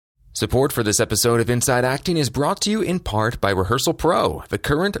Support for this episode of Inside Acting is brought to you in part by Rehearsal Pro, the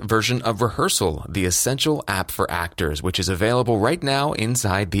current version of Rehearsal, the essential app for actors, which is available right now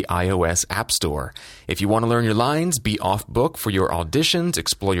inside the iOS App Store. If you want to learn your lines, be off book for your auditions,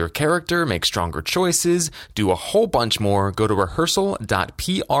 explore your character, make stronger choices, do a whole bunch more, go to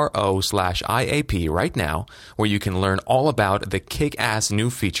rehearsal.pro/IAP right now, where you can learn all about the kick-ass new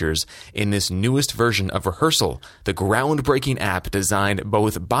features in this newest version of Rehearsal, the groundbreaking app designed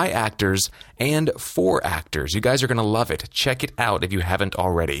both by actors and for actors. You guys are going to love it. Check it out if you haven't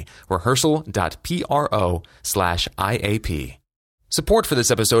already. Rehearsal.pro/IAP. Support for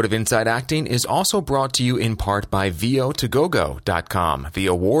this episode of Inside Acting is also brought to you in part by VO2GoGo.com, the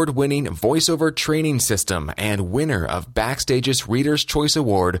award-winning voiceover training system and winner of Backstage's Reader's Choice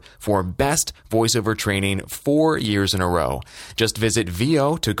Award for Best Voiceover Training 4 years in a row. Just visit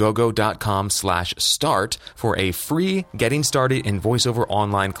VO2GoGo.com/start for a free Getting Started in Voiceover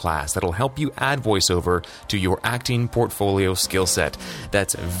online class that'll help you add voiceover to your acting portfolio skill set.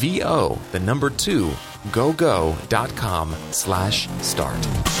 That's VO2GoGo.com/start.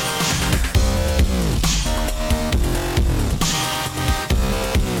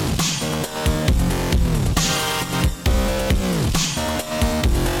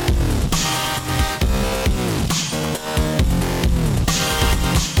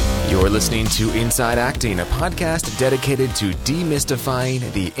 You're listening to Inside Acting, a podcast dedicated to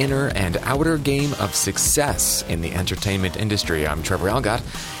demystifying the inner and outer game of success in the entertainment industry. I'm Trevor Algatt,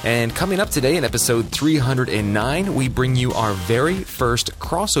 and coming up today in episode 309, we bring you our very first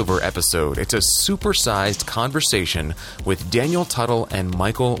crossover episode. It's a supersized conversation with Daniel Tuttle and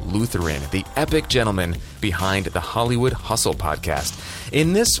Michael Lutheran, the epic gentlemen behind the Hollywood Hustle podcast.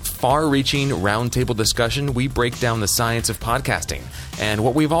 In this far-reaching roundtable discussion, we break down the science of podcasting and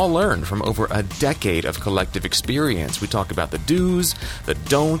what we've all learned from over a decade of collective experience. We talk about the do's, the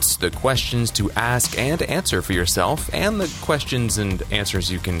don'ts, the questions to ask and answer for yourself, and the questions and answers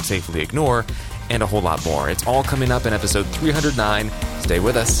you can safely ignore, and a whole lot more. It's all coming up in episode 309. Stay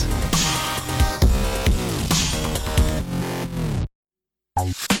with us.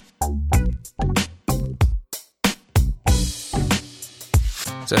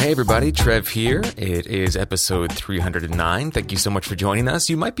 So hey everybody, Trev here. It is episode 309. Thank you so much for joining us.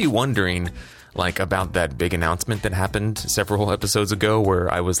 You might be wondering, about that big announcement that happened several episodes ago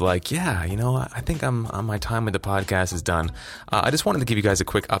where I was like, yeah, I think my time with the podcast is done. I just wanted to give you guys a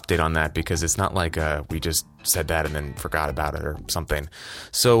quick update on that because it's not like we just said that and then forgot about it or something.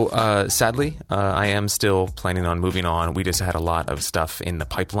 So sadly, I am still planning on moving on. We just had a lot of stuff in the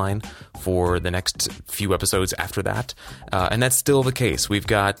pipeline for the next few episodes after that. And that's still the case. We've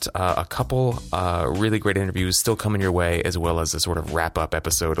got a couple really great interviews still coming your way, as well as a sort of wrap-up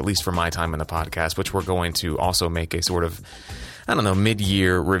episode, at least for my time in the podcast, which we're going to also make a sort of,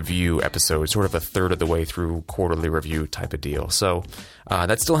 mid-year review episode, sort of a third of the way through quarterly review type of deal. So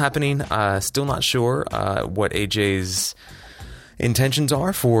that's still happening. Still not sure what AJ's intentions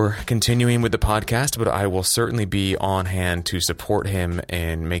are for continuing with the podcast, but I will certainly be on hand to support him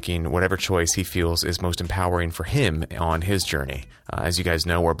in making whatever choice he feels is most empowering for him on his journey. As you guys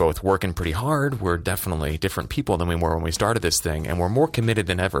know, we're both working pretty hard. We're definitely different people than we were when we started this thing, and we're more committed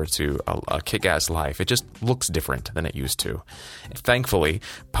than ever to a kick-ass life. It just looks different than it used to. Thankfully,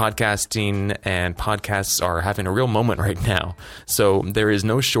 podcasting and podcasts are having a real moment right now, so there is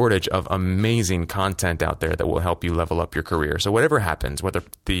no shortage of amazing content out there that will help you level up your career. So whatever happens, whether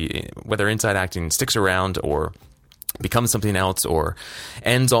Inside Acting sticks around or becomes something else or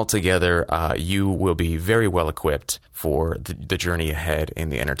ends altogether, you will be very well equipped for the journey ahead in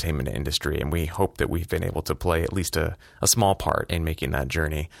the entertainment industry. And we hope that we've been able to play at least a small part in making that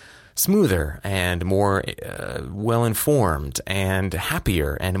journey smoother and more well-informed and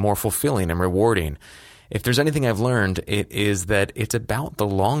happier and more fulfilling and rewarding. If there's anything I've learned, it is that it's about the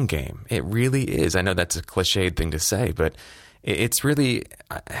long game. It really is. I know that's a cliched thing to say, but it's really,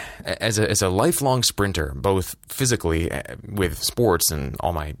 as a lifelong sprinter, both physically with sports and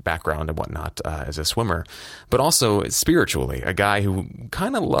all my background and whatnot as a swimmer, but also spiritually, a guy who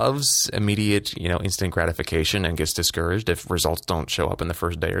kind of loves immediate, instant gratification and gets discouraged if results don't show up in the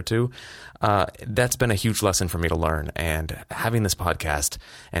first day or two. That's been a huge lesson for me to learn. And having this podcast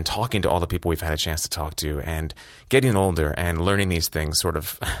and talking to all the people we've had a chance to talk to and getting older and learning these things sort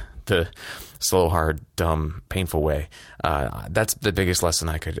of the slow, hard, dumb, painful way. That's the biggest lesson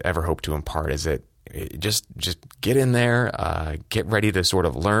I could ever hope to impart, is that just get in there, get ready to sort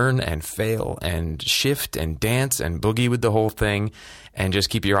of learn and fail and shift and dance and boogie with the whole thing, and just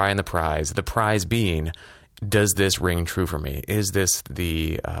keep your eye on the prize. The prize being does this ring true for me? Is this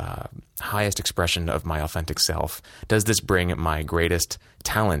the highest expression of my authentic self? Does this bring my greatest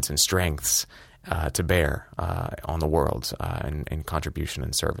talents and strengths to bear on the world in contribution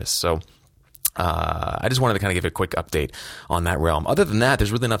and service? So I just wanted to kind of give a quick update on that realm. Other than that,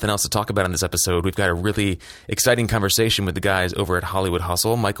 there's really nothing else to talk about in this episode. We've got a really exciting conversation with the guys over at Hollywood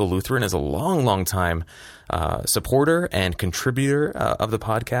Hustle. Michael Lutheran is a long time supporter and contributor of the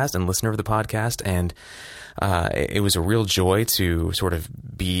podcast and listener of the podcast. And it was a real joy to sort of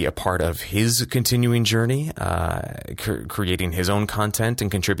be a part of his continuing journey, creating his own content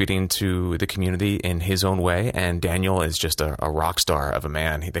and contributing to the community in his own way. And Daniel is just a rock star of a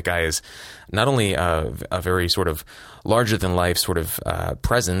man. The guy is not only a very sort of larger than life sort of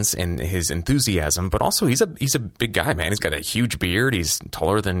presence in his enthusiasm, but also he's a big guy, man. He's got a huge beard. He's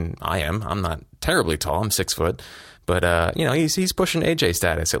taller than I am. I'm not terribly tall. I'm 6 foot. But, he's pushing AJ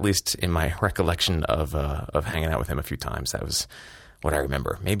status, at least in my recollection of hanging out with him a few times. That was what I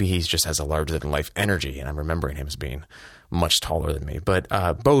remember. Maybe he just has a larger-than-life energy, and I'm remembering him as being much taller than me. But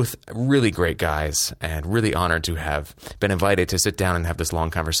both really great guys, and really honored to have been invited to sit down and have this long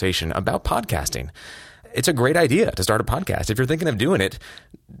conversation about podcasting. It's a great idea to start a podcast. If you're thinking of doing it,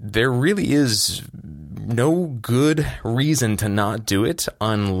 there really is no good reason to not do it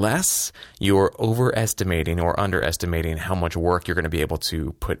unless you're overestimating or underestimating how much work you're going to be able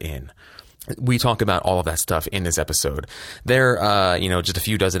to put in. We talk about all of that stuff in this episode. They're, just a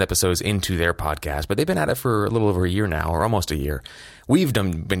few dozen episodes into their podcast, but they've been at it for a little over a year now, or almost a year. We've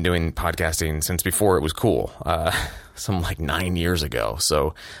been doing podcasting since before it was cool, some like 9 years ago.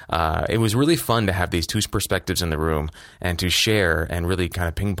 So it was really fun to have these two perspectives in the room and to share and really kind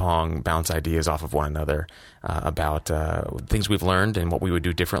of ping pong, bounce ideas off of one another about things we've learned and what we would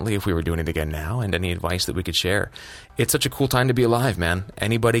do differently if we were doing it again now, and any advice that we could share. It's such a cool time to be alive, man.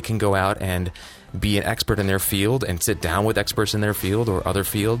 Anybody can go out and be an expert in their field and sit down with experts in their field or other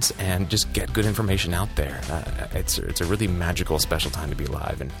fields and just get good information out there. It's a really magical, special time to be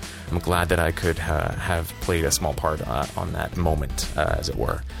alive, and I'm glad that I could have played a small part on that moment, as it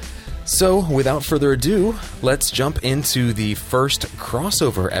were. So, without further ado, let's jump into the first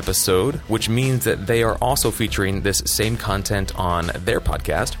crossover episode, which means that they are also featuring this same content on their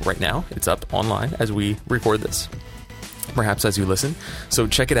podcast right now. It's up online as we record this, perhaps as you listen. So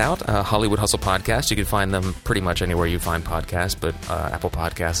check it out, Hollywood Hustle Podcast. You can find them pretty much anywhere you find podcasts, but Apple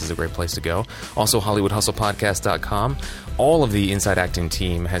Podcasts is a great place to go. Also, HollywoodHustlePodcast.com. All of the Inside Acting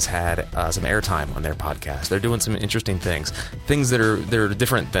team has had some airtime on their podcast. They're doing some interesting things that are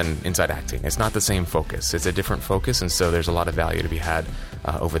different than Inside Acting. It's not the same focus. It's a different focus, and so there's a lot of value to be had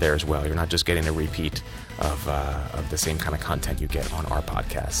over there as well. You're not just getting a repeat of the same kind of content you get on our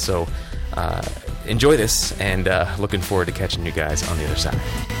podcast. So enjoy this, and looking forward to catching you guys on the other side.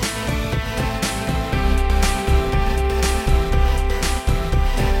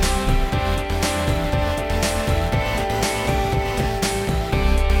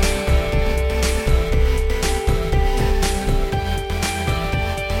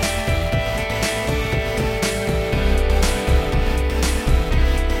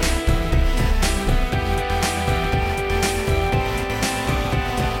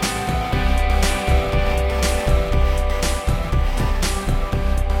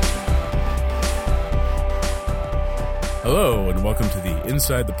 Hello, and welcome to the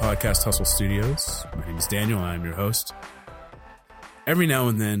Inside the Podcast Hustle Studios. My name is Daniel, and I'm your host. Every now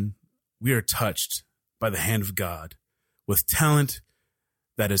and then, we are touched by the hand of God with talent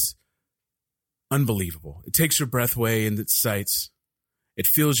that is unbelievable. It takes your breath away in its sights. It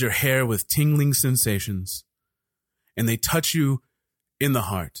fills your hair with tingling sensations, and they touch you in the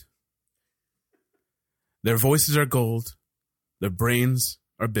heart. Their voices are gold, their brains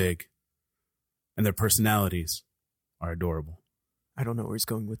are big, and their personalities are adorable. I don't know where he's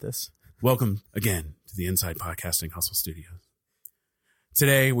going with this. Welcome again to the Inside Podcasting Hustle Studios.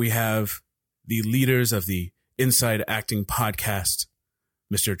 Today we have the leaders of the Inside Acting Podcast,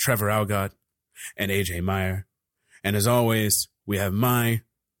 Mr. Trevor Algott and AJ Meyer. And as always, we have my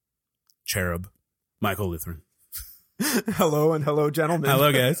cherub, Michael Lutheran. Hello, and hello, gentlemen.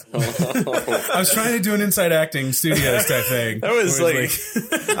 Hello, guys. I was trying to do an Inside Acting Studios type thing. That was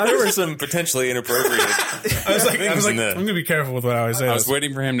there were some potentially inappropriate. I was like, I'm going to be careful with what I always say. I was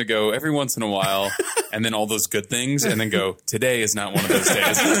waiting for him to go every once in a while, and then all those good things, and then go, today is not one of those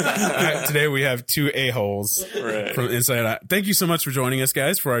days. Today we have two a-holes from Inside Out. Thank you so much for joining us,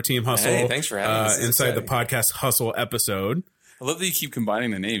 guys, for our Team Hustle. Hey, thanks for having us. Inside the Podcast Hustle episode. I love that you keep combining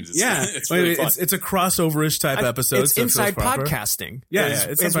the names. It's, Yeah, it's really fun. it's a crossover-ish type episode. It's so it feels inside proper. podcasting. Yeah, Is-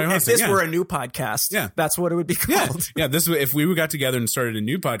 it's inside if podcasting, this yeah. were a new podcast, Yeah. that's what it would be Yeah, called. yeah. This if we got together and started a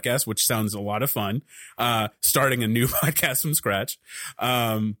new podcast, which sounds a lot of fun, starting a new podcast from scratch,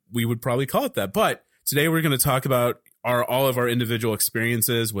 we would probably call it that. But today we're going to talk about all of our individual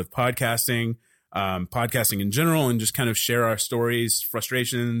experiences with podcasting, podcasting in general, and just kind of share our stories,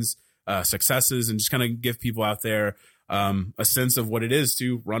 frustrations, successes, and just kind of give people out there a sense of what it is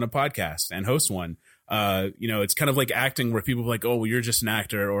to run a podcast and host one. It's kind of like acting where people are like, oh, well, you're just an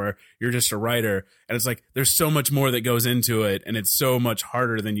actor or you're just a writer. And it's like, there's so much more that goes into it. And it's so much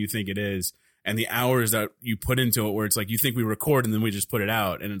harder than you think it is. And the hours that you put into it, where it's like, you think we record and then we just put it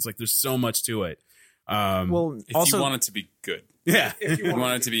out. And it's like, there's so much to it. Well, if also, you want it to be good, Yeah. you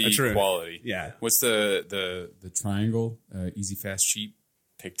want it to be True. quality. Yeah. What's the triangle? Easy, fast, cheap.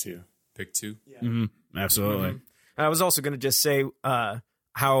 Pick two. Pick two. Absolutely. I was also going to just say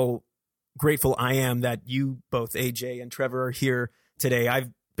how grateful I am that you both, AJ and Trevor, are here today. I've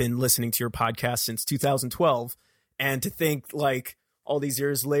been listening to your podcast since 2012. And to think, like, all these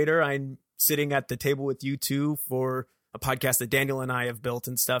years later, I'm sitting at the table with you two for a podcast that Daniel and I have built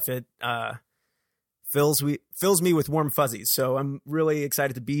and stuff. It fills me with warm fuzzies. So I'm really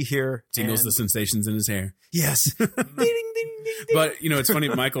excited to be here. Tingles the sensations in his hair. Yes. Ding, ding, ding, ding. But, it's funny.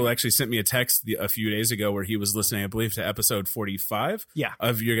 Michael actually sent me a text a few days ago where he was listening, I believe, to episode 45 Yeah.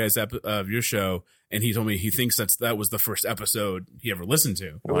 of your guys' of your show. And he told me he thinks that was the first episode he ever listened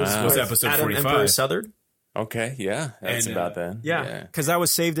to. Wow. Was episode Adam 45. Emperor Southern. Okay, yeah, that's And, about that. Yeah, because I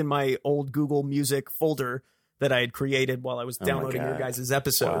was saved in my old Google Music folder that I had created while I was downloading your God. guys'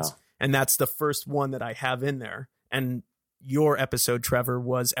 episodes. Wow. And that's the first one that I have in there. And your episode, Trevor,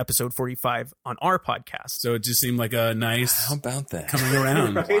 was episode 45 on our podcast. So it just seemed like a nice How about that? coming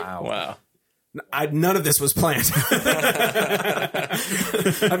around. Wow. None of this was planned.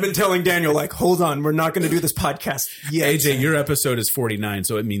 I've been telling Daniel, like, hold on, we're not going to do this podcast yet. AJ, your episode is 49,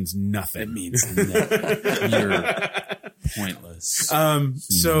 so it means nothing. It means nothing. You're pointless.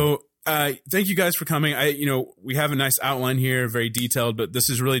 So thank you guys for coming. We have a nice outline here, very detailed, but this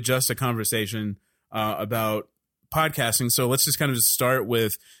is really just a conversation about podcasting. So let's just kind of start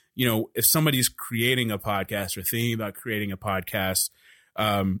with, if somebody's creating a podcast or thinking about creating a podcast,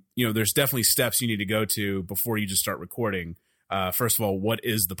 there's definitely steps you need to go to before you just start recording. First of all, what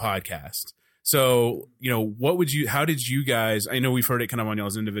is the podcast? So, how did you guys, I know we've heard it kind of on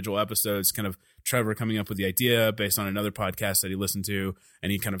y'all's individual episodes, kind of Trevor coming up with the idea based on another podcast that he listened to,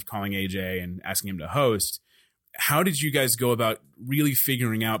 and he kind of calling AJ and asking him to host. How did you guys go about really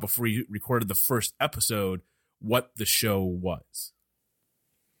figuring out before you recorded the first episode what the show was?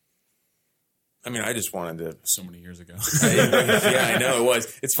 I mean, I just wanted to. So many years ago. Yeah, I know it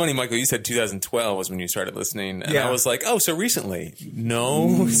was. It's funny, Michael. You said 2012 was when you started listening, and Yeah. I was like, "Oh, so recently?"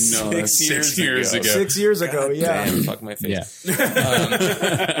 No, that's 6 years ago. 6 years ago, yeah. Damn, fuck my face.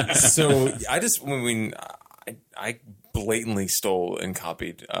 So I just I blatantly stole and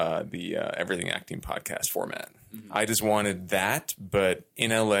copied the Everything Acting podcast format. Mm-hmm. I just wanted that, but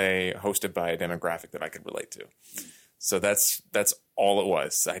in LA, hosted by a demographic that I could relate to. So that's all it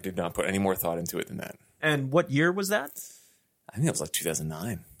was. I did not put any more thought into it than that. And what year was that? I think it was like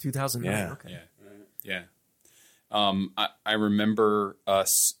 2009. 2009. Yeah. Okay. Yeah. I remember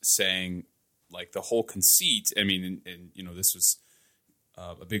us saying, like, the whole conceit. I mean, and this was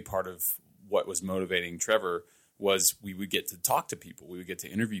a big part of what was motivating Trevor was we would get to talk to people. We would get to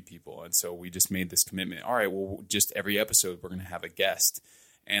interview people. And so we just made this commitment. All right, well, just every episode we're going to have a guest.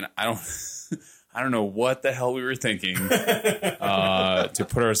 And I don't know what the hell we were thinking to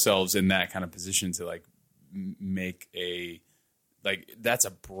put ourselves in that kind of position to like make that's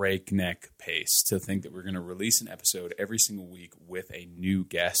a breakneck pace to think that we're going to release an episode every single week with a new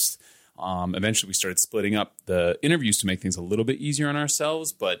guest. Eventually we started splitting up the interviews to make things a little bit easier on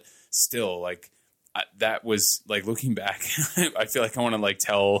ourselves, but still that was like looking back, I feel like I want to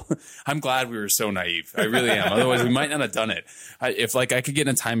tell, I'm glad we were so naive. I really am. Otherwise we might not have done it. If I could get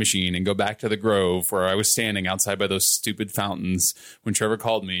in a time machine and go back to the Grove where I was standing outside by those stupid fountains when Trevor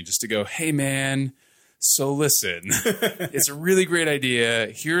called me just to go, hey man, so listen, it's a really great idea.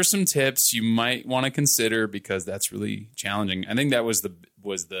 Here are some tips you might want to consider because that's really challenging. I think that was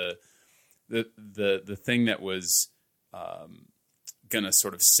the thing that was, going to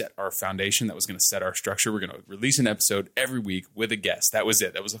sort of set our foundation, that was going to set our structure. We're going to release an episode every week with a guest. That was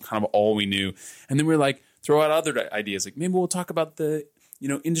it. That was kind of all we knew. And then we're like, throw out other ideas. Like maybe we'll talk about the,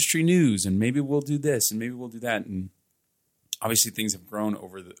 industry news and maybe we'll do this and maybe we'll do that. And obviously things have grown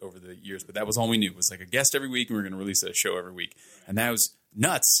over the years, but that was all we knew. It was like a guest every week, and we were going to release a show every week. And that was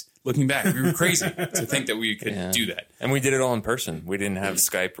nuts. Looking back, we were crazy to think that we could do that. And we did it all in person. We didn't have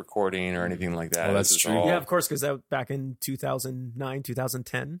Skype recording or anything like that. Oh, that's true. Yeah, of course, because that was back in 2009,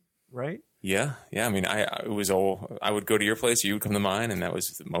 2010, right? Yeah. I mean, it was all. I would go to your place, you would come to mine, and that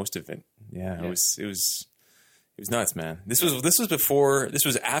was most of it. Yeah. It was nuts, man. This was before. This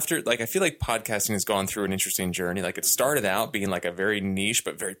was after. Like, I feel like podcasting has gone through an interesting journey. Like, it started out being like a very niche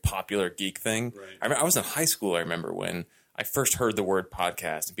but very popular geek thing. Right. I was in high school. I remember when I first heard the word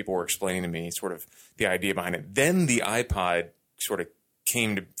podcast, and people were explaining to me sort of the idea behind it. Then the iPod sort of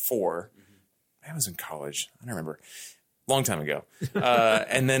came to fore. I was in college. I don't remember. Long time ago.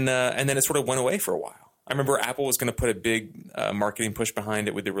 And then it sort of went away for a while. I remember Apple was going to put a big marketing push behind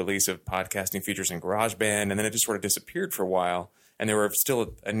it with the release of podcasting features in GarageBand, and then it just sort of disappeared for a while. And they were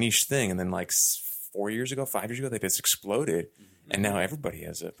still a niche thing. And then like 5 years ago, they just exploded. And now everybody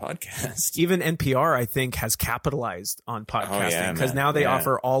has a podcast. Even NPR, I think, has capitalized on podcasting because now they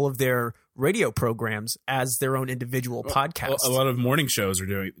offer all of their radio programs as their own individual podcasts. A lot of morning shows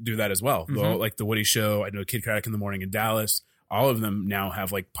do that as well. Like the Woody Show, I know Kid Craddock in the Morning in Dallas. All of them now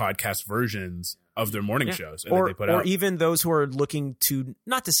have like podcast versions of their morning shows. And they put out. Or even those who are looking to,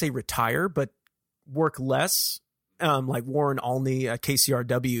 not to say retire, but work less, like Warren Alney,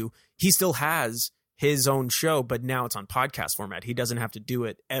 KCRW. He still has his own show, but now it's on podcast format. He doesn't have to do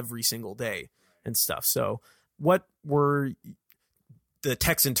it every single day and stuff. So what were the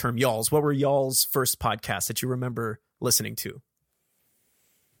Texan term y'all's? What were y'all's first podcasts that you remember listening to?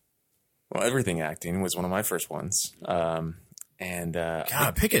 Well, Everything Acting was one of my first ones. God,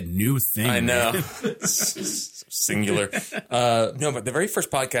 pick a new thing. I know. Singular. No, but the very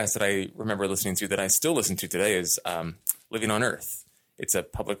first podcast that I remember listening to that I still listen to today is Living on Earth. It's a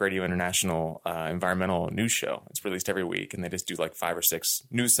Public Radio International environmental news show. It's released every week, and they just do like 5 or 6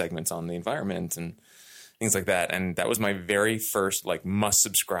 news segments on the environment and things like that. And that was my very first like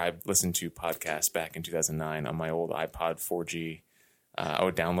must-subscribe, listen-to podcast back in 2009 on my old iPod 4G. I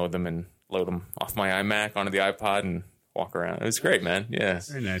would download them and load them off my iMac onto the iPod and walk around. It was great, man. Yeah.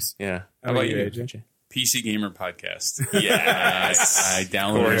 Very nice. Yeah. How about you, AJ? PC Gamer Podcast. Yes. I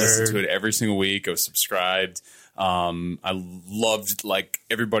downloaded and listened to it every single week. I was subscribed. I loved like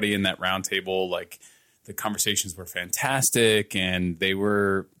everybody in that round table. Like the conversations were fantastic, and they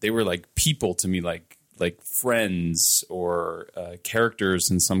were like people to me, like friends or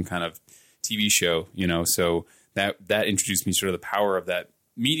characters in some kind of TV show, you know. So that introduced me sort of the power of that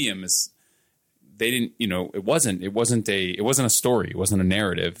medium. Is they didn't, you know, it wasn't a story, it wasn't a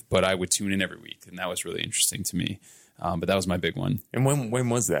narrative, but I would tune in every week, and that was really interesting to me. But that was my big one. And when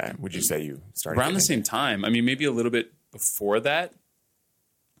was that? Would you say you started? Around the same time. I mean, maybe a little bit before that.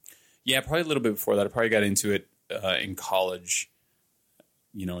 Yeah, probably a little bit before that. I probably got into it in college,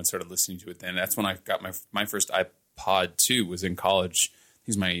 you know, and started listening to it then. That's when I got my first iPod too, was in college. I think it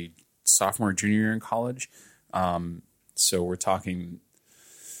was my sophomore, junior year in college. So we're talking...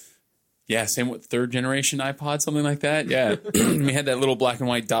 Yeah, same with third generation iPod, something like that. Yeah, we had that little black and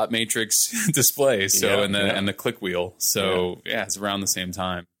white dot matrix display, so and the click wheel. So yeah, it's around the same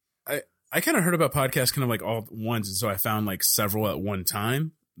time. I kind of heard about podcasts kind of like all at once, and so I found like several at one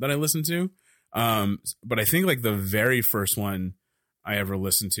time that I listened to. But I think like the very first one I ever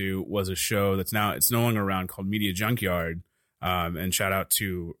listened to was a show it's no longer around, called Media Junkyard. And shout out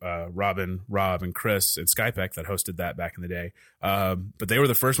to Rob, and Chris at Skypec that hosted that back in the day. But they were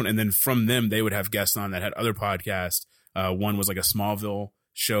the first one. And then from them, they would have guests on that had other podcasts. One was like a Smallville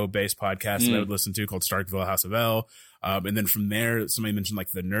show-based podcast that I would listen to called Starkville House of L. And then from there, somebody mentioned like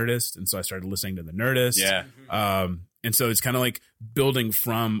The Nerdist. And so I started listening to The Nerdist. Yeah. And so it's kind of like building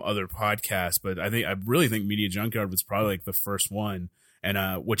from other podcasts. But I really think Media Junkyard was probably like the first one.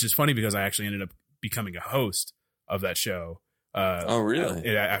 And which is funny because I actually ended up becoming a host of that show. Oh,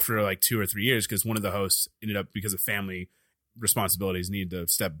 really? After like 2 or 3 years, because one of the hosts ended up, because of family responsibilities, needed to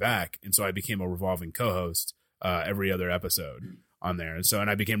step back, and so I became a revolving co-host every other episode on there. And so, and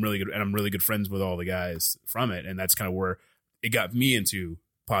I became really good, and I'm really good friends with all the guys from it, and that's kind of where it got me into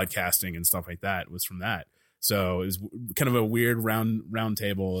podcasting and stuff like that. Was from that. So it was kind of a weird round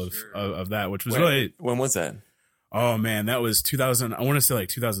table of that, which was really. When was that? Oh man, that was 2000. I want to say like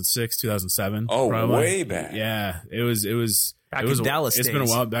 2006, 2007. Oh, probably. Way back. Yeah, it was. Back in Dallas It's days. been a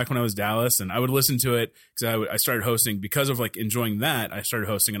while back when I was Dallas, and I would listen to it because I started hosting, because of like enjoying that. I started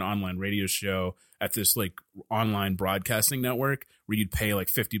hosting an online radio show at this like online broadcasting network where you'd pay like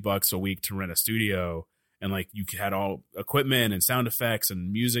 $50 a week to rent a studio and like you had all equipment and sound effects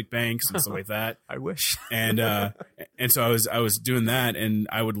and music banks and stuff like that. I wish. And so I was doing that, and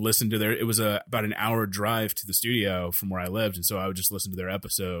I would listen to their. It was about an hour drive to the studio from where I lived, and so I would just listen to their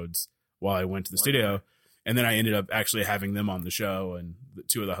episodes while I went to the studio. And then I ended up actually having them on the show, and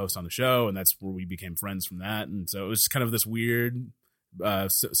two of the hosts on the show, and that's where we became friends from that. And so it was kind of this weird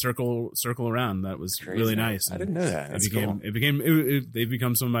circle around that was really nice. I didn't know that. That's cool. They've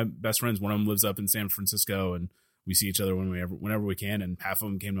become some of my best friends. One of them lives up in San Francisco, and we see each other whenever we can. And half of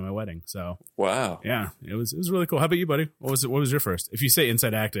them came to my wedding. So wow, yeah, it was really cool. How about you, buddy? What was your first? If you say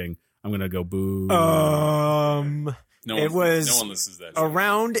Inside Acting, I'm gonna go boo. No one listens to that.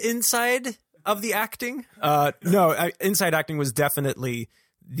 Around Inside of the Acting. Inside Acting was definitely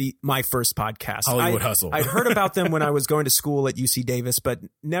my first podcast. Hollywood Hustle. I'd heard about them when I was going to school at UC Davis, but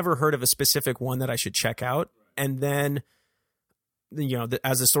never heard of a specific one that I should check out. And then,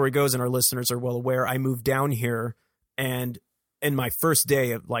 as the story goes, and our listeners are well aware, I moved down here, and in my first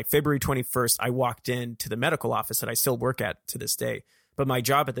day of like February 21st, I walked into the medical office that I still work at to this day. But my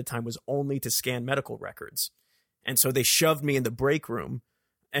job at the time was only to scan medical records. And so they shoved me in the break room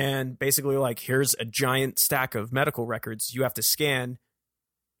and basically like, here's a giant stack of medical records you have to scan,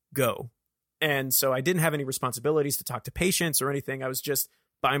 go. And so I didn't have any responsibilities to talk to patients or anything. I was just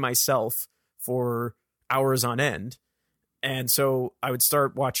by myself for hours on end. And so I would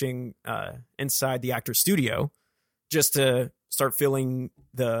start watching Inside the Actor Studio just to start feeling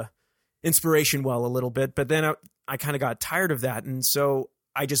the inspiration well a little bit. But then I kind of got tired of that. And so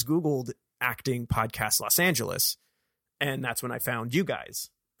I just Googled Acting Podcast Los Angeles. And that's when I found you guys.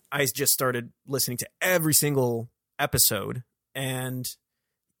 I just started listening to every single episode. And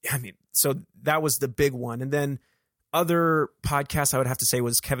I mean, so that was the big one. And then other podcasts I would have to say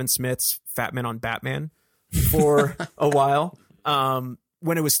was Kevin Smith's Fat Man on Batman for a while,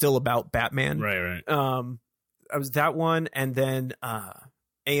 when it was still about Batman. Right. I was that one. And then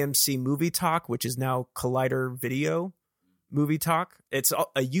AMC Movie Talk, which is now Collider Video Movie Talk. It's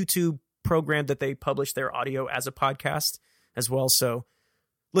a YouTube program that they publish their audio as a podcast as well. So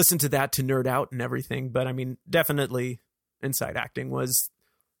listen to that to nerd out and everything. But I mean, definitely Inside Acting was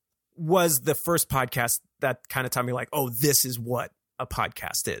the first podcast that kind of taught me like, oh, this is what a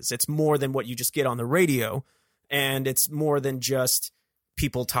podcast is. It's more than what you just get on the radio. And it's more than just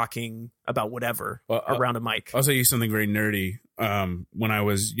people talking about whatever around a mic. I'll tell you something very nerdy. When I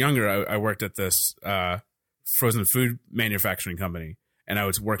was younger, I worked at this frozen food manufacturing company. And I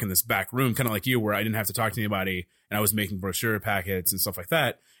would work in this back room, kind of like you, where I didn't have to talk to anybody, and I was making brochure packets and stuff like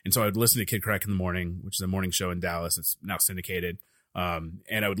that. And so I would listen to Kid Crack in the Morning, which is a morning show in Dallas. It's now syndicated. And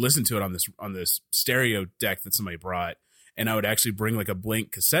I would listen to it on this stereo deck that somebody brought. And I would actually bring like a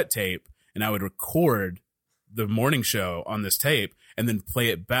blank cassette tape, and I would record the morning show on this tape and then play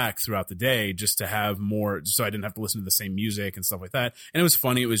it back throughout the day just to have more, just so I didn't have to listen to the same music and stuff like that. And it was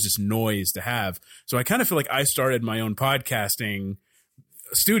funny. It was just noise to have. So I kind of feel like I started my own podcasting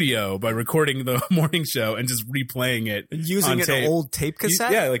studio by recording the morning show and just replaying it using an old tape cassette.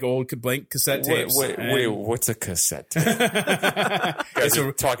 Yeah, like old blank cassette tapes. Wait, what's a cassette tape? It's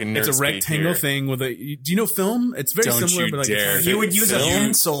a rectangle thing with a. Do you know film? It's very similar. You but dare! You would use a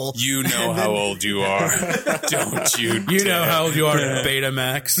pencil. You know how old you are. Don't you? You know how old you are,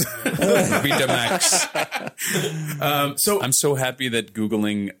 Betamax. Betamax. So I'm so happy that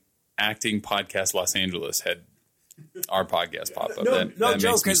Googling Acting Podcast Los Angeles had our podcast pop up. That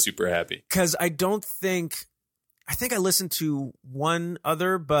makes me super happy. Because I think I listened to one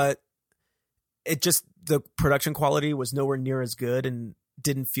other, but it just, the production quality was nowhere near as good and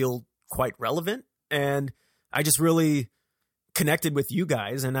didn't feel quite relevant. And I just really connected with you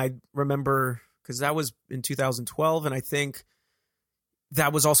guys. And I remember, because that was in 2012. And I think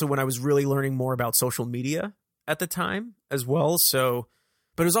that was also when I was really learning more about social media at the time as well. So,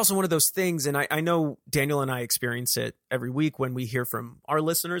 but it was also one of those things, and I know Daniel and I experience it every week when we hear from our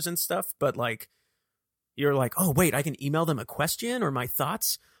listeners and stuff, but like, you're like, oh, wait, I can email them a question or my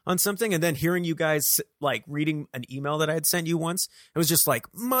thoughts on something. And then hearing you guys like reading an email that I had sent you once, it was just like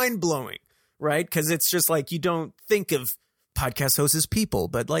mind blowing, right? Because it's just like, you don't think of podcast hosts as people,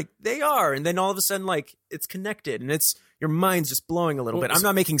 but like they are. And then all of a sudden, like it's connected and it's, your mind's just blowing a little bit. I'm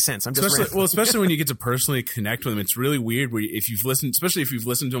not making sense. I'm just especially when you get to personally connect with them. It's really weird if you've listened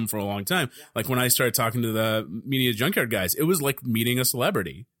to them for a long time. Like when I started talking to the Media Junkyard guys, it was like meeting a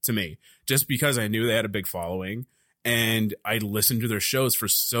celebrity to me, just because I knew they had a big following. And I listened to their shows for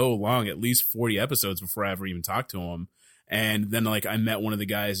so long, at least 40 episodes before I ever even talked to them. And then like I met one of the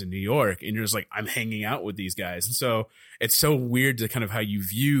guys in New York, and you're just like, I'm hanging out with these guys. And so it's so weird to kind of how you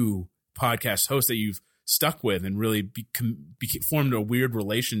view podcast hosts that you've stuck with and really formed a weird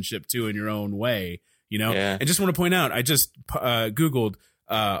relationship to in your own way, you know? Yeah. And just want to point out, I just Googled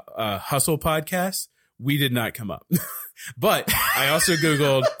Hustle podcast. We did not come up. But I also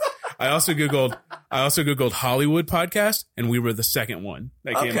Googled Hollywood podcast, and we were the second one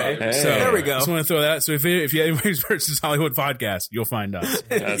that came up. Okay. So There we go. Just want to throw that. So if anybody searches Hollywood podcast, you'll find us.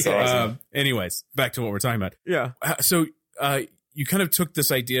 That's awesome. Anyways, back to what we're talking about. Yeah. So you kind of took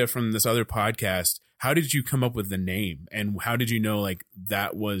this idea from this other podcast. How did you come up with the name, and how did you know like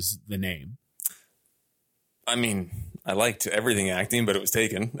that was the name? I mean, I liked everything acting, but it was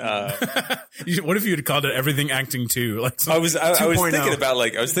taken. What if you had called it Everything Acting 2? Like I was 2.0.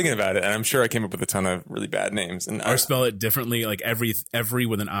 thinking about it, and I'm sure I came up with a ton of really bad names. And or spell it differently, like every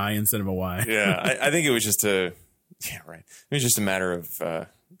with an I instead of a Y. yeah, I think it was just It was just a matter of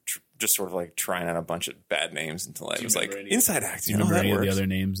just sort of like trying out a bunch of bad names until I was like, inside acting. Do you remember that any of works. the other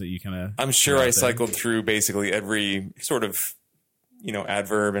names that you kind of? I'm sure I cycled through basically every sort of,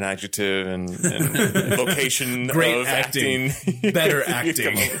 adverb and adjective and location Great of acting. acting. Better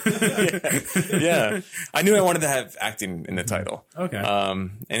acting. Yeah. I knew I wanted to have acting in the title. Okay.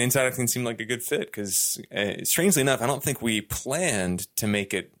 And inside acting seemed like a good fit because, strangely enough, I don't think we planned to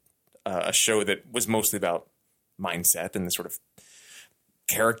make it a show that was mostly about mindset and the sort of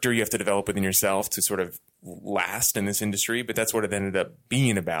character you have to develop within yourself to sort of last in this industry, but that's what it ended up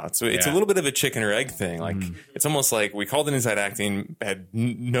being about. So it's a little bit of a chicken or egg thing. Like it's almost like we called it inside acting, had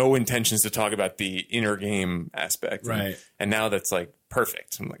no intentions to talk about the inner game aspect. Right. And now that's like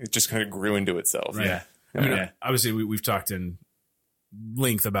perfect. And like, it just kind of grew into itself. Right. Yeah. I mean, obviously we've talked in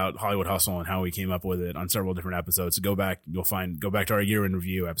length about Hollywood Hustle and how we came up with it on several different episodes. So go back to our year in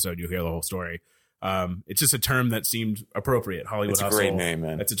review episode. You'll hear the whole story. It's just a term that seemed appropriate. Hollywood It's a Hustle. great name,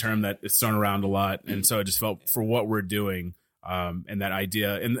 man. It's a term that is thrown around a lot. And so I just felt for what we're doing, and that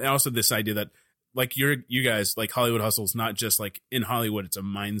idea, and also this idea that like you guys, like Hollywood Hustle is not just like in Hollywood, it's a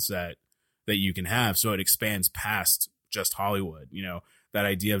mindset that you can have. So it expands past just Hollywood, that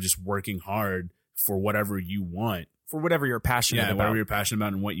idea of just working hard for whatever you want. For whatever you're passionate about. Whatever you're passionate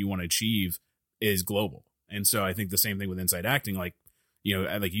about and what you want to achieve is global. And so I think the same thing with inside acting, like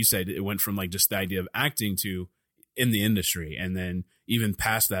you said, it went from like just the idea of acting to in the industry, and then even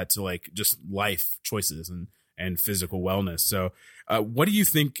past that to like just life choices and physical wellness. So what do you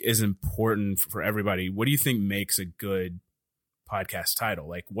think is important for everybody? What do you think makes a good podcast title?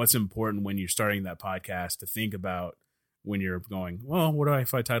 Like what's important when you're starting that podcast to think about when you're going, well, what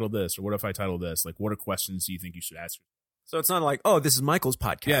if I title this, or what if I title this? Like what are questions do you think you should ask? So it's not like, oh, this is Michael's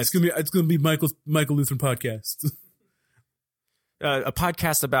podcast. Yeah, it's gonna be Michael Lutheran podcast. A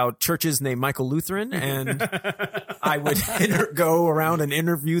podcast about churches named Michael Lutheran, and I would go around and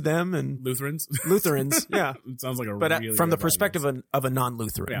interview them and Lutherans. Yeah. It sounds like a But really from the good perspective podcast. of a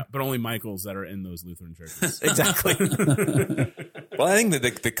non-Lutheran. Yeah, but only Michaels that are in those Lutheran churches. Exactly. Well, I think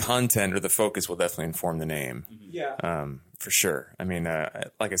that the content or the focus will definitely inform the name. Yeah. For sure. I mean,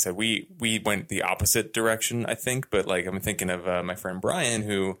 like I said, we went the opposite direction, I think, but like I'm thinking of my friend Brian,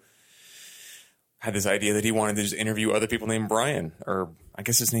 who had this idea that he wanted to just interview other people named Brian, or I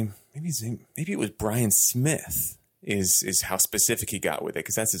guess maybe it was Brian Smith is how specific he got with it,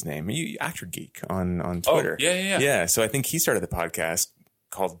 because that's his name. Actor Geek on Twitter. Oh, yeah. Yeah, so I think he started the podcast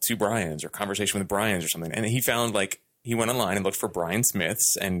called Two Brians or Conversation with Brians or something, and he found he went online and looked for Brian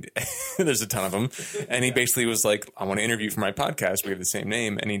Smiths, and there's a ton of them. And he basically was like, I want to interview for my podcast. We have the same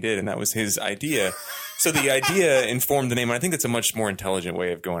name. And he did. And that was his idea. So the idea informed the name. And I think that's a much more intelligent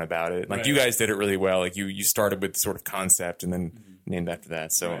way of going about it. Like you guys did it really well. Like you started with sort of concept and then named after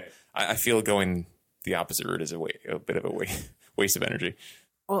that. So I feel going the opposite route is a bit of a waste of energy.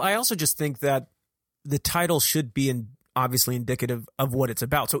 Well, I also just think that the title should be obviously indicative of what it's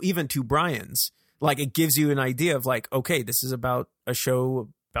about. So even Two Brians, like it gives you an idea of like, okay, this is about a show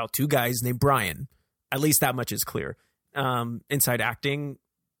about two guys named Brian. At least that much is clear. Inside acting,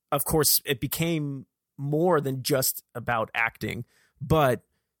 of course, it became more than just about acting, but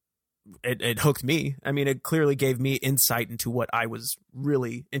it hooked me. I mean, it clearly gave me insight into what I was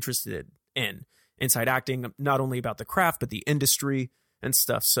really interested in. Inside acting, not only about the craft, but the industry and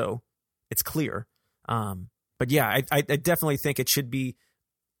stuff. So it's clear. But yeah, I definitely think it should be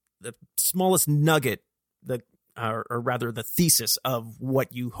the smallest nugget, or rather the thesis of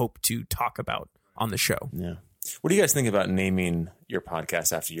what you hope to talk about on the show. Yeah. What do you guys think about naming your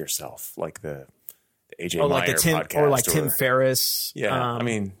podcast after yourself, like the AJ Meyer like podcast, or like Tim Ferriss? Yeah, I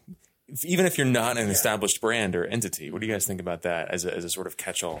mean, even if you're not an established brand or entity, what do you guys think about that as a sort of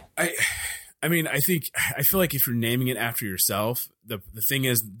catch-all? I mean, I feel like if you're naming it after yourself, the thing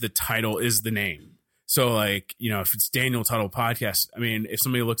is the title is the name. So like, if it's Daniel Tuttle Podcast, I mean, if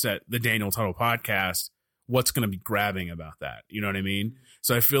somebody looks at the Daniel Tuttle Podcast, what's going to be grabbing about that? You know what I mean?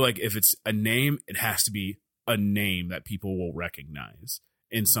 So I feel like if it's a name, it has to be a name that people will recognize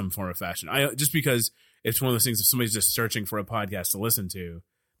in some form or fashion. Just because it's one of those things, if somebody's just searching for a podcast to listen to,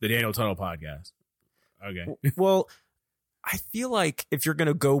 the Daniel Tuttle podcast. Okay. Well, I feel like if you're going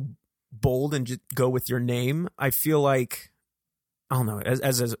to go bold and just go with your name, I feel like, I don't know,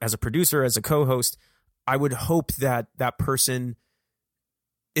 as a producer, as a co-host, I would hope that that person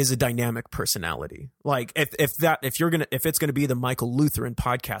is a dynamic personality. Like if it's going to be the Michael Lutheran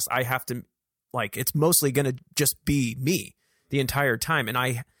podcast, I have to, like, it's mostly going to just be me the entire time. And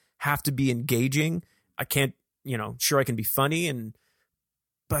I have to be engaging. I can't, sure, I can be funny,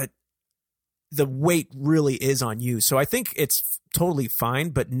 but the weight really is on you. So I think it's totally fine,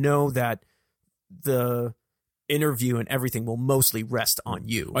 but know that the interview and everything will mostly rest on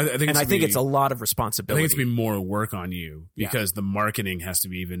you. I think it's a lot of responsibility. I think it's be more work on you because the marketing has to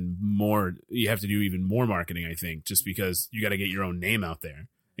be even more. You have to do even more marketing, I think, just because you got to get your own name out there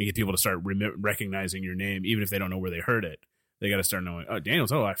and get people to start recognizing your name, even if they don't know where they heard it. They got to start knowing, oh, Daniel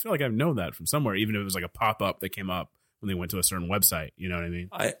Tuttle, I feel like I've known that from somewhere, even if it was like a pop-up that came up when they went to a certain website. You know what I mean?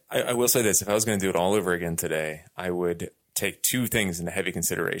 I will say this. If I was going to do it all over again today, I would take two things into heavy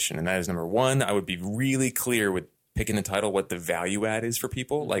consideration. And that is, number one, I would be really clear with picking a title, what the value add is for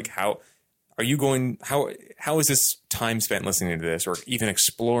people. Like how is this time spent listening to this or even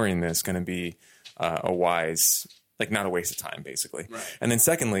exploring this going to be a wise, like not a waste of time, basically. Right. And then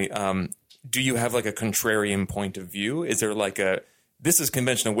secondly, do you have like a contrarian point of view? Is there like this is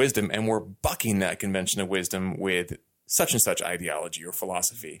conventional wisdom and we're bucking that conventional wisdom with such and such ideology or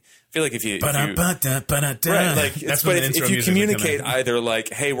philosophy? I feel like if you communicate either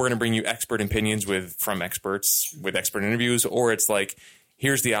like, hey, we're going to bring you expert opinions from experts with expert interviews, or it's like,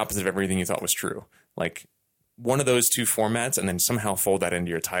 here's the opposite of everything you thought was true. Like one of those two formats, and then somehow fold that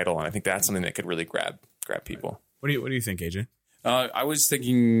into your title. And I think that's something that could really grab people. What do you think, AJ? I was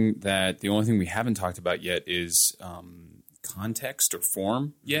thinking that the only thing we haven't talked about yet is context or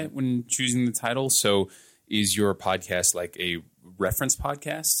form yet when choosing the title. So is your podcast like a reference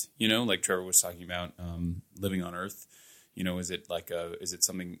podcast? Like Trevor was talking about, Living on Earth. Is it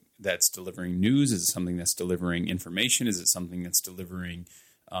something that's delivering news? Is it something that's delivering information? Is it something that's delivering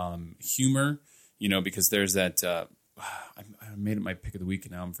humor? Because there's that. I made it my pick of the week,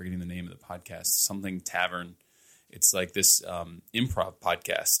 and now I'm forgetting the name of the podcast. Something Tavern. It's like this improv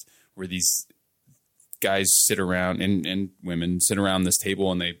podcast where these guys sit around and women sit around this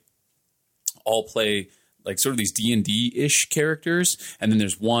table, and they all play like sort of these D&D-ish characters. And then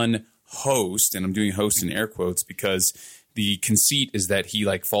there's one host, and I'm doing host in air quotes because the conceit is that he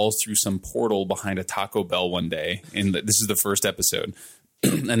like falls through some portal behind a Taco Bell one day. And this is the first episode.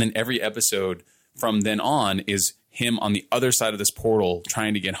 And then every episode from then on is him on the other side of this portal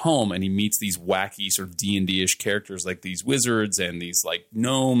trying to get home. And he meets these wacky sort of D&D-ish characters like these wizards and these like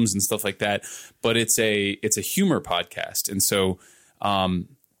gnomes and stuff like that. But it's a humor podcast. And so,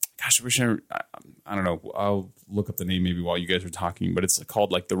 gosh, I wish I don't know. I'll look up the name maybe while you guys are talking, but it's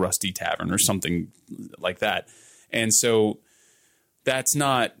called like the Rusty Tavern or something like that. And so that's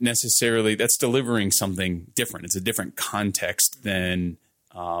not necessarily, that's delivering something different. It's a different context than,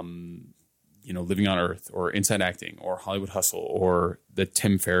 Living on Earth or Inside Acting or Hollywood Hustle or the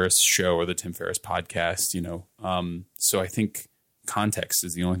Tim Ferriss show or the Tim Ferriss podcast, So I think context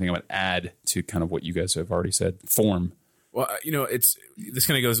is the only thing I would add to kind of what you guys have already said. Form. Well, this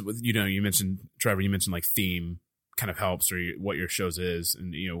kind of goes with, you mentioned, Trevor, like theme kind of helps or what your show's is.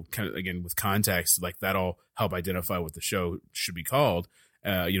 And, kind of, again, with context, like that'll help identify what the show should be called,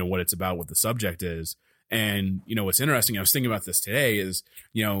 what it's about, what the subject is. And, what's interesting, I was thinking about this today is,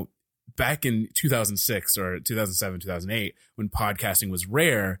 back in 2006 or 2007, 2008, when podcasting was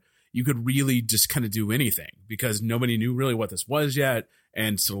rare, you could really just kind of do anything because nobody knew really what this was yet.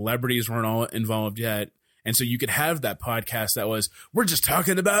 And celebrities weren't all involved yet. And so you could have that podcast that was, we're just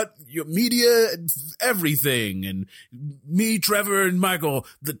talking about media, everything. And me, Trevor, and Michael,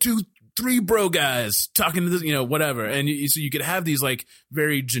 the 2-3 bro guys talking to this, whatever. And so you could have these like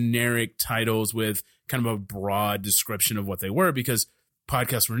very generic titles with kind of a broad description of what they were because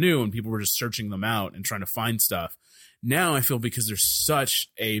podcasts were new and people were just searching them out and trying to find stuff. Now I feel because there's such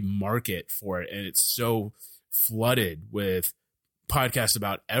a market for it and it's so flooded with podcasts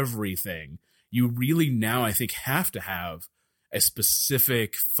about everything, you really now, I think, have to have a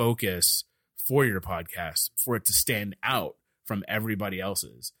specific focus for your podcast for it to stand out from everybody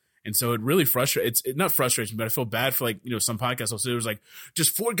else's. And so it really frustrates. It's not frustration, but I feel bad for some podcasts. Also, there's like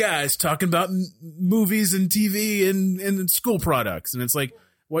just 4 guys talking about movies and TV and school products, and it's like,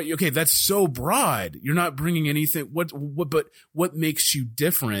 what? Okay, that's so broad. You're not bringing anything. But what makes you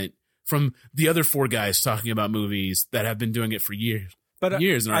different from the other four guys talking about movies that have been doing it for years. But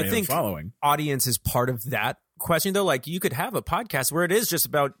years and I already have think a following. Audience is part of that question, though. Like, you could have a podcast where it is just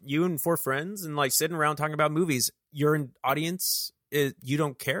about you and four friends and like sitting around talking about movies. Your audience, you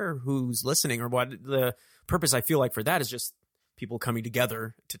don't care who's listening or what. The purpose, I feel like, for that is just people coming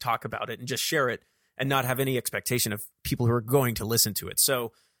together to talk about it and just share it and not have any expectation of people who are going to listen to it.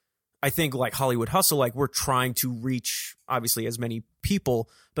 So I think like Hollywood Hustle, like we're trying to reach obviously as many people,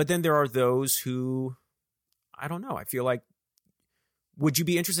 but then there are those who, I don't know, I feel like, would you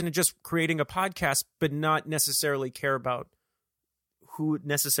be interested in just creating a podcast but not necessarily care about who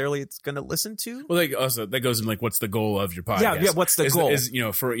necessarily it's going to listen to? Well, like also that goes in like, what's the goal of your podcast? Yeah. What's the goal? Is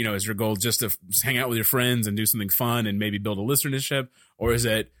your goal just to hang out with your friends and do something fun and maybe build a listenership, or is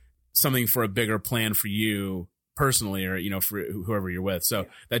it something for a bigger plan for you personally, or for whoever you're with? So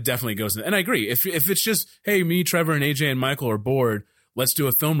that definitely goes in. And I agree. If it's just, hey, me, Trevor, and AJ and Michael are bored, let's do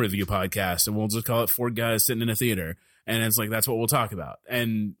a film review podcast, and we'll just call it Four Guys Sitting in a Theater, and it's like that's what we'll talk about,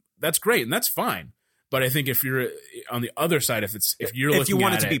 and that's great, and that's fine. But I think if you're on the other side, if you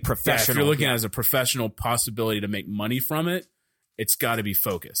want it to be professional, if you're looking at it as a professional possibility to make money from it, it's got to be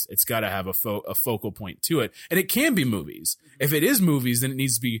focused. It's got to have a focal point to it, and it can be movies. If it is movies, then it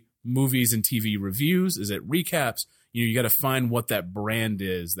needs to be movies and TV reviews. Is it recaps? You got to find what that brand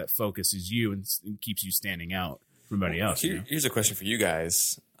is that focuses you and keeps you standing out from everybody else. Here's a question for you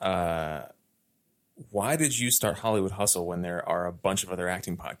guys. Why did you start Hollywood Hustle when there are a bunch of other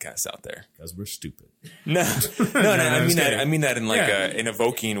acting podcasts out there? Because we're stupid. No. I mean that in like an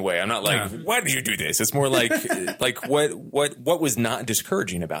evoking way. I'm not like, why do you do this? It's more like what was not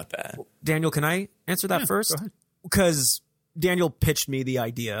discouraging about that? Daniel, can I answer that first? Go ahead. Because Daniel pitched me the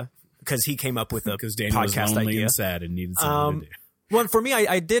idea because he came up with a Daniel podcast was lonely idea. And sad and needed something to do. Well, for me,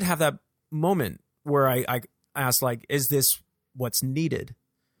 I did have that moment where I asked, like, is this what's needed?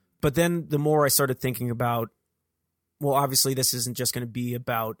 But then the more I started thinking about, well, obviously this isn't just going to be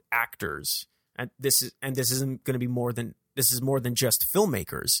about actors, and this isn't going to be more than just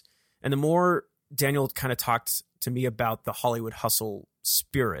filmmakers. And the more Daniel kind of talked to me about the Hollywood Hustle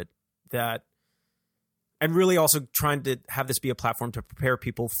spirit, that, and really also trying to have this be a platform to prepare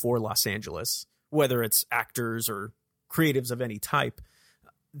people for Los Angeles, whether it's actors or creatives of any type,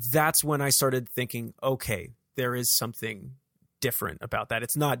 that's when I started thinking, okay, there is something different about that.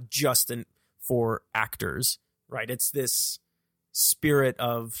 It's not just for actors, right? It's this spirit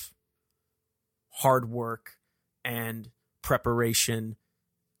of hard work and preparation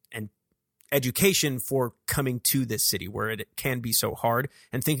and education for coming to this city where it can be so hard,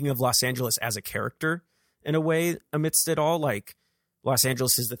 and thinking of Los Angeles as a character in a way amidst it all. Like, Los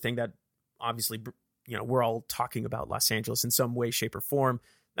Angeles is the thing that obviously, we're all talking about Los Angeles in some way, shape, or form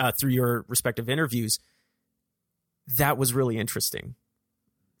through your respective interviews. That was really interesting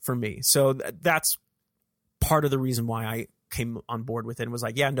for me. So that's part of the reason why I came on board with it and was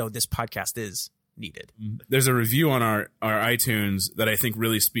like, yeah, no, this podcast is needed. There's a review on our iTunes that I think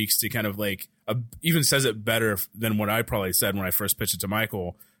really speaks to kind of like, even says it better than what I probably said when I first pitched it to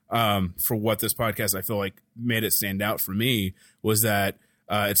Michael, for what this podcast, I feel like, made it stand out for me, was that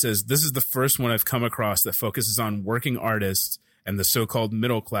it says, this is the first one I've come across that focuses on working artists and the so-called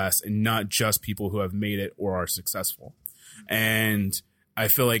middle class, and not just people who have made it or are successful. And I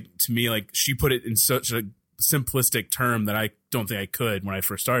feel like, to me, like, she put it in such a simplistic term that I don't think I could when I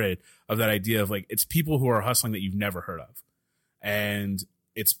first started, of that idea of like, it's people who are hustling that you've never heard of. And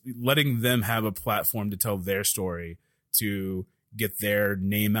it's letting them have a platform to tell their story, to get their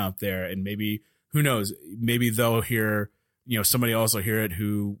name out there. And maybe, who knows, maybe they'll hear, somebody else will hear it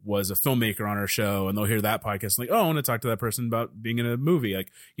who was a filmmaker on our show, and they'll hear that podcast like, oh, I want to talk to that person about being in a movie.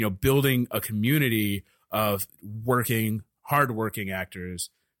 Like, building a community of hardworking actors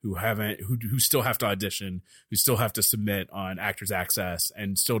who still have to audition, who still have to submit on Actors Access,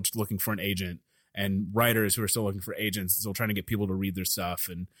 and still looking for an agent, and writers who are still looking for agents, still trying to get people to read their stuff,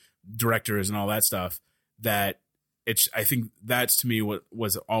 and directors and all that stuff. I think that's, to me, what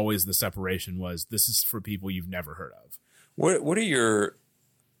was always the separation, was this is for people you've never heard of. What are your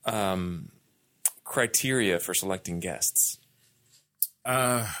criteria for selecting guests?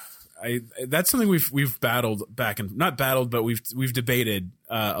 That's something we've battled back and not battled, but we've debated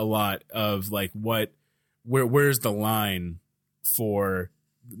a lot of like, where's the line for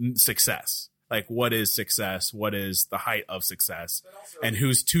success? Like, what is success? What is the height of success? And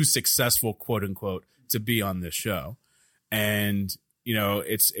who's too successful, quote unquote, to be on this show? And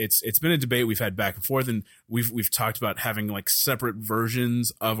it's been a debate we've had back and forth, and we've talked about having like separate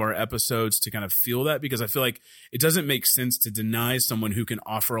versions of our episodes to kind of feel that, because I feel like it doesn't make sense to deny someone who can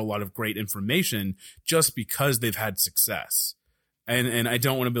offer a lot of great information just because they've had success. And I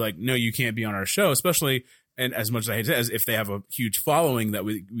don't want to be like, no, you can't be on our show, especially, and as much as I hate it, as if they have a huge following that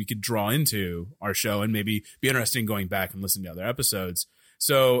we could draw into our show and maybe be interested in going back and listening to other episodes.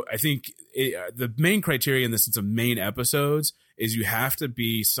 So I think the main criteria in the sense of main episodes is you have to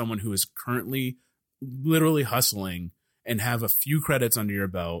be someone who is currently literally hustling and have a few credits under your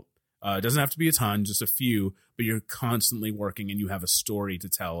belt. It doesn't have to be a ton, just a few, but you're constantly working and you have a story to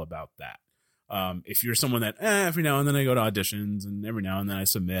tell about that. If you're someone that every now and then I go to auditions and every now and then I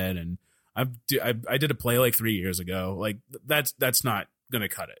submit, and I did a play like 3 years ago, like that's not going to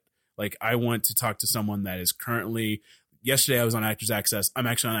cut it. Like I want to talk to someone that is currently, yesterday I was on Actors Access. I'm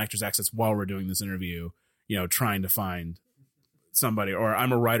actually on Actors Access while we're doing this interview, trying to find somebody, or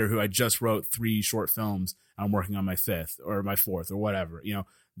I'm a writer who I just wrote 3 short films. I'm working on my 5th or my 4th or whatever,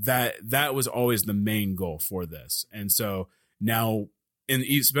 that was always the main goal for this. And so now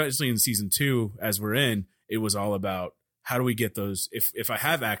especially in season 2, as we're in, it was all about how do we get those, if I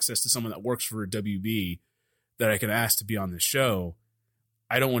have access to someone that works for WB that I can ask to be on this show,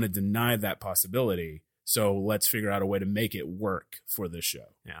 I don't want to deny that possibility. So let's figure out a way to make it work for this show.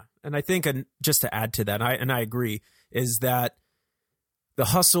 Yeah. And I think, and just to add to that, I agree, is that the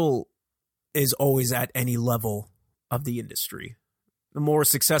hustle is always at any level of the industry. The more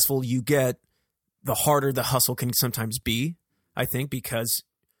successful you get, the harder the hustle can sometimes be, I think, because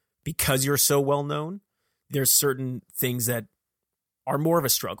you're so well known. There's certain things that are more of a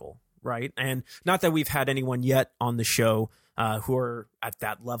struggle, right? And not that we've had anyone yet on the show who are at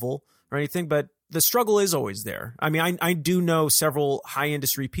that level or anything, but the struggle is always there. I mean, I do know several high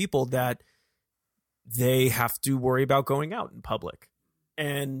industry people that they have to worry about going out in public.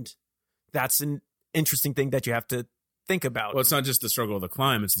 And that's an interesting thing that you have to think about. Well, it's not just the struggle of the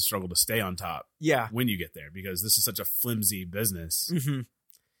climb, it's the struggle to stay on top. Yeah. When you get there, because this is such a flimsy business. Mm-hmm.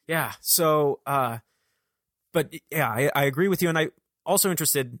 Yeah. So, but yeah, I agree with you. And I also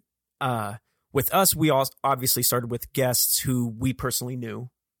interested with us, we all obviously started with guests who we personally knew,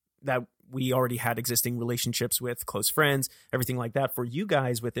 that we already had existing relationships with, close friends, everything like that. For you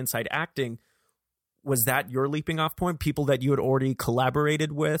guys with Inside Acting, was that your leaping off point? People that you had already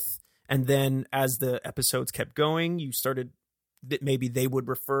collaborated with? And then as the episodes kept going, you started that maybe they would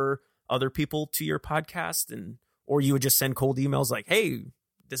refer other people to your podcast, or you would just send cold emails like, hey,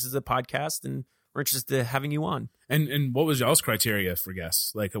 this is a podcast and we're interested in having you on. And what was y'all's criteria for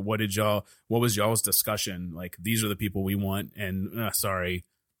guests? Like, what was y'all's discussion? Like, these are the people we want, and sorry,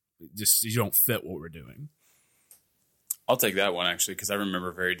 just you don't fit what we're doing. I'll take that one, actually, because I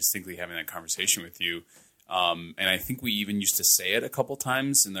remember very distinctly having that conversation with you. And I think we even used to say it a couple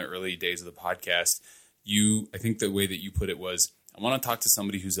times in the early days of the podcast. I think the way that you put it was, I want to talk to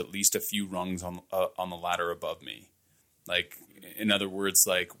somebody who's at least a few rungs on the ladder above me. Like, in other words,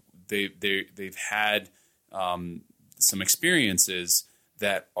 like they've had some experiences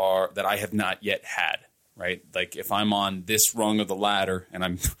that I have not yet had. Right? Like, if I'm on this rung of the ladder,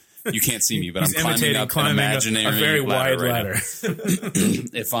 and you can't see me, but I'm climbing up an imaginary a very wide ladder.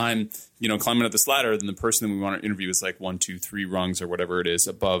 If I'm, climbing up this ladder, then the person that we want to interview is like 1, 2, 3 rungs or whatever it is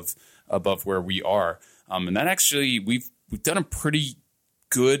above where we are. And that actually, we've done a pretty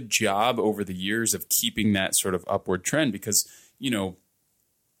good job over the years of keeping that sort of upward trend, because,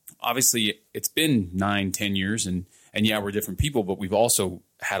 obviously it's been 9, 10 years and yeah, we're different people, but we've also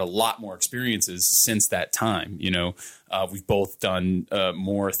had a lot more experiences since that time. We've both done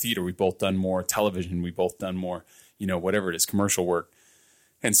more theater. We've both done more television. We've both done more, whatever it is, commercial work.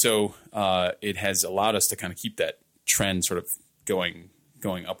 And so it has allowed us to kind of keep that trend sort of going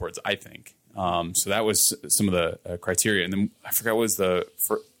upwards, I think. So that was some of the criteria. And then I forgot what was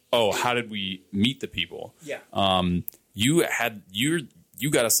how did we meet the people? Yeah. You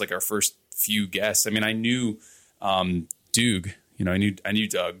got us like our first few guests. I mean, I knew Doug, I knew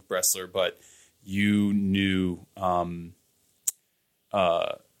Doug Bressler, but you knew Brenda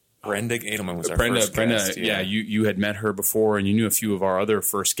Edelman was our first guest. Yeah, you had met her before, and you knew a few of our other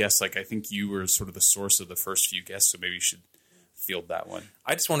first guests. Like, I think you were sort of the source of the first few guests, so maybe you should field that one.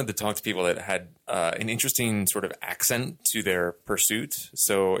 I just wanted to talk to people that had an interesting sort of accent to their pursuit.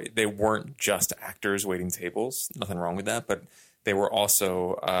 So they weren't just actors waiting tables. Nothing wrong with that, but they were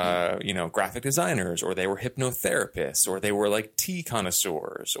also, graphic designers, or they were hypnotherapists, or they were like tea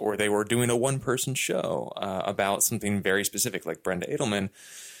connoisseurs, or they were doing a one-person show about something very specific. Like Brenda Edelman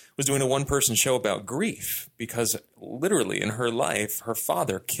was doing a one-person show about grief, because literally in her life, her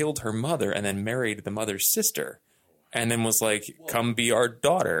father killed her mother and then married the mother's sister, and then was like, come be our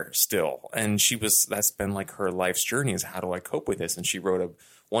daughter still. And that's been like her life's journey, is how do I cope with this? And she wrote a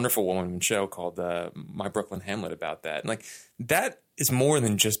wonderful woman show called My Brooklyn Hamlet about that. And like, that is more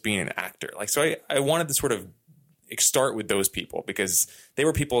than just being an actor. Like, so I wanted to sort of start with those people because they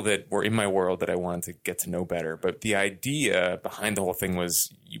were people that were in my world that I wanted to get to know better. But the idea behind the whole thing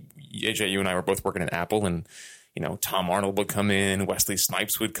was, AJ, you and I were both working at Apple, and Tom Arnold would come in, Wesley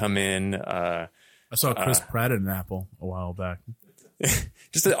Snipes would come in. I saw Chris Pratt at an Apple a while back.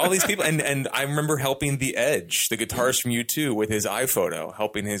 Just all these people, and I remember helping the Edge, the guitarist from U2, with his iPhoto,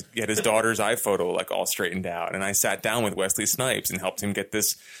 helping get his daughter's iPhoto like all straightened out. And I sat down with Wesley Snipes and helped him get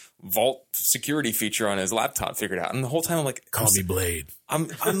this Vault security feature on his laptop figured out. And the whole time I'm like, call me Blade. I'm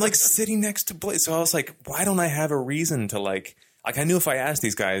like sitting next to Blade, so I was like, why don't I have a reason to like I knew if I asked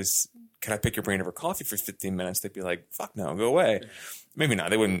these guys, can I pick your brain over coffee for 15 minutes? They'd be like, fuck no, go away. Maybe not.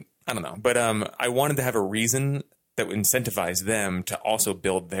 They wouldn't. I don't know. But I wanted to have a reason that would incentivize them to also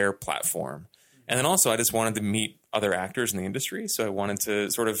build their platform. And then also I just wanted to meet other actors in the industry. So I wanted to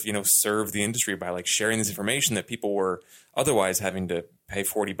sort of, serve the industry by like sharing this information that people were otherwise having to pay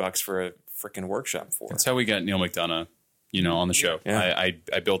 $40 for a freaking workshop for. That's how we got Neil McDonough, on the show. Yeah.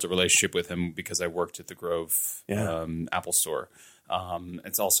 I built a relationship with him because I worked at the Grove Apple store.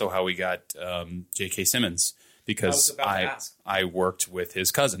 It's also how we got J.K. Simmons because I worked with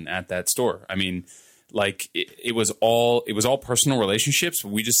his cousin at that store. I mean, like it was all personal relationships.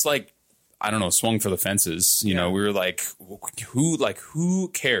 We just like, I don't know, swung for the fences. We were like, who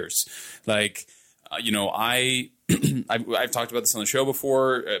cares? Like, I've talked about this on the show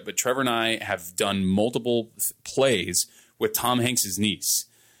before, but Trevor and I have done multiple plays with Tom Hanks's niece.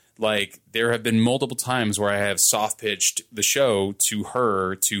 Like there have been multiple times where I have soft pitched the show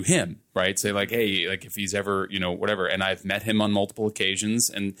to him, right? Say like, hey, like if he's ever, whatever. And I've met him on multiple occasions,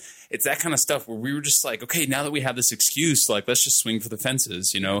 and it's that kind of stuff where we were just like, okay, now that we have this excuse, like let's just swing for the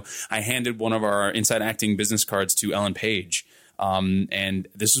fences. I handed one of our Inside Acting business cards to Ellen Page. And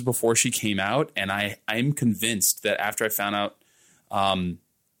this was before she came out. And I'm convinced that after I found out,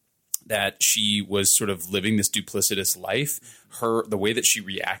 that she was sort of living this duplicitous life, the way that she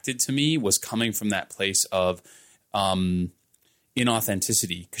reacted to me was coming from that place of,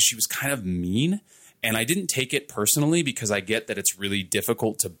 inauthenticity, because she was kind of mean. And I didn't take it personally because I get that it's really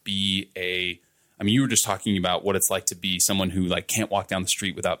difficult to be you were just talking about what it's like to be someone who like can't walk down the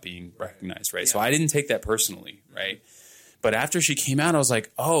street without being recognized. Right. Yeah. So I didn't take that personally. Right. But after she came out, I was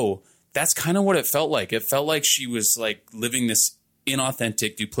like, oh, that's kind of what it felt like. It felt like she was like living this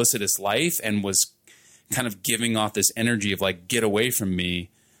inauthentic, duplicitous life and was kind of giving off this energy of like, get away from me.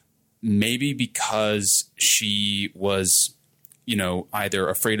 Maybe because she was, either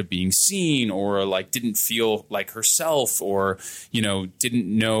afraid of being seen or like didn't feel like herself or, didn't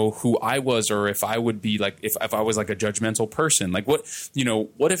know who I was or if I would be like, if I was like a judgmental person. Like what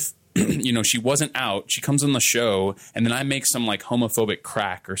if, she wasn't out, she comes on the show and then I make some like homophobic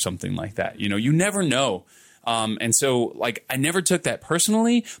crack or something like that. You never know. And so like, I never took that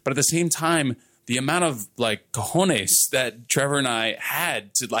personally, but at the same time, the amount of like cojones that Trevor and I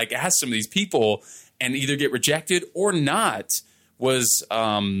had to like ask some of these people and either get rejected or not was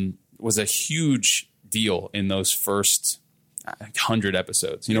a huge deal in those first 100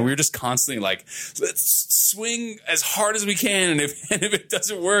 episodes. We were just constantly like, let's swing as hard as we can. And if it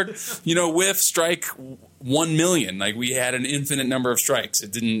doesn't work, whiff, strike 1 million. Like we had an infinite number of strikes.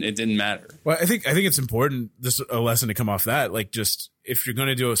 It didn't matter. Well, I think it's important. This is a lesson to come off that. Like just if you're going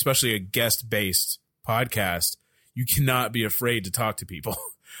to do, especially a guest based podcast, you cannot be afraid to talk to people.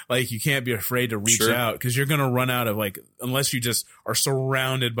 Like you can't be afraid to reach out because you're going to run out of like, unless you just are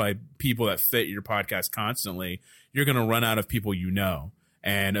surrounded by people that fit your podcast constantly, you're going to run out of people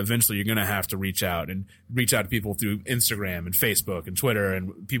and eventually you're going to have to reach out to people through Instagram and Facebook and Twitter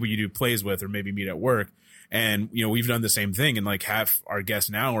and people you do plays with or maybe meet at work. And, we've done the same thing. And like half our guests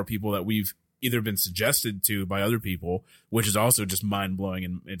now are people that we've either been suggested to by other people, which is also just mind blowing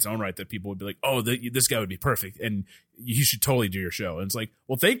in its own right that people would be like, oh, this guy would be perfect. And you should totally do your show. And it's like,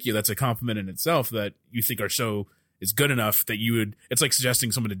 well, thank you. That's a compliment in itself that you think our show is good enough that you would, it's like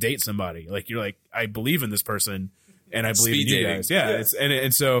suggesting someone to date somebody. Like you're like, I believe in this person. And I believe in you guys. Yeah.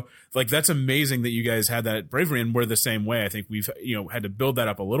 And so like, that's amazing that you guys had that bravery and we're the same way. I think we've, had to build that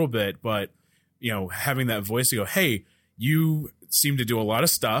up a little bit, but having that voice to go, hey, you seem to do a lot of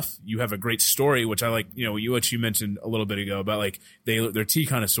stuff. You have a great story, which I like, what you mentioned a little bit ago about like they're tea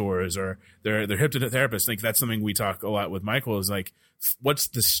connoisseurs or they're hypnotherapists. I think that's something we talk a lot with Michael is like, what's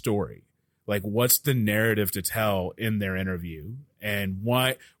the story? Like, what's the narrative to tell in their interview and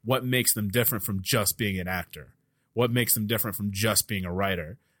what makes them different from just being an actor? What makes them different from just being a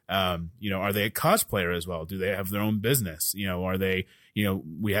writer? Are they a cosplayer as well? Do they have their own business? Are they,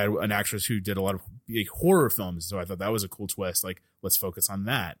 we had an actress who did a lot of big horror films. So I thought that was a cool twist. Like, let's focus on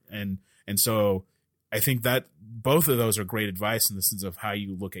that. And so I think that both of those are great advice in the sense of how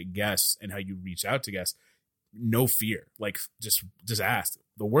you look at guests and how you reach out to guests. no fear. Like just ask.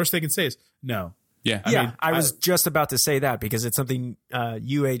 The worst they can say is no. Yeah. I was just about to say that because it's something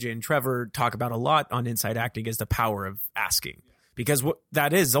you, AJ, and Trevor talk about a lot on Inside Acting is the power of asking. Because what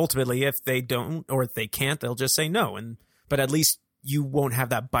that is ultimately, if they don't or if they can't, they'll just say no. But at least you won't have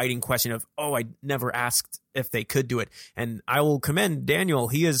that biting question of, oh, I never asked if they could do it. And I will commend Daniel.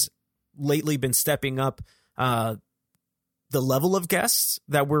 He has lately been stepping up the level of guests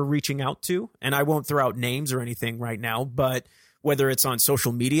that we're reaching out to. And I won't throw out names or anything right now, but whether it's on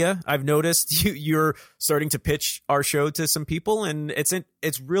social media, I've noticed you're starting to pitch our show to some people. And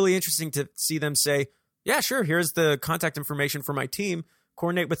it's really interesting to see them say, yeah, sure, here's the contact information for my team.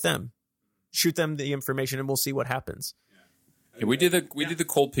 Coordinate with them. Shoot them the information and we'll see what happens. Yeah, we did the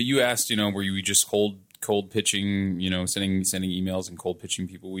cold pitch. You asked, were you just cold pitching, sending emails and cold pitching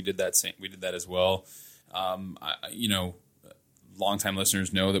people. We did that as well. Longtime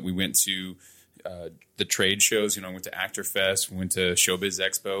listeners know that we went to the trade shows. I went to Actor Fest, we went to Showbiz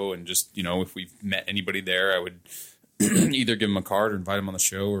Expo, and just if we met anybody there, I would either give them a card or invite them on the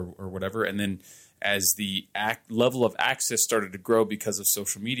show or whatever. And then as the level of access started to grow because of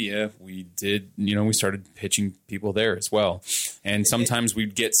social media, we started pitching people there as well. And sometimes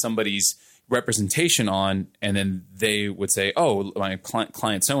we'd get somebody's representation on, and then they would say, oh, my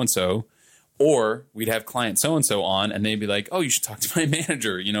client so-and-so, or we'd have client so-and-so on, and they'd be like, oh, you should talk to my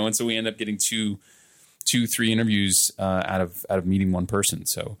manager, and so we end up getting two, 3 interviews out of meeting one person.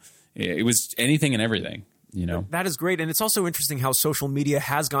 So it was anything and everything. That is great. And it's also interesting how social media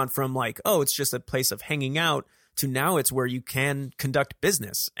has gone from like, oh, it's just a place of hanging out to now it's where you can conduct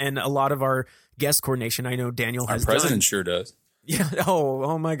business. And a lot of our guest coordination, I know Daniel has Our president sure does. Yeah.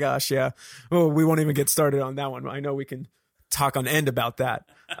 Oh my gosh. Yeah. Oh, we won't even get started on that one. I know we can talk on end about that.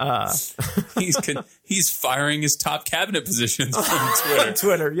 He's firing his top cabinet positions on Twitter. On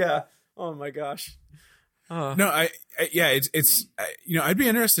Twitter. Yeah. Oh my gosh. No, it's I'd be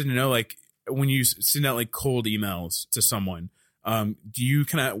interested to know, like, when you send out like cold emails to someone, do you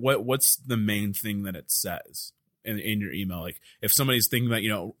what's the main thing that it says in your email? Like if somebody's thinking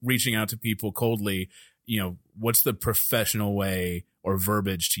about, reaching out to people coldly, what's the professional way or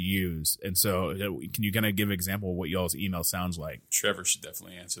verbiage to use? And so can you kind of give an example of what y'all's email sounds like? Trevor should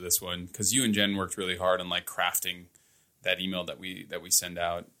definitely answer this one because you and Jen worked really hard on like crafting that email that we send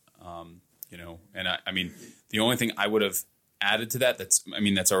out. And I mean, the only thing I would have added to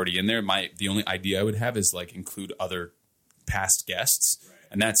that's already in there. The only idea I would have is like include other past guests. Right.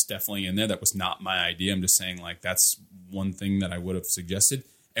 And that's definitely in there. That was not my idea. I'm just saying like, that's one thing that I would have suggested.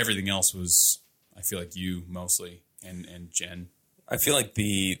 Everything else was, I feel like you mostly and Jen. I feel like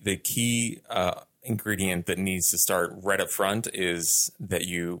the key ingredient that needs to start right up front is that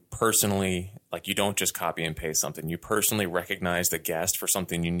you personally, like, you don't just copy and paste something. You personally recognize the guest for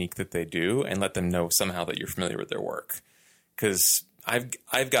something unique that they do and let them know somehow that you're familiar with their work. Because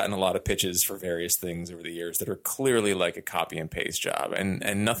I've gotten a lot of pitches for various things over the years that are clearly like a copy and paste job,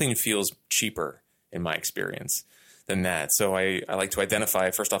 and nothing feels cheaper in my experience than that. So I like to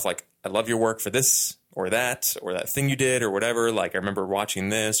identify first off, like, I love your work for this or that thing you did or whatever. Like, I remember watching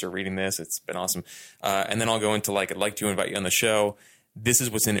this or reading this. It's been awesome. And then I'll go into like, I'd like to invite you on the show. This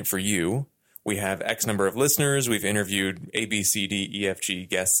is what's in it for you. We have X number of listeners. We've interviewed A, B, C, D, E, F, G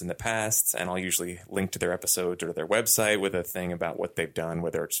guests in the past, and I'll usually link to their episodes or to their website with a thing about what they've done,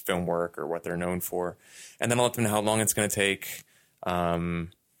 whether it's film work or what they're known for. And then I'll let them know how long it's going to take. And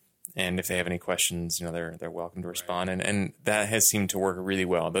if they have any questions, they're welcome to respond. And that has seemed to work really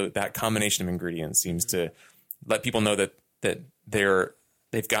well. That combination of ingredients seems to let people know that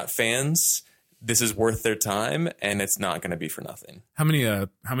they've got fans. This is worth their time, and it's not going to be for nothing. How many,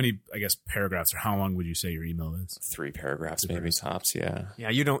 I guess, paragraphs, or how long would you say your email is? 3 paragraphs, maybe tops. Yeah. Yeah.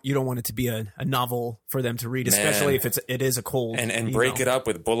 You don't want it to be a novel for them to read, especially if it is a cold and break it up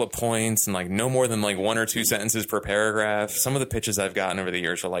with bullet points and like no more than like 1 or 2 sentences per paragraph. Some of the pitches I've gotten over the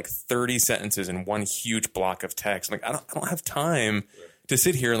years are like 30 sentences in one huge block of text. I'm like, I don't have time to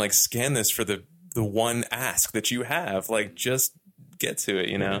sit here and like scan this for the one ask that you have. Like, just get to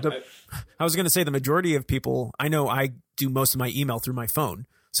it, I was going to say the majority of people, I know I do most of my email through my phone.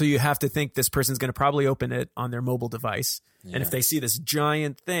 So you have to think this person's going to probably open it on their mobile device. Yeah. And if they see this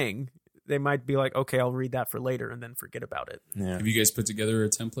giant thing, they might be like, okay, I'll read that for later and then forget about it. Yeah. Have you guys put together a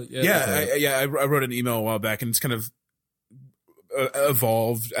template yet? Yeah. I wrote an email a while back, and it's kind of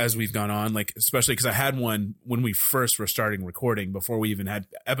evolved as we've gone on, like, especially because I had one when we first were starting recording before we even had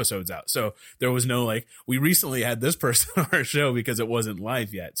episodes out. So there was no like, we recently had this person on our show because it wasn't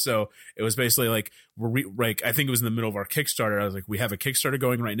live yet. So it was basically like, I think it was in the middle of our Kickstarter. I was like, we have a Kickstarter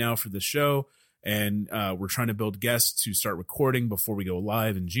going right now for this show, and we're trying to build guests to start recording before we go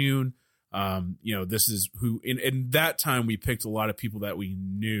live in June. This is who, in that time we picked a lot of people that we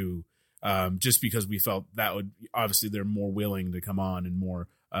knew, just because we felt that would, obviously they're more willing to come on and more,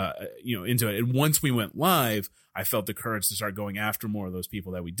 into it. And once we went live, I felt the courage to start going after more of those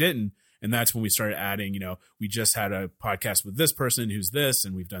people that we didn't. And that's when we started adding, we just had a podcast with this person who's this,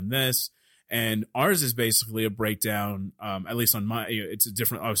 and we've done this. And ours is basically a breakdown, at least on it's a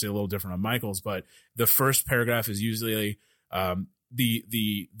different, obviously a little different on Michael's, but the first paragraph is usually,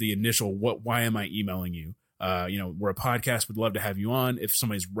 the initial, why am I emailing you? We're a podcast, would love to have you on. If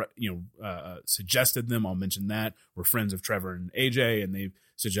somebody's, suggested them, I'll mention that. We're friends of Trevor and AJ, and they've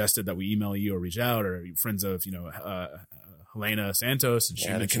suggested that we email you or reach out, or friends of, Helena Santos.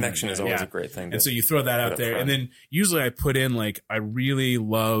 And the connection is always a great thing. And so you throw that out there. And then usually I put in, I really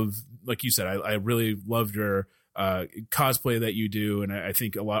love, like you said, I really loved your cosplay that you do. And I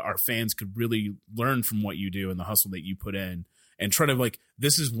think a lot our fans could really learn from what you do and the hustle that you put in. And try to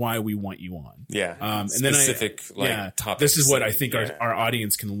this is why we want you on. Yeah. And specific topics. This is what I think our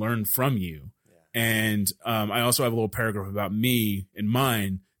audience can learn from you. Yeah. And I also have a little paragraph about me and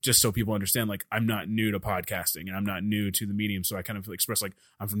mine, just so people understand, I'm not new to podcasting and I'm not new to the medium. So I kind of express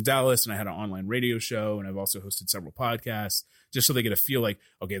I'm from Dallas and I had an online radio show and I've also hosted several podcasts, just so they get a feel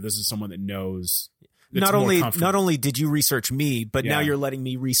okay, this is someone that knows. Not only did you research me, but now you're letting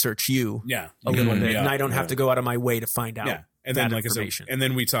me research you. Yeah. A little bit. And I don't have to go out of my way to find out. Yeah. And then, and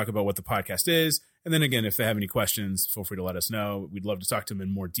then we talk about what the podcast is. And then again, if they have any questions, feel free to let us know. We'd love to talk to them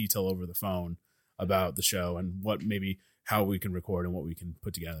in more detail over the phone about the show and how we can record and what we can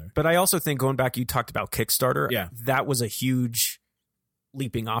put together. But I also think, going back, you talked about Kickstarter. Yeah. That was a huge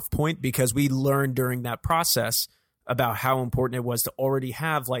leaping off point, because we learned during that process about how important it was to already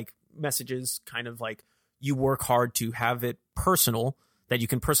have messages, kind of you work hard to have it personal, that you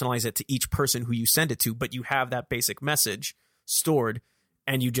can personalize it to each person who you send it to, but you have that basic message stored,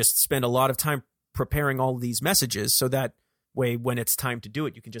 and you just spend a lot of time preparing all of these messages, so that way when it's time to do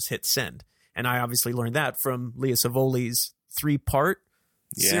it, you can just hit send. And I obviously learned that from Leah Savoli's 3-part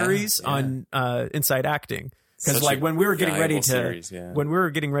series on Inside Acting, because when we were getting ready to when we were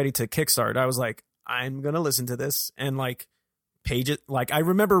getting ready to kickstart, I was like, I'm gonna listen to this, and pages, I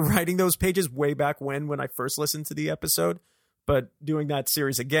remember writing those pages way back when I first listened to the episode, but doing that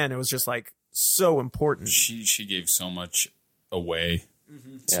series again, it was just so important. She gave so much away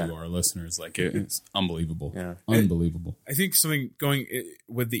to our listeners. It's unbelievable. Yeah. Unbelievable. I think something going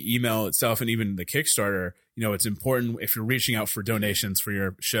with the email itself and even the Kickstarter, it's important if you're reaching out for donations for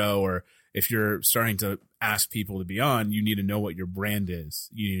your show, or if you're starting to ask people to be on, you need to know what your brand is.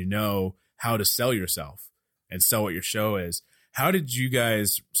 You need to know how to sell yourself and sell what your show is. How did you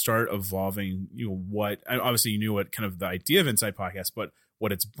guys start evolving? Obviously you knew what kind of the idea of Inside Podcast, but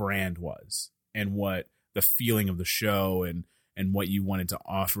what its brand was and what the feeling of the show and what you wanted to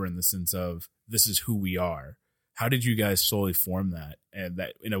offer, in the sense of, this is who we are. How did you guys slowly form that, and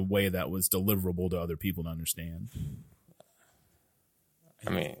that in a way that was deliverable to other people to understand? I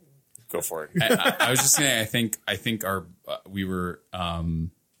mean, go for it. I was just saying, I think our we were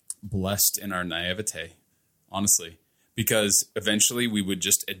blessed in our naivete, honestly, because eventually we would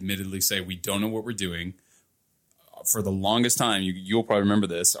just admittedly say we don't know what we're doing. For the longest time, you'll probably remember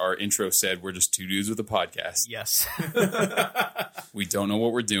this, our intro said we're just two dudes with a podcast. Yes. We don't know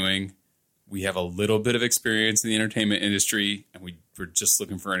what we're doing. We have a little bit of experience in the entertainment industry, and we're just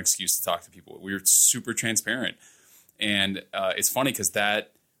looking for an excuse to talk to people. We were super transparent. And it's funny because that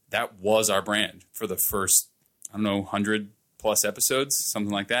was our brand for the first, 100 plus episodes,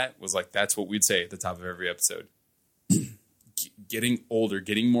 something like that, was that's what we'd say at the top of every episode. Getting older,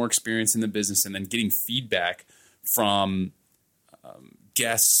 getting more experience in the business, and then getting feedback from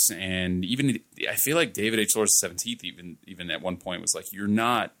guests, and even I feel like David H. Lawrence 17th even at one point was you're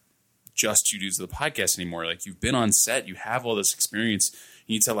not just two dudes of the podcast anymore. You've been on set, you have all this experience,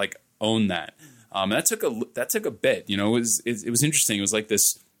 you need to own that. And that took a bit. It was interesting. It was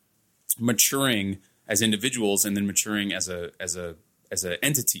this maturing as individuals, and then maturing as a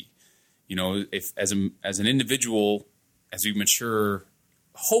entity. If as an individual, as we mature,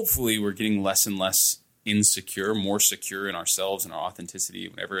 hopefully we're getting less and less insecure, more secure in ourselves and our authenticity,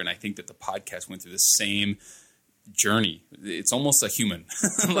 whatever. And I think that the podcast went through the same journey. It's almost a human,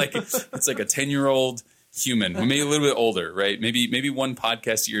 it's like a 10-year-old human, maybe a little bit older, right? Maybe one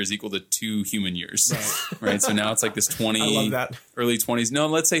podcast year is equal to 2 human years, right? So now it's this 20, I love that. Early 20s. No,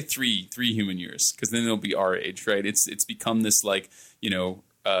 let's say three human years, because then it'll be our age, right? It's become this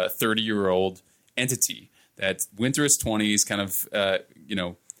 30-year-old entity that went through its 20s, kind of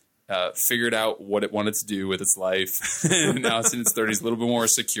figured out what it wanted to do with its life, and now it's in its 30s, a little bit more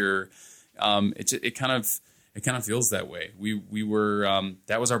secure. It kind of feels that way. We were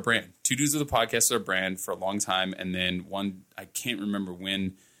that was our brand, Two Dudes with a Podcast, our brand, for a long time. And then one, I can't remember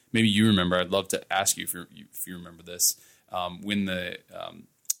when, maybe you remember, I'd love to ask you if you remember this, when the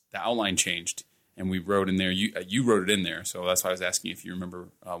outline changed and we wrote in there, you wrote it in there. So that's why I was asking if you remember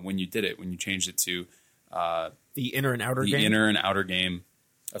when you did it, when you changed it to the inner and outer the game. inner and outer game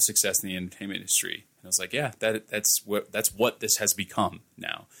of success in the entertainment industry. And I was like, yeah, that's what this has become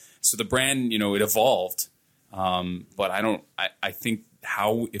now. So the brand, it evolved. But I think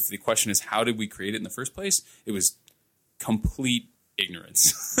if the question is how did we create it in the first place, it was complete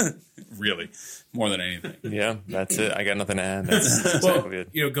ignorance, really, more than anything. Yeah, that's it. I got nothing to add. That's exactly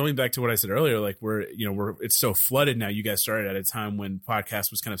it. Going back to what I said earlier, like it's so flooded now. You guys started at a time when podcast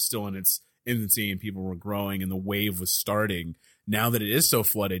was kind of still in its infancy and people were growing and the wave was starting. Now that it is so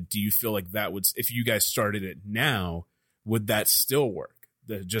flooded, do you feel like that would, if you guys started it now, would that still work?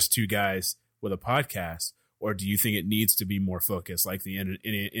 Just two guys with a podcast? Or do you think it needs to be more focused, like the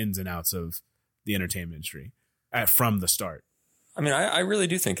ins and outs of the entertainment industry from the start? I mean, I really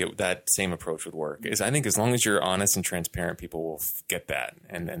do think that same approach would work. I think as long as you're honest and transparent, people will get that,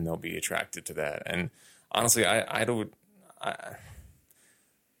 and they'll be attracted to that. And honestly, I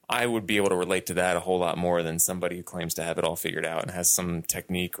would be able to relate to that a whole lot more than somebody who claims to have it all figured out and has some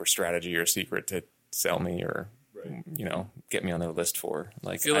technique or strategy or secret to sell me or get me on their list for.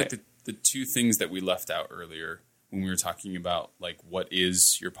 Like, I feel like the two things that we left out earlier when we were talking about like what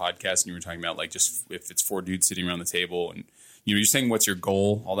is your podcast, and you were talking about like just if it's four dudes sitting around the table, and you're saying what's your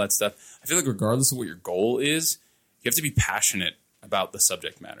goal, all that stuff. I feel like regardless of what your goal is, you have to be passionate about the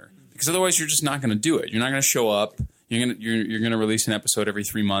subject matter, because otherwise you're just not going to do it. You're not going to show up. You're going to release an episode every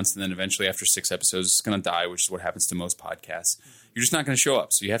 3 months, and then eventually after 6 episodes it's going to die, which is what happens to most podcasts. You're just not going to show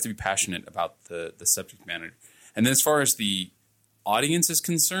up. So you have to be passionate about the subject matter. And then as far as the audience is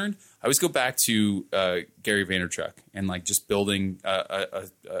concerned, I always go back to Gary Vaynerchuk and like just building a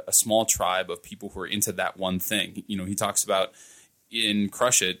small tribe of people who are into that one thing. He talks about in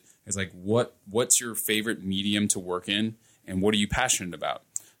Crush It, it's like what's your favorite medium to work in, and what are you passionate about?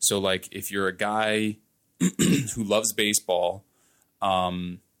 So like if you're a guy who loves baseball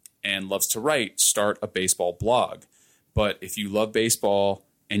and loves to write, start a baseball blog. But if you love baseball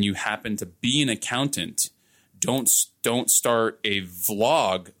and you happen to be an accountant, don't start a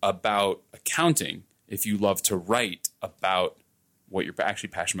vlog about accounting if you love to write about what you're actually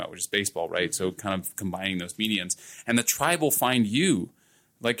passionate about, which is baseball, right? So kind of combining those mediums. And the tribe will find you.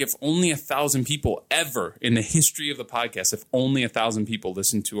 Like if only 1,000 people ever in the history of the podcast, if only 1,000 people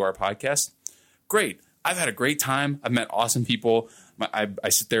listen to our podcast, great. I've had a great time. I've met awesome people. I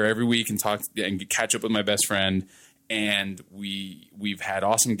sit there every week and talk and catch up with my best friend. And we've had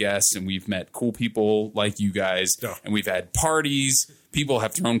awesome guests, and we've met cool people like you guys, and we've had parties. People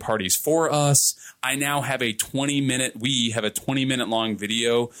have thrown parties for us. I now have a 20-minute long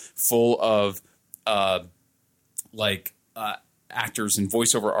video full of actors and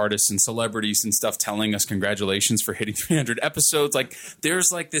voiceover artists and celebrities and stuff telling us congratulations for hitting 300 episodes. Like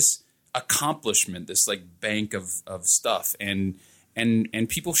there's like this accomplishment, this like bank of stuff, and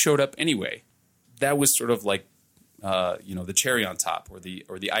people showed up anyway. That was sort of like the cherry on top, or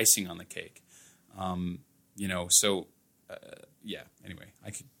the icing on the cake. Anyway, I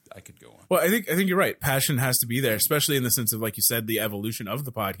could go on. Well, I think you're right. Passion has to be there, especially in the sense of, like you said, the evolution of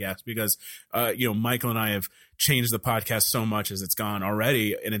the podcast, because Michael and I have changed the podcast so much as it's gone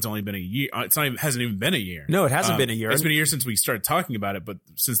already, and it's only been a year. Hasn't even been a year. No, it hasn't been a year. It's been a year since we started talking about it, but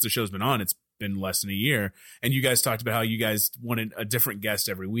since the show's been on, it's been less than a year. And you guys talked about how you guys wanted a different guest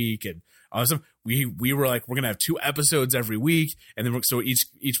every week, and awesome. We were like, we're gonna have 2 episodes every week, and then so each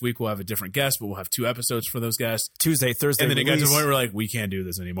week we'll have a different guest, but we'll have 2 episodes for those guests, Tuesday, Thursday. And then release. it got to the point where we're like, we can't do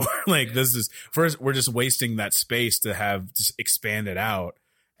this anymore. This is first, we're just wasting that space to have just expand it out.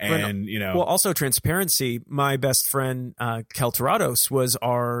 And well, also transparency. My best friend Kel Torados was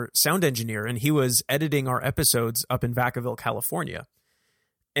our sound engineer, and he was editing our episodes up in Vacaville, California.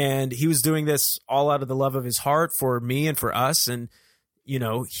 And he was doing this all out of the love of his heart for me and for us. And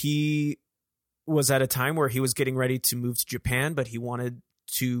he was at a time where he was getting ready to move to Japan, but he wanted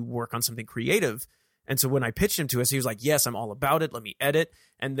to work on something creative. And so when I pitched him to us, he was like, yes, I'm all about it. Let me edit.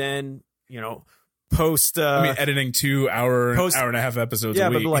 And then, post... editing 2 hour and a half episodes a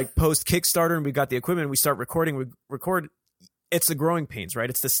week. Yeah, but like post Kickstarter, and we got the equipment, and we start recording. We record. It's the growing pains, right?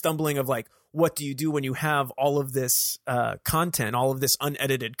 It's the stumbling of like, what do you do when you have all of this content, all of this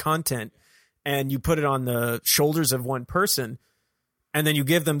unedited content, and you put it on the shoulders of one person, and then you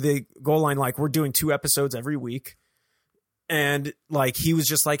give them the goal line, like, we're doing 2 episodes every week. And like, he was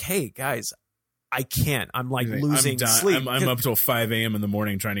just like, hey guys, I can't. I'm like losing sleep. I'm up till 5 a.m. in the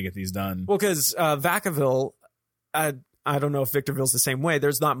morning trying to get these done. Well, because Vacaville, I don't know if Victorville's the same way.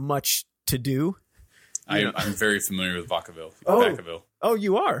 There's not much to do. I'm very familiar with Vacaville. Oh,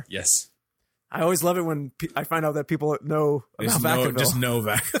 you are? Yes. I always love it when I find out that people know about Vacaville. Just know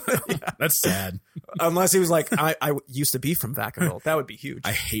Vacaville. Yeah. That's sad. Unless he was like, I used to be from Vacaville. That would be huge.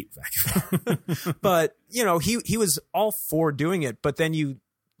 I hate Vacaville. But, you know, he was all for doing it. But then you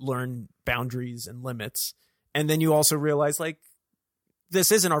learn boundaries and limits. And then you also realize, like,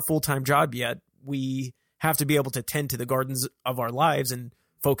 this isn't our full-time job yet. We have to be able to tend to the gardens of our lives and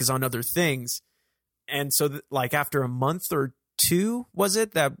focus on other things. And so, like, after a month or two, was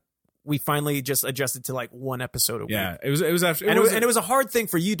it, that we finally just adjusted to like one episode a week? Yeah, it was after, and it was a hard thing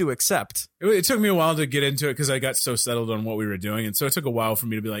for you to accept. It took me a while to get into it because I got so settled on what we were doing, and so it took a while for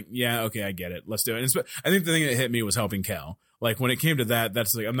me to be like, yeah, okay, I get it, let's do it. And I think the thing that hit me was helping Cal. Like, when it came to that,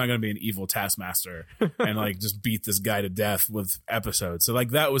 that's like, I'm not going to be an evil taskmaster and like just beat this guy to death with episodes. So like,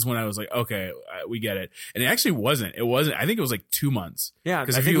 that was when I was like, okay, we get it. And it actually wasn't. I think it was like 2 months. Yeah,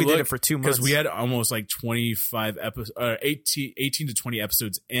 because I think we did it for 2 months. Because we had almost like 25 episodes, 18 to 20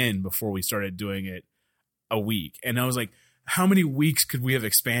 episodes in before we started doing it a week. And I was like, how many weeks could we have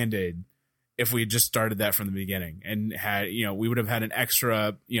expanded if we had just started that from the beginning and had, you know, we would have had an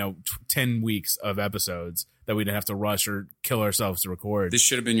extra, 10 weeks of episodes that we didn't have to rush or kill ourselves to record. This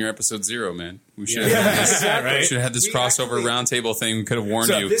should have been your episode 0, man. We should have had this, right? Should have had this crossover roundtable thing. We could have warned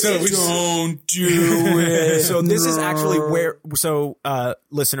you. Don't do it. So this is actually where,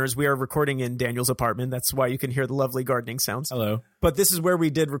 listeners, we are recording in Daniel's apartment. That's why you can hear the lovely gardening sounds. Hello. But this is where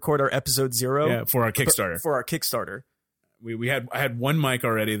we did record our episode 0. Yeah, for our Kickstarter. I had one mic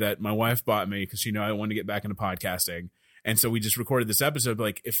already that my wife bought me because she knew I wanted to get back into podcasting. And so we just recorded this episode.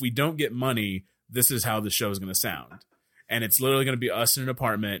 Like, if we don't get money, this is how the show is going to sound. And it's literally going to be us in an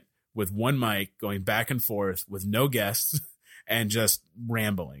apartment with one mic going back and forth with no guests and just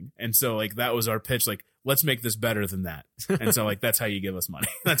rambling. And so like, that was our pitch. Like, let's make this better than that. And so like, that's how you give us money.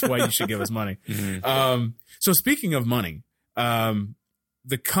 That's why you should give us money. Mm-hmm. So speaking of money, like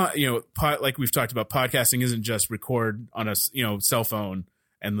we've talked about, podcasting isn't just record on a cell phone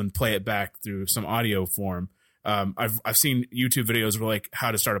and then play it back through some audio form. I've seen YouTube videos where like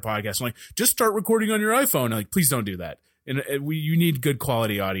how to start a podcast. I'm like, just start recording on your iPhone. I'm like, please don't do that. And you need good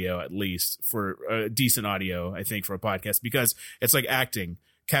quality audio, at least for decent audio, I think, for a podcast, because it's like acting.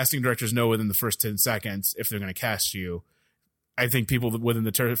 Casting directors know within the first 10 seconds if they're going to cast you. I think people within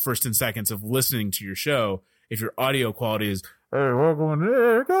the first 10 seconds of listening to your show, if your audio quality is, hey, welcome, people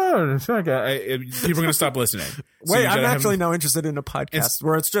are going to stop listening. So wait, I'm actually now interested in a podcast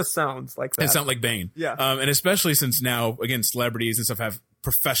where it just sounds like that. It sounds like Bane. Yeah. And especially since now, again, celebrities and stuff have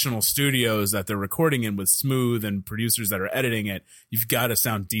professional studios that they're recording in with Smooth and producers that are editing it. You've got to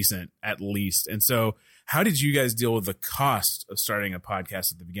sound decent at least. And so how did you guys deal with the cost of starting a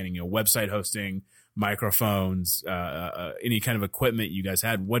podcast at the beginning? Website hosting, microphones, any kind of equipment you guys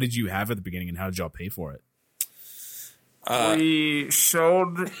had. What did you have at the beginning and how did y'all pay for it? We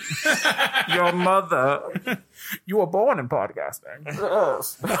showed your mother. You were born in podcasting.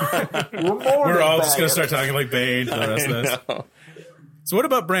 Yes. We're all just going to start talking like Bane for the rest of this. So what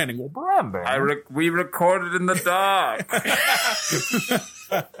about branding? Well, branding. We recorded in the dark.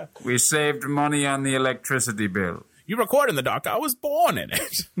 We saved money on the electricity bill. You record in the dark. I was born in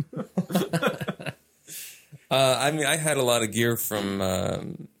it. I had a lot of gear from...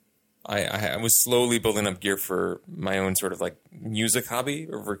 I was slowly building up gear for my own sort of like music hobby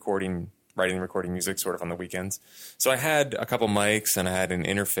of writing and recording music sort of on the weekends. So I had a couple mics and I had an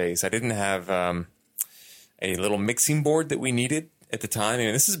interface. I didn't have a little mixing board that we needed at the time. I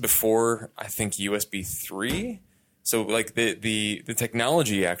mean, this is before, I think, USB 3. So like the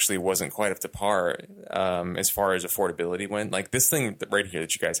technology actually wasn't quite up to par as far as affordability went. Like this thing right here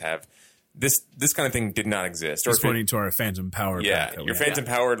that you guys have, this kind of thing did not exist. Or according to our Phantom Powered. Yeah, your Phantom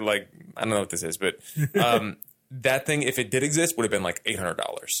Powered, like, I don't know what this is, but that thing, if it did exist, would have been like $800.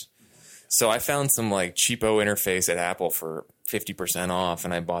 So I found some like cheapo interface at Apple for 50% off,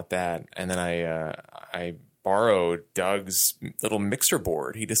 and I bought that. And then I borrowed Doug's little mixer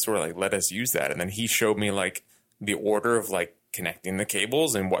board. He just sort of like let us use that, and then he showed me like the order of like connecting the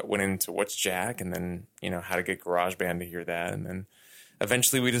cables and what went into which jack, and then how to get GarageBand to hear that, and then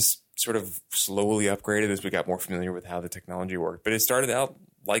eventually we just sort of slowly upgraded as we got more familiar with how the technology worked. But it started out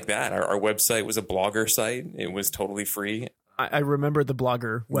like that. Our website was a blogger site. It was totally free. I remember the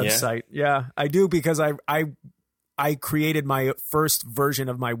blogger website. Yeah, I do, because I I created my first version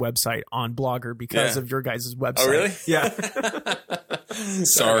of my website on Blogger because of your guys' website. Oh, really? Yeah.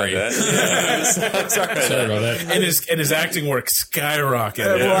 Sorry. Sorry about that. And his acting work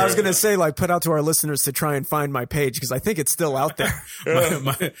skyrocketed. Well, I was going to say, like, put out to our listeners to try and find my page because I think it's still out there.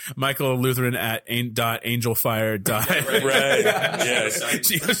 Michael Lutheran at .angelfire. Right. Yes.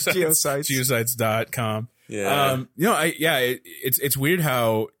 Geosites.com. Yeah. It's weird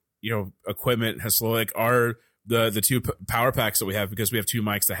how, equipment has slowly, like the two power packs that we have, because we have two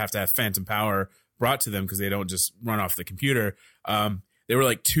mics that have to have phantom power brought to them because they don't just run off the computer. They were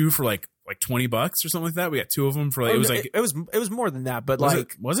like two for like $20 or something like that. We got two of them for like, it was more than that, but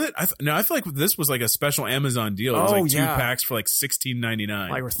was it? I feel like this was like a special Amazon deal. It was like two packs for like $16.99.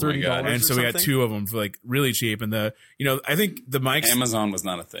 Like, we're $30. And so we got two of them for like really cheap. And I think the mics. Amazon was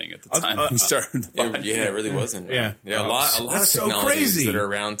not a thing at the time we started. It really wasn't. Yeah. A lot of That's so technologies crazy that are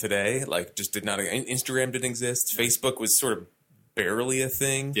around today, like, just did not. Instagram didn't exist. Facebook was sort of barely a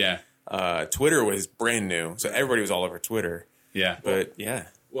thing. Yeah. Twitter was brand new, so everybody was all over Twitter. Yeah. But yeah.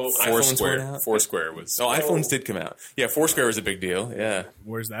 Well, iPhones went out. Foursquare was. Oh, iPhones did come out. Yeah, Foursquare was a big deal. Yeah.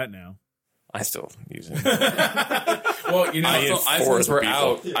 Where's that now? I still use it. Well, iPhones were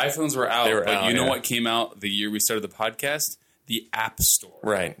out. iPhones were out. They were out, you know yeah. what came out the year we started the podcast? The App Store.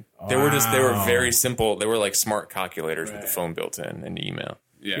 Right. They were very simple. They were like smart calculators with the phone built in and email.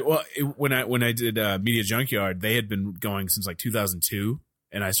 Yeah. Well, when I did Media Junkyard, they had been going since like 2002,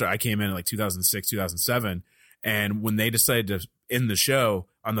 and I came in like 2006, 2007, and when they decided to end the show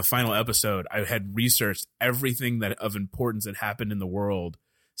on the final episode, I had researched everything that of importance that happened in the world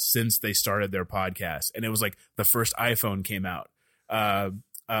since they started their podcast, and it was like the first iPhone came out.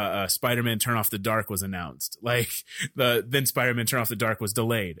 Spider-Man Turn Off the Dark was announced. Like then Spider-Man Turn Off the Dark was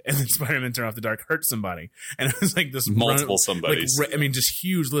delayed, and then Spider-Man Turn Off the Dark hurt somebody, and it was like this multiple somebodies. Just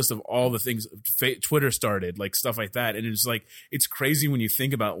huge list of all the things Twitter started, like stuff like that, and it's like it's crazy when you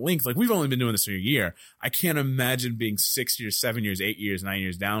think about links. Like, we've only been doing this for a year. I can't imagine being 6 years, 7 years, 8 years, 9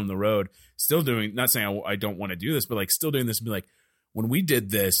 years down the road, still doing. Not saying I don't want to do this, but like still doing this and be like, when we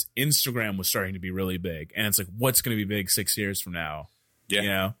did this, Instagram was starting to be really big, and it's like, what's going to be big 6 years from now?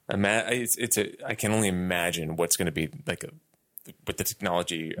 Yeah. I can only imagine what's going to be like with the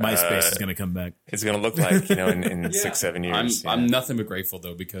technology. MySpace is going to come back. It's going to look like, in 6, 7 years. I'm nothing but grateful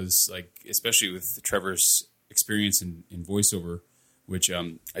though, because like, especially with Trevor's experience in voiceover, which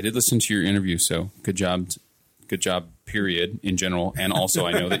I did listen to your interview. So good job, period, in general. And also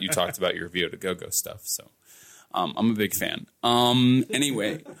I know that you talked about your VO to Go stuff. So I'm a big fan.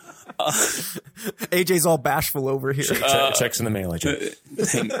 Anyway. AJ's all bashful over here. Checks in the mail, AJ.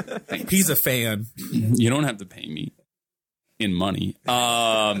 Thanks. He's a fan. You don't have to pay me in money.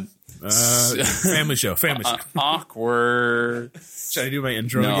 Family show. Awkward. Should I do my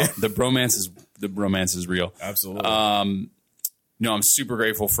intro No, again? the bromance is real. Absolutely. No, I'm super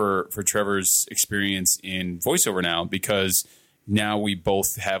grateful for Trevor's experience in voiceover now, because now we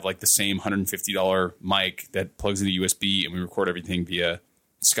both have like the same $150 mic that plugs into USB, and we record everything via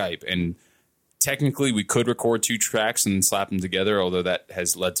Skype. And technically we could record 2 tracks and slap them together, although that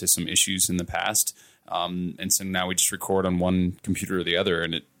has led to some issues in the past. And so now we just record on one computer or the other,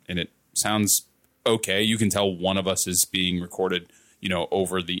 and it sounds okay. You can tell one of us is being recorded,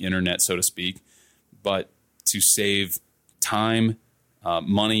 over the internet, so to speak. But to save time,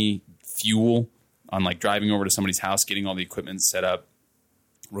 money, fuel on like driving over to somebody's house, getting all the equipment set up,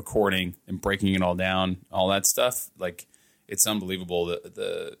 recording and breaking it all down, all that stuff, like, it's unbelievable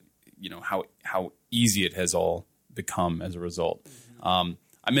the how easy it has all become as a result. I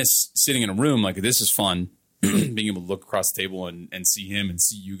miss sitting in a room like this. Is fun being able to look across the table and see him and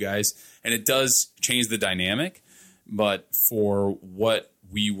see you guys, and it does change the dynamic. But for what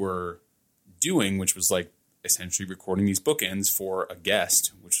we were doing, which was like essentially recording these bookends for a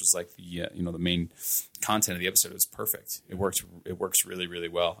guest, which was like the the main content of the episode, was perfect. It works really, really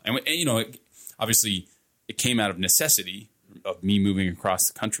well, and obviously it came out of necessity of me moving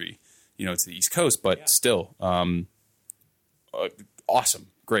across the country, to the East Coast, but still, awesome,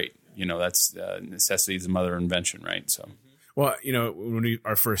 great. That's necessity is the mother of invention, right? So, well, when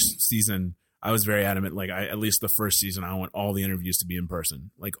our first season, I was very adamant. Like, at least the first season, I want all the interviews to be in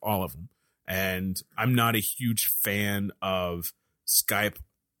person, like all of them. And I'm not a huge fan of Skype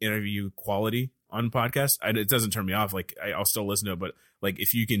interview quality on podcasts. It doesn't turn me off. Like, I'll still listen to it, but like,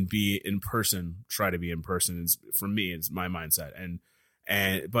 if you can be in person, try to be in person. For me, it's my mindset.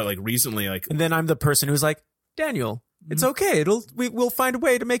 But like recently, like, and then I'm the person who's like, Daniel, it's okay. We'll find a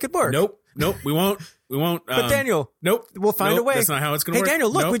way to make it work. Nope, we won't. But Daniel, nope, we'll find a way. That's not how it's going to work. Hey,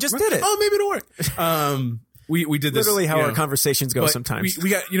 Daniel, look, we just did it. Oh, maybe it'll work. we did this literally how you our know, conversations go but sometimes. we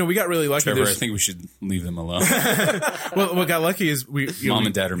got really lucky. Trevor, I There's- think we should leave them alone. well, what got lucky is Mom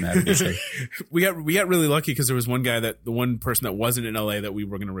and Dad are mad at each other. we got really lucky because there was the one person that wasn't in LA that we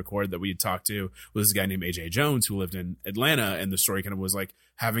were going to record that we had talked to was this guy named AJ Jones who lived in Atlanta, and the story kind of was like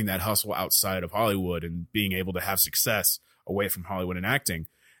having that hustle outside of Hollywood and being able to have success away from Hollywood and acting.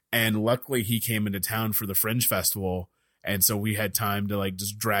 And luckily he came into town for the Fringe Festival, and so we had time to like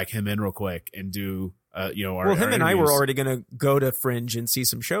just drag him in real quick and do our him and I interviews. were already going to go to Fringe and see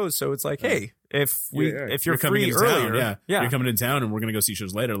some shows, so it's like, hey, if you're coming free into town, earlier, you're coming into town, and we're gonna go see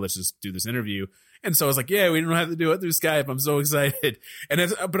shows later. Let's just do this interview. And so I was like, yeah, we don't have to do it through Skype. I'm so excited.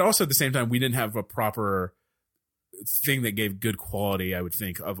 But also at the same time, we didn't have a proper thing that gave good quality, I would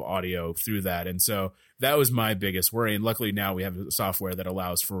think, of audio through that. And so that was my biggest worry. And luckily now we have software that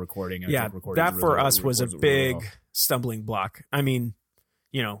allows for recording. And recording that for really, us was a records it really big well. stumbling block. I mean,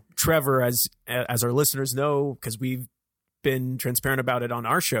 Trevor, as our listeners know, because we've been transparent about it on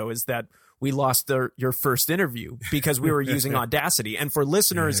our show, is that we lost your first interview because we were using Audacity. And for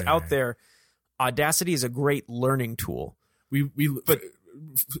listeners out there, Audacity is a great learning tool. But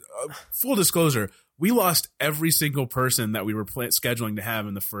full disclosure, we lost every single person that we were scheduling to have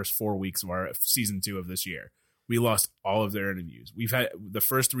in the first 4 weeks of our season 2 of this year. We lost all of their interviews. We've had the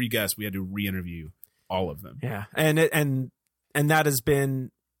first 3 guests. We had to re-interview all of them. Yeah. And that has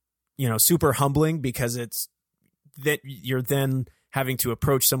been, super humbling because it's that you're then having to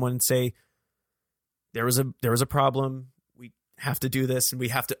approach someone and say, there was a problem. We have to do this and we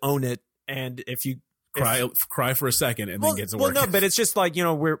have to own it. And if you cry for a second and then get to work. Well, no, but it's just like,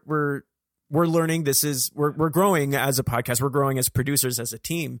 we're learning. We're growing as a podcast. We're growing as producers, as a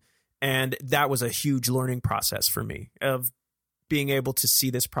team. And that was a huge learning process for me of being able to see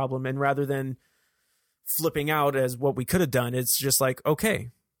this problem. And rather than flipping out as what we could have done, it's just like,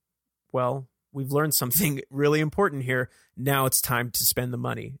 okay, well, we've learned something really important here. Now it's time to spend the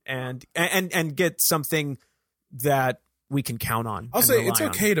money and get something that we can count on. I'll say it's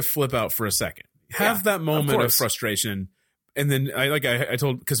okay to flip out for a second. Have that moment of frustration. And then I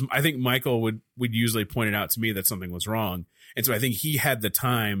told, because I think Michael would usually point it out to me that something was wrong. And so I think he had the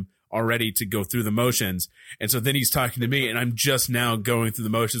time already to go through the motions. And so then he's talking to me and I'm just now going through the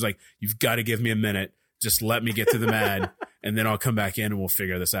motions. Like, you've got to give me a minute. Just let me get through the mad and then I'll come back in and we'll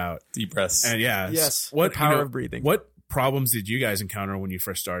figure this out. Deep breaths. And yes. What power of breathing. What problems did you guys encounter when you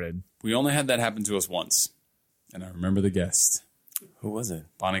first started? We only had that happen to us once. And I remember the guest. Who was it?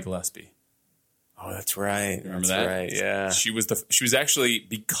 Bonnie Gillespie. Oh, that's right. Remember that? Right. Yeah. She was actually,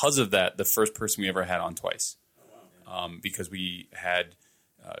 because of that, the first person we ever had on twice. Because we had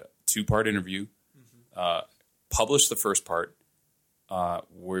 2-part interview, published the first part.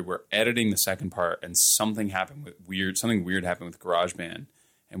 We were editing the second part, and something weird happened with GarageBand,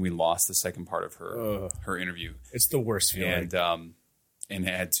 and we lost the second part of her interview. It's the worst feeling. And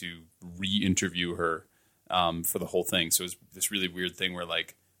had to re-interview her for the whole thing. So it was this really weird thing where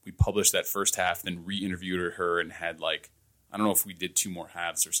we published that first half, then re-interviewed her, and had I don't know if we did 2 more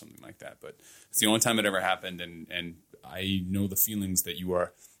halves or something like that, but it's the only time it ever happened, and I know the feelings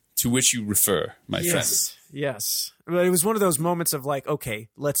to which you refer, my friend. Yes. But it was one of those moments of okay,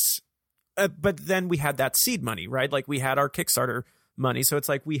 let's, but then we had that seed money, right? Like we had our Kickstarter money. So it's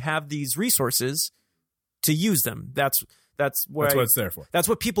we have these resources to use them. That's what it's there for. That's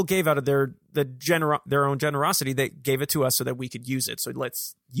what people gave out of their own generosity. They gave it to us so that we could use it. So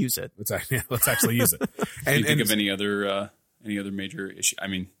let's use it. Let's actually use it. Can you think of any other major issue? I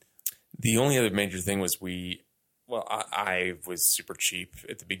mean, the only other major thing was I was super cheap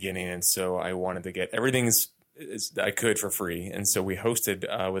at the beginning, and so I wanted to get everything I could for free. And so we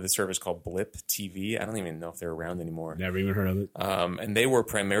hosted with a service called Blip TV. I don't even know if they're around anymore. Never even heard of it. And they were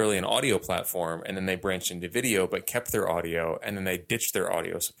primarily an audio platform, and then they branched into video, but kept their audio, and then they ditched their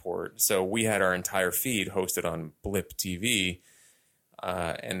audio support. So we had our entire feed hosted on Blip TV,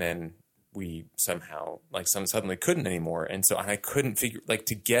 and then we somehow suddenly couldn't anymore. And so I couldn't figure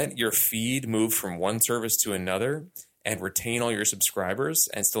to get your feed moved from one service to another and retain all your subscribers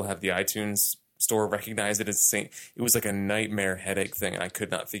and still have the iTunes store recognize it as the same. It was like a nightmare headache thing, and I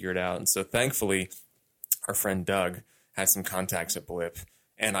could not figure it out. And so thankfully our friend Doug has some contacts at Blip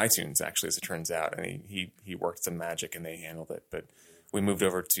and iTunes, actually, as it turns out, and he worked some magic and they handled it. But we moved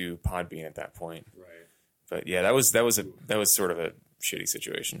over to Podbean at that point. Right. But yeah, that was sort of a shitty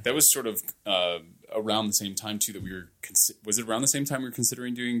situation. That was sort of around the same time too that we were. Was it around the same time we were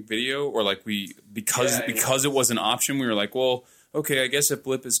considering doing video, or because it was an option, we were like, well, okay, I guess if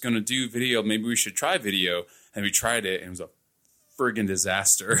Blip is going to do video, maybe we should try video, and we tried it, and it was a friggin'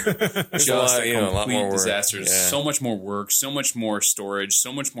 disaster. Just a complete disaster. Yeah. So much more work, so much more storage,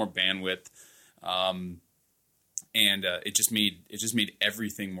 so much more bandwidth. and it just made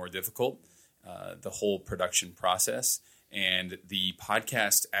everything more difficult, the whole production process, and the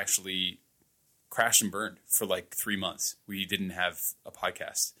podcast actually crashed and burned for like 3 months. We didn't have a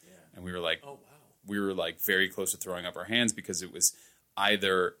podcast, and we were like, oh wow, we were like very close to throwing up our hands because it was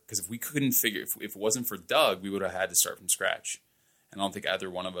either because if we couldn't figure if it wasn't for Doug, we would have had to start from scratch, and I don't think either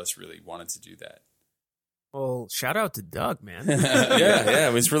one of us really wanted to do that. Well, shout out to Doug, man. yeah,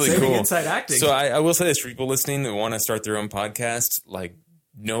 it was really Saving cool. inside acting. So I will say this for people listening that want to start their own podcast,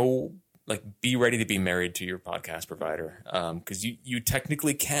 be ready to be married to your podcast provider. Because you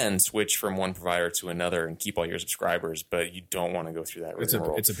technically can switch from one provider to another and keep all your subscribers, but you don't want to go through that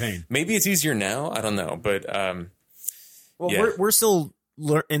rigmarole. It's a pain. Maybe it's easier now. I don't know. But we're still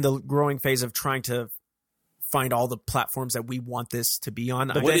in the growing phase of trying to find all the platforms that we want this to be on.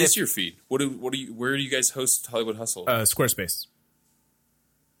 But what is your feed? Where do you guys host Hollywood Hustle? Squarespace.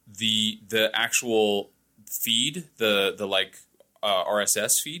 The actual feed, the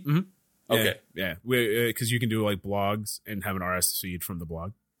RSS feed. Mm-hmm. Okay, yeah, because you can do like blogs and have an RSS feed from the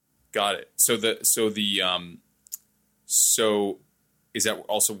blog. Got it. So is that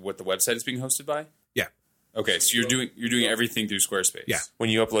also what the website is being hosted by? Yeah. Okay, so you're doing everything through Squarespace. Yeah. when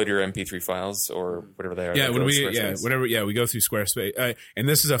you upload your MP3 files or whatever they are, Yeah, they go to Squarespace. we go through Squarespace, and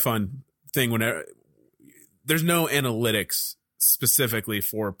this is a fun thing. Whenever there's no analytics specifically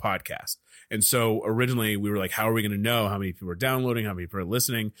for podcast, and so originally we were like, how are we going to know how many people are downloading, how many people are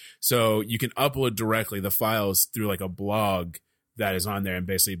listening? So you can upload directly the files through like a blog that is on there, and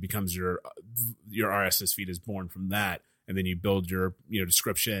basically it becomes your RSS feed is born from that, and then you build your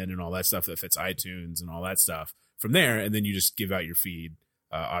description and all that stuff that fits iTunes and all that stuff from there, and then you just give out your feed,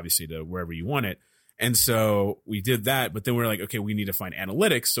 obviously to wherever you want it. And so we did that, but then we were like, okay, we need to find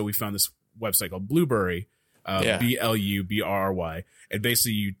analytics, so we found this website called Blueberry. Blubrry, and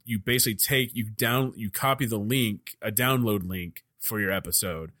basically you copy the link, a download link for your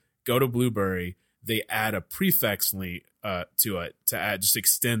episode, go to Blueberry, they add a prefix link to it to just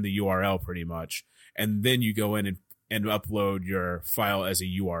extend the URL pretty much, and then you go in and upload your file as a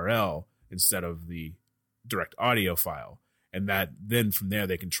URL instead of the direct audio file, and that then from there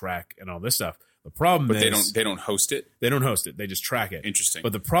they can track and all this stuff. The problem is they don't host it. They don't host it. They just track it. Interesting.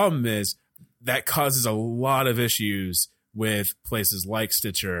 But the problem is that causes a lot of issues with places like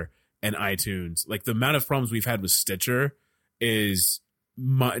Stitcher and iTunes. Like the amount of problems we've had with Stitcher is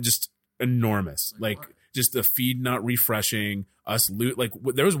just enormous. Like just the feed not refreshing,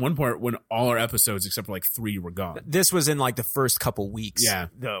 there was one point when all our episodes except for like 3 were gone. This was in like the first couple weeks,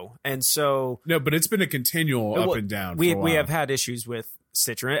 though, and so no, but it's been a continual up and down. We have had issues with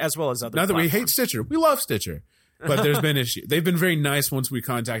Stitcher as well as other. Not that we hate Stitcher, we love Stitcher. But there's been issues. They've been very nice once we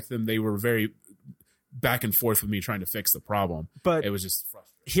contacted them. They were very back and forth with me trying to fix the problem. But it was just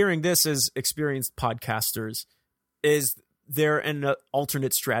frustrating. Hearing this as experienced podcasters, is there an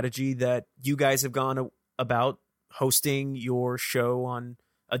alternate strategy that you guys have gone about hosting your show on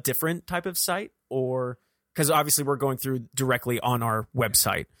a different type of site? Or because obviously we're going through directly on our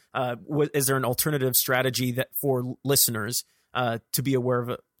website. Is there an alternative strategy that for listeners to be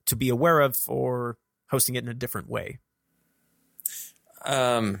aware of or hosting it in a different way?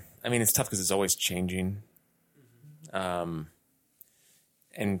 I mean, it's tough because it's always changing. And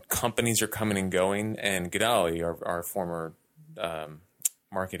companies are coming and going. And Gedali, our former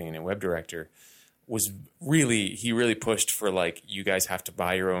marketing and web director, he really pushed for like, you guys have to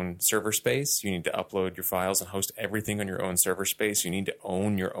buy your own server space. You need to upload your files and host everything on your own server space. You need to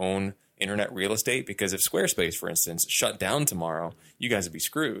own your own internet real estate, because if Squarespace, for instance, shut down tomorrow, you guys would be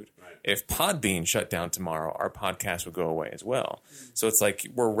screwed. Right. If Podbean shut down tomorrow, our podcast would go away as well. So it's like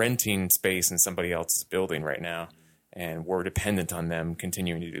we're renting space in somebody else's building right now, and we're dependent on them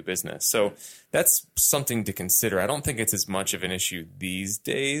continuing to do business. So that's something to consider. I don't think it's as much of an issue these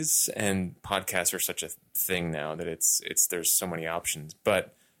days, and podcasts are such a thing now that there's so many options.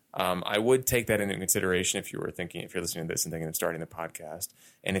 But I would take that into consideration if you're listening to this and thinking of starting a podcast.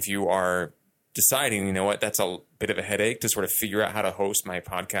 And if you are deciding, you know what, that's a bit of a headache to sort of figure out how to host my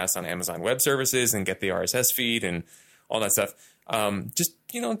podcast on Amazon Web Services and get the RSS feed and all that stuff. Just,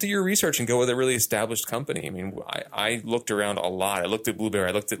 do your research and go with a really established company. I mean, I looked around a lot. I looked at Blueberry.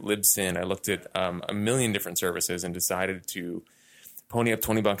 I looked at Libsyn. I looked at a million different services and decided to pony up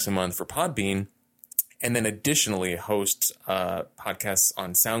 $20 a month for Podbean, and then additionally host podcasts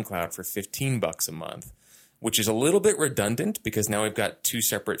on SoundCloud for $15 a month, which is a little bit redundant because now we've got 2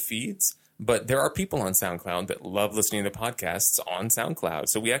 separate feeds. But there are people on SoundCloud that love listening to podcasts on SoundCloud.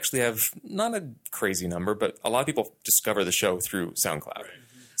 So we actually have not a crazy number, but a lot of people discover the show through SoundCloud. Right.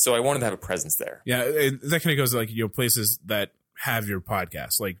 So I wanted to have a presence there. Yeah, that kind of goes to like places that have your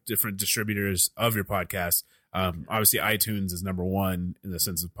podcast, like different distributors of your podcast. Obviously, iTunes is number one in the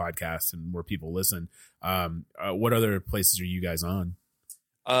sense of podcasts and where people listen. What other places are you guys on?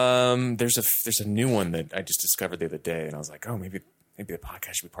 There's a new one that I just discovered the other day, and I was like, oh, maybe the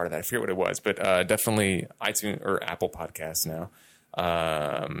podcast should be part of that. I forget what it was, but definitely iTunes or Apple Podcasts now,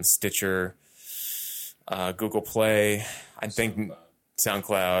 Stitcher, Google Play, I think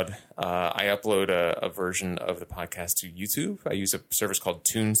SoundCloud. I upload a version of the podcast to YouTube. I use a service called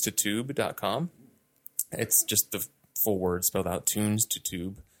tunes2tube.com. It's just the full word spelled out,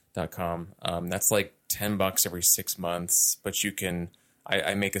 tunes2tube.com. That's like $10 every 6 months, but you can.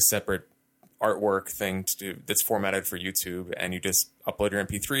 I make a separate artwork thing to do that's formatted for YouTube, and you just upload your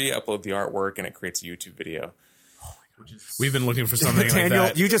MP3, upload the artwork, and it creates a YouTube video. We've been looking for something Daniel,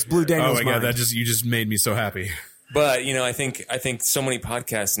 like that. You just blew Daniel's mind. Oh my mind. God, you just made me so happy. But I think so many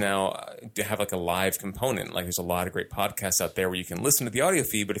podcasts now have like a live component. Like there's a lot of great podcasts out there where you can listen to the audio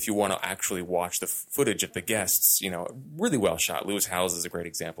feed, but if you want to actually watch the footage of the guests, really well shot. Lewis Howes is a great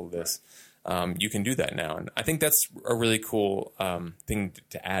example of this. You can do that now, and I think that's a really cool thing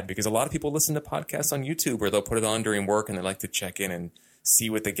to add, because a lot of people listen to podcasts on YouTube where they'll put it on during work and they like to check in and see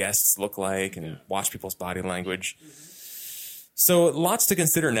what the guests look like and watch people's body language. So lots to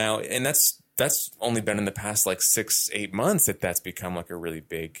consider now, and that's only been in the past like 6-8 months that's become like a really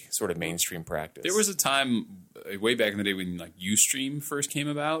big sort of mainstream practice. There was a time way back in the day when like Ustream first came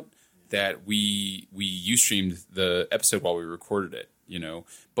about that we Ustreamed the episode while we recorded it,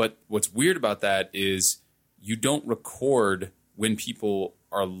 But what's weird about that is you don't record when people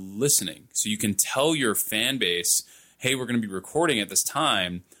are listening. So you can tell your fan base, hey, we're going to be recording at this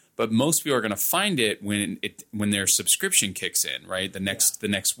time, but most people are going to find it when their subscription kicks in, right? The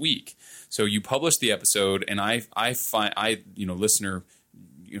next week. So you publish the episode, and I find listener,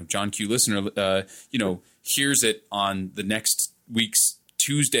 John Q listener, hears it on the next week's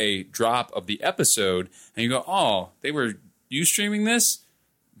Tuesday drop of the episode, and you go, oh, they were Ustreaming this,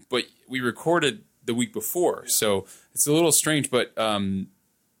 but we recorded the week before. So it's a little strange, but doing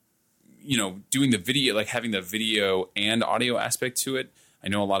the video, like having the video and audio aspect to it, I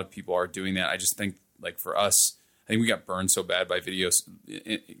know a lot of people are doing that. I just think, like for us, I think we got burned so bad by videos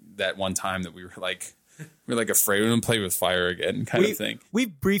that one time that we were like afraid we're going to play with fire again kind of thing.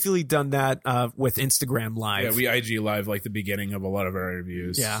 We've briefly done that with Instagram Live. Yeah, we IG Live like the beginning of a lot of our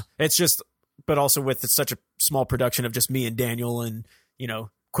interviews. Yeah, it's just, but also with such a small production of just me and Daniel, and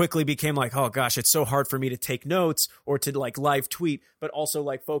quickly became like, oh gosh, it's so hard for me to take notes or to like live tweet, but also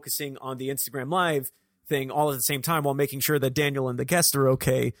like focusing on the Instagram Live thing all at the same time while making sure that Daniel and the guests are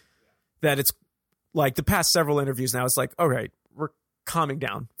okay. That it's like the past several interviews now, it's like, all right, we're calming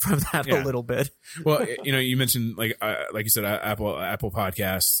down from that a little bit. Well, you mentioned like you said, Apple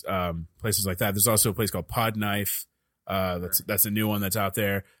Podcasts, places like that. There's also a place called Podknife. That's a new one that's out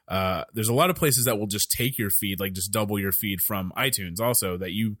there. There's a lot of places that will just take your feed, like just double your feed from iTunes. Also,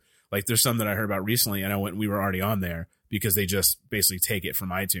 that you like. There's some that I heard about recently, and we were already on there because they just basically take it from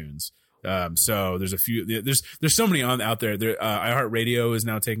iTunes. So there's a few. There's so many out there. iHeartRadio is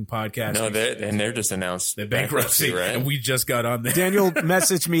now taking podcasts. No, they're just announced the bankruptcy, right? And we just got on there. Daniel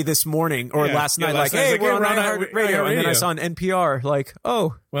messaged me this morning or last night, like, "Hey, we're on iHeartRadio," and then I saw an NPR, like,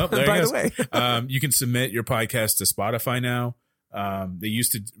 "Oh, well, there by it the way." You can submit your podcast to Spotify now. They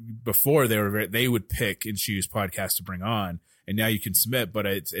used to before they would pick and choose podcasts to bring on, and now you can submit, but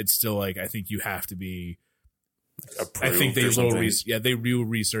it's still like I think you have to be. I think they do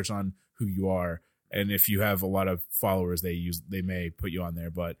research on who you are, and if you have a lot of followers, they may put you on there.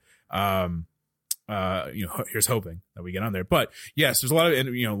 But here's hoping that we get on there. But yes, there's a lot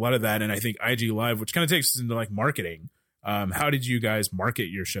of that, and I think IG Live, which kind of takes us into like marketing. How did you guys market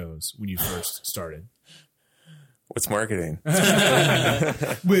your shows when you first started? What's marketing? Well,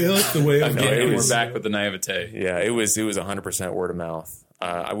 it's the way of we're back with the naivete. Yeah, it was 100% word of mouth.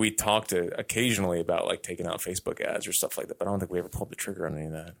 We talked occasionally about like taking out Facebook ads or stuff like that, but I don't think we ever pulled the trigger on any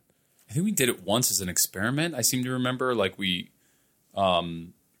of that. I think we did it once as an experiment. I seem to remember, like we,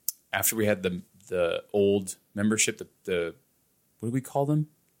 after we had the old membership, the what do we call them?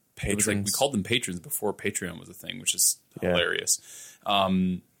 Patrons. We called them patrons before Patreon was a thing, which is hilarious.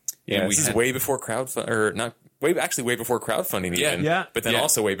 This is way before way before crowdfunding even. Yeah. But then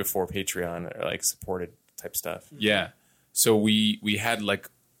also way before Patreon or like supported type stuff. Yeah. So we had like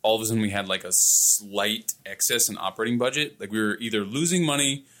all of a sudden we had like a slight excess in operating budget. Like we were either losing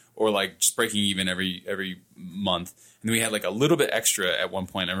money or like just breaking even every month. And then we had like a little bit extra at one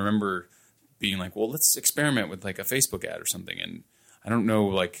point. I remember being like, well, let's experiment with like a Facebook ad or something. And I don't know,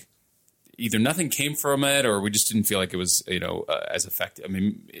 like either nothing came from it or we just didn't feel like it was, as effective. I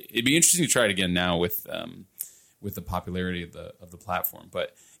mean, it'd be interesting to try it again now with the popularity of the platform.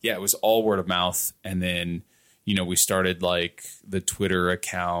 But yeah, it was all word of mouth. And then we started like the Twitter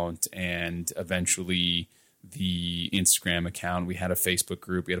account and eventually the Instagram account. We had a Facebook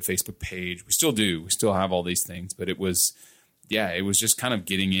group. We had a Facebook page. We still do. We still have all these things. But it was just kind of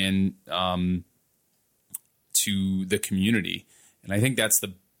getting in to the community. And I think it's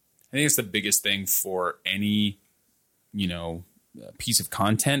the biggest thing for any, piece of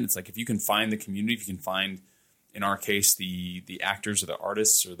content. It's like if you can find the community, if you can find, in our case, the actors or the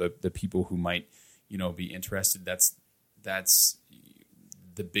artists or the people who might, be interested, that's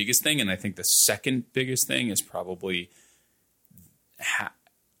the biggest thing. And I think the second biggest thing is probably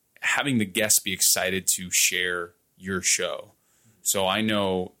having the guests be excited to share your show. So I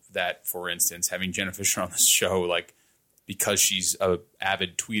know that, for instance, having Jenna Fischer on this show, like, because she's a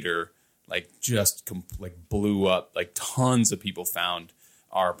avid tweeter, like just blew up. Like tons of people found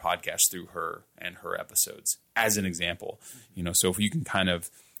our podcast through her and her episodes, as an example. So if you can kind of,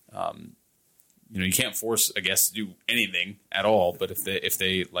 you can't force a guest to do anything at all, but if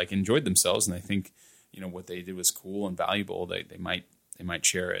they like enjoyed themselves and they think, what they did was cool and valuable, they might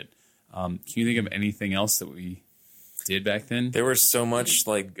share it. Can you think of anything else that we did back then? There was so much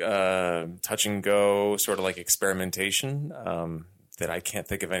like touch and go, sort of like experimentation that I can't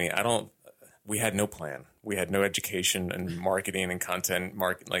think of any. We had no plan. We had no education and marketing and content,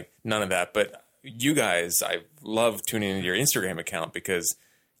 like none of that. But you guys, I love tuning into your Instagram account because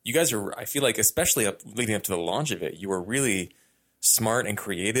you guys are, I feel like, especially leading up to the launch of it, you were really smart and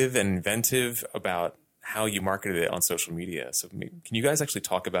creative and inventive about how you marketed it on social media. So can you guys actually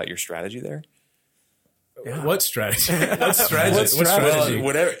talk about your strategy there? Yeah. What strategy? What strategy? Well,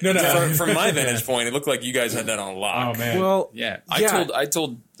 whatever. No. From my vantage point, it looked like you guys had that on lock. Oh man. Well, yeah. I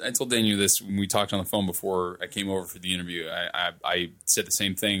told Daniel this when we talked on the phone before I came over for the interview. I said the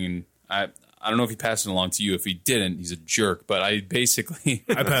same thing, and I don't know if he passed it along to you. If he didn't, he's a jerk. But I passed it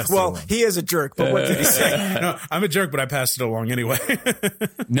along. He is a jerk, but what did he say? No, I'm a jerk, but I passed it along anyway.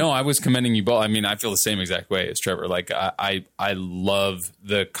 No, I was commending you both. I mean, I feel the same exact way as Trevor. Like, I love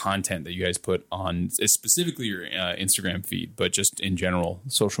the content that you guys put on, specifically your Instagram feed, but just in general,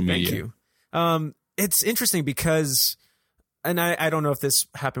 social media. Thank you. It's interesting because, and I don't know if this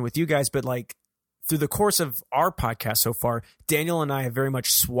happened with you guys, but like through the course of our podcast so far, Daniel and I have very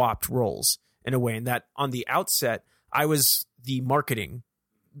much swapped roles in a way, in that on the outset, I was the marketing.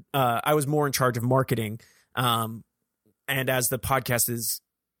 I was more in charge of marketing. And as the podcast has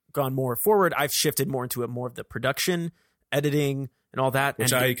gone more forward, I've shifted more into more of the production, editing, and all that.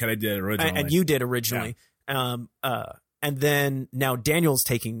 Which I kind of did originally. And you did originally. Yeah. And then now Daniel's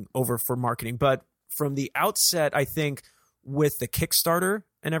taking over for marketing. But from the outset, I think with the Kickstarter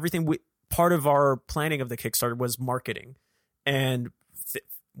and everything, part of our planning of the Kickstarter was marketing. And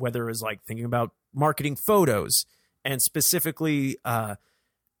whether it was like thinking about marketing photos and specifically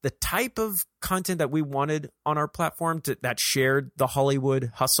the type of content that we wanted on our platform that shared the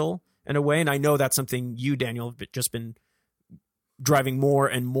Hollywood hustle in a way. And I know that's something you, Daniel, have just been driving more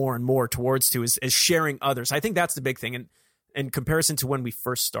and more and more towards to is sharing others. I think that's the big thing. And in comparison to when we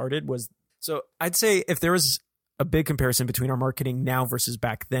first started so I'd say if there was a big comparison between our marketing now versus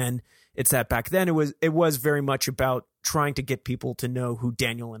back then, it's that back then it was very much about trying to get people to know who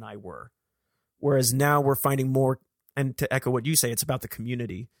Daniel and I were. Whereas now we're finding more, and to echo what you say, it's about the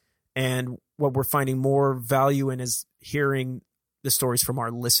community. And what we're finding more value in is hearing the stories from our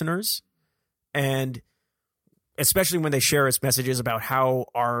listeners. And especially when they share us messages about how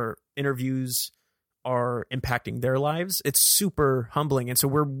our interviews are impacting their lives, it's super humbling. And so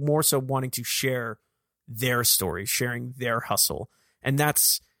we're more so wanting to share their stories, sharing their hustle. And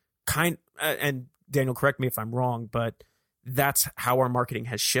that's and Daniel, correct me if I'm wrong, but that's how our marketing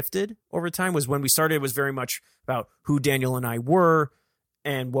has shifted over time. Was when we started, it was very much about who Daniel and I were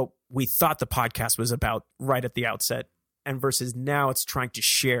and what we thought the podcast was about right at the outset. And versus now it's trying to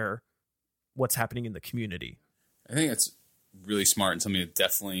share what's happening in the community. I think that's really smart and something that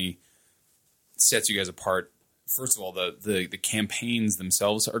definitely sets you guys apart. First of all, the campaigns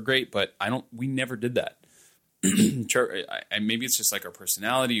themselves are great, but we never did that. Maybe it's just like our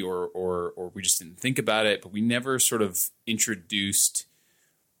personality or we just didn't think about it, but we never sort of introduced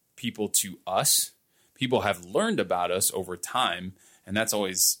people to us. People have learned about us over time, and that's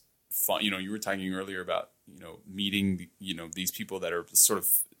always fun. You were talking earlier about, meeting, these people that are sort of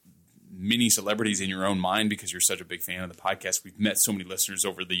mini celebrities in your own mind because you're such a big fan of the podcast. We've met so many listeners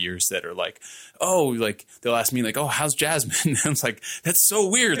over the years that are like, they'll ask me like, oh, how's Jasmine? And I was like, that's so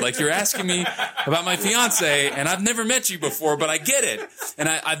weird. Like, you're asking me about my fiance and I've never met you before, but I get it. And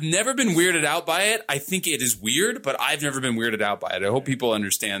I've never been weirded out by it. I think it is weird, but I've never been weirded out by it. I hope people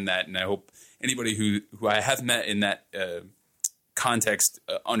understand that. And I hope anybody who I have met in that, context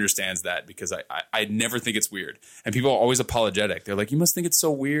understands that, because I never think it's weird. And people are always apologetic. They're like, you must think it's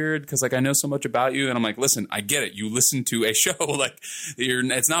so weird because like I know so much about you. And I'm like, listen, I get it. You listen to a show. Like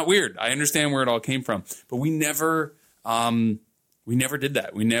it's not weird. I understand where it all came from. But we never did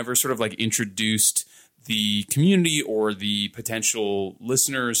that. We never sort of like introduced the community or the potential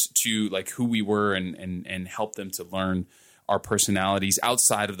listeners to like who we were and help them to learn our personalities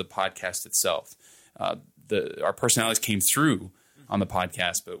outside of the podcast itself. Our personalities came through on the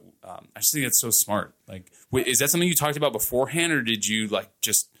podcast, but I just think that's so smart. Like, is that something you talked about beforehand, or did you like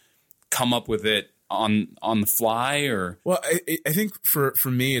just come up with it on the fly? Or well, I think for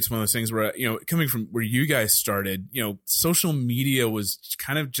me, it's one of those things where, you know, coming from where you guys started, you know, social media was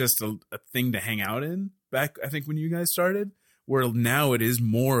kind of just a thing to hang out in back, I think, when you guys started, where now it is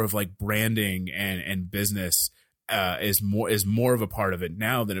more of like branding and business. Is more of a part of it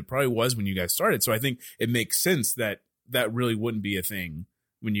now than it probably was when you guys started. So I think it makes sense that really wouldn't be a thing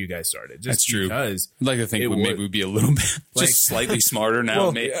when you guys started. Just that's true. Because I'd like to think maybe we'd be a little bit just slightly smarter now.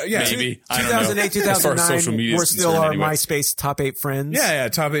 Well, maybe. I don't know. 2008, 2009, we're still our anyway. MySpace top 8 friends. Yeah,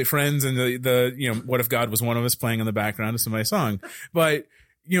 top 8 friends, and the you know, What If God Was One of Us playing in the background of somebody's song. But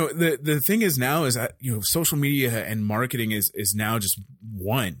you know, the thing is now is that, you know, social media and marketing is now just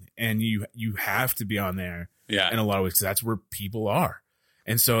one, and you have to be on there. Yeah. In a lot of ways, because that's where people are.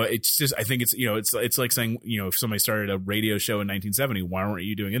 And so it's just, I think it's, you know, it's like saying, you know, if somebody started a radio show in 1970, why weren't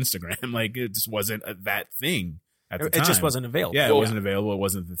you doing Instagram? Like, it just wasn't that thing at the time. It just wasn't available. Yeah, it wasn't available. It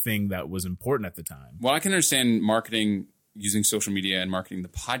wasn't the thing that was important at the time. Well, I can understand marketing using social media and marketing the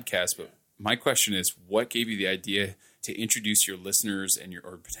podcast, but my question is, what gave you the idea to introduce your listeners and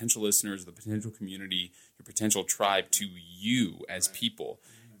or potential listeners, the potential community, your potential tribe to you as people?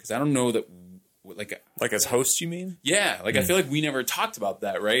 Because I don't know that, like as hosts, you mean? Yeah, like I feel like we never talked about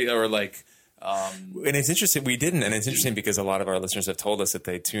that, right? Or like, and it's interesting we didn't, and it's interesting because a lot of our listeners have told us that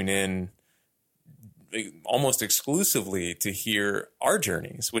they tune in almost exclusively to hear our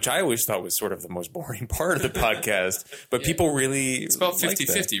journeys, which I always thought was sort of the most boring part of the podcast. But people really, it's about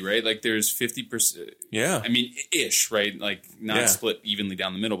 50-50, right? Like there's 50%. Yeah, I mean, ish, right? Like not split evenly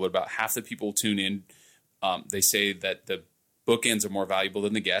down the middle, but about half the people tune in. They say that the bookends are more valuable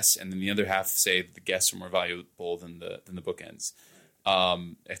than the guests, and then the other half say that the guests are more valuable than the bookends.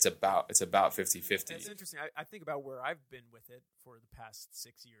 It's about 50-50. That's interesting. I think about where I've been with it for the past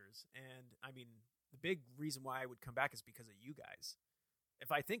 6 years, and I mean, the big reason why I would come back is because of you guys.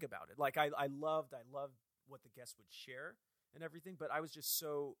 If I think about it, like I loved what the guests would share and everything, but I was just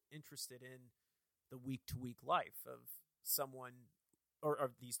so interested in the week-to-week life of someone or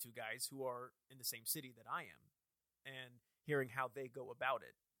of these two guys who are in the same city that I am, and hearing how they go about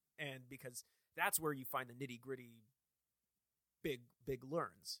it. And because that's where you find the nitty-gritty big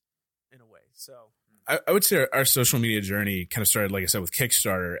learns in a way. So I would say our social media journey kind of started, like I said, with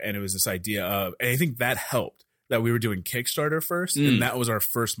Kickstarter, and it was this idea of, and I think that helped that we were doing Kickstarter first, and that was our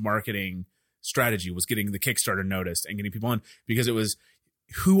first marketing strategy, was getting the Kickstarter noticed and getting people on, because it was,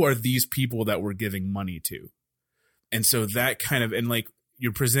 who are these people that we're giving money to? And so that kind of, and like,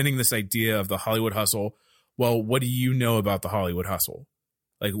 you're presenting this idea of the Hollywood hustle. Well, what do you know about the Hollywood hustle?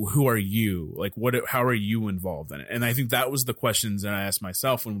 Like, who are you? Like, how are you involved in it? And I think that was the questions that I asked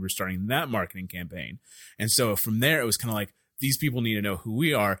myself when we were starting that marketing campaign. And so from there, it was kind of like, these people need to know who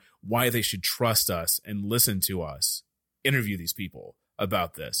we are, why they should trust us and listen to us, interview these people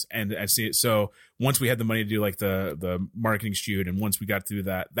about this. And I see it. So once we had the money to do like the marketing shoot, and once we got through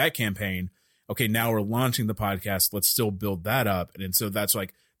that campaign, okay, now we're launching the podcast. Let's still build that up. And so that's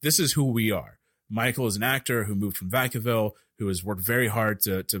like, this is who we are. Michael is an actor who moved from Vacaville, who has worked very hard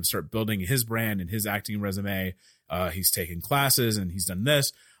to start building his brand and his acting resume. He's taken classes and he's done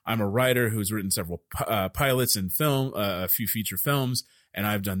this. I'm a writer who's written several pilots and film, a few feature films, and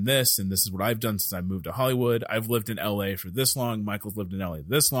I've done this, and this is what I've done since I moved to Hollywood. I've lived in LA for this long. Michael's lived in LA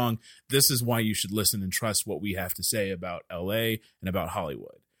this long. This is why you should listen and trust what we have to say about LA and about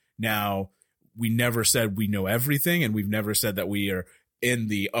Hollywood. Now, we never said we know everything, and we've never said that we are in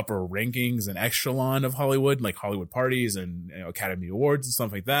the upper rankings and echelon of Hollywood, like Hollywood parties and Academy Awards and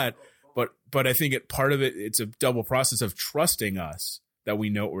stuff like that. But I think part of it, it's a double process of trusting us that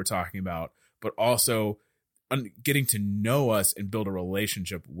we know what we're talking about, but also getting to know us and build a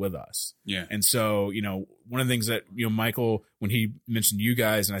relationship with us. Yeah. And so, one of the things that, Michael, when he mentioned you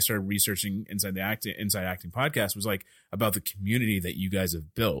guys and I started researching Inside Acting podcast, was like about the community that you guys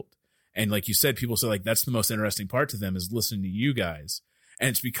have built. And like you said, people say like, that's the most interesting part to them, is listening to you guys. And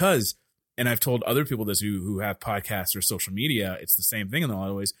it's because, and I've told other people this who have podcasts or social media, it's the same thing in a lot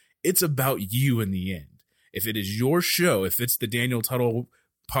of ways. It's about you in the end. If it is your show, if it's the Daniel Tuttle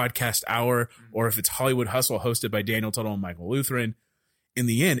Podcast Hour or if it's Hollywood Hustle hosted by Daniel Tuttle and Michael Lutheran, in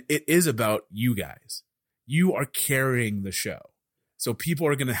the end, it is about you guys. You are carrying the show. So people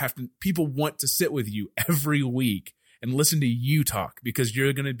want to sit with you every week and listen to you talk because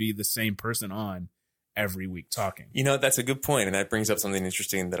you're going to be the same person on every week talking. You know, that's a good point, and that brings up something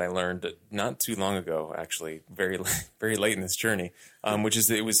interesting that I learned not too long ago, actually, very late in this journey, which is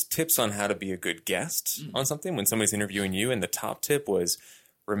that it was tips on how to be a good guest on something when somebody's interviewing you, and the top tip was,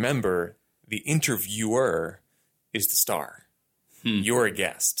 remember, the interviewer is the star. You're a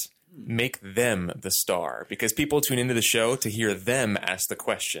guest. Make them the star, because people tune into the show to hear them ask the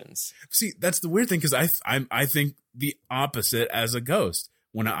questions. See, that's the weird thing, because I think the opposite as a ghost.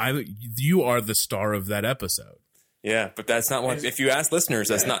 You are the star of that episode. Yeah, but that's not what. If you ask listeners,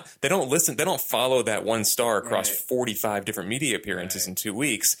 that's not. They don't listen. They don't follow that one star across 45 different media appearances in 2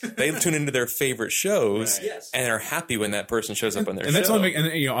 weeks. They tune into their favorite shows and are happy when that person shows up on their show. That's only,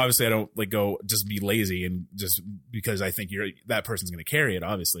 and obviously I don't go just be lazy and just because I think that person's going to carry it,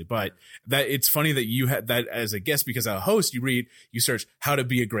 obviously. But that it's funny that you had that as a guest, because as a host you search how to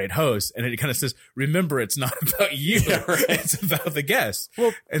be a great host, and it kind of says, remember, it's not about you, it's about the guest.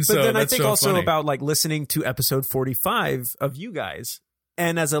 Well, and but so then I that's think so also funny. about listening to episode 45 of you guys,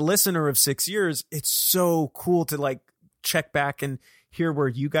 and as a listener of 6 years, it's so cool to check back and hear where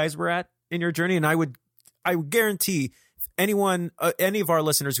you guys were at in your journey. And I would guarantee anyone, any of our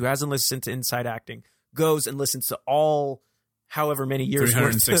listeners who hasn't listened to Inside Acting goes and listens to all however many years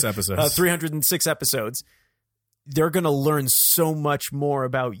 306 episodes 306 episodes, they're going to learn so much more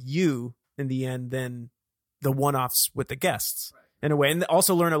about you in the end than the one-offs with the guests in a way, and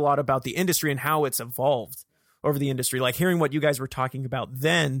also learn a lot about the industry and how it's evolved over the industry. Like hearing what you guys were talking about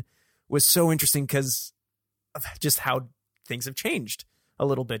then was so interesting because of just how things have changed a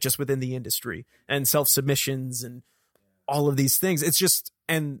little bit just within the industry and self-submissions and all of these things. It's just,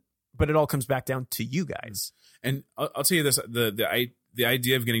 but it all comes back down to you guys. And I'll tell you this, the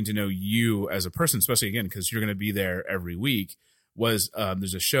idea of getting to know you as a person, especially again, because you're going to be there every week, was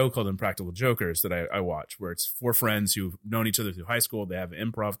there's a show called Impractical Jokers that I watch, where it's 4 friends who've known each other through high school. They have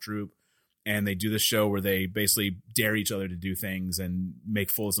an improv troupe, and they do this show where they basically dare each other to do things and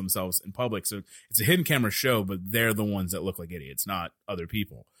make fools of themselves in public. So it's a hidden camera show, but they're the ones that look like idiots, not other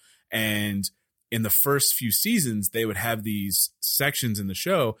people. And in the first few seasons, they would have these sections in the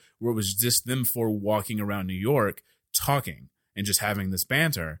show where it was just them 4 walking around New York talking and just having this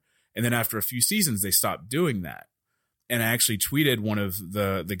banter. And then after a few seasons, they stopped doing that. And I actually tweeted one of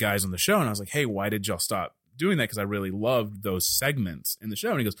the guys on the show, and I was like, hey, why did y'all stop doing that? Because I really loved those segments in the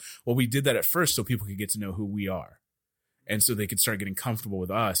show. And he goes, well, we did that at first so people could get to know who we are. And so they could start getting comfortable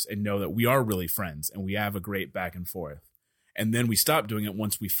with us and know that we are really friends and we have a great back and forth. And then we stopped doing it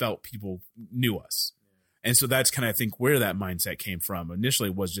once we felt people knew us. And so that's kind of, I think, where that mindset came from.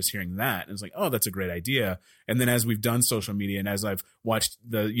 Initially was just hearing that. And it's like, oh, that's a great idea. And then as we've done social media and as I've watched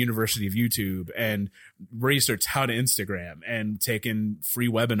the University of YouTube and researched how to Instagram and taken free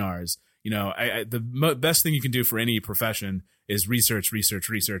webinars, the best thing you can do for any profession is research,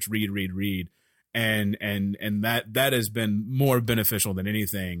 read. And that has been more beneficial than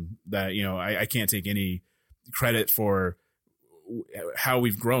anything that, I can't take any credit for how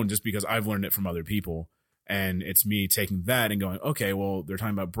we've grown just because I've learned it from other people. And it's me taking that and going, okay, well, they're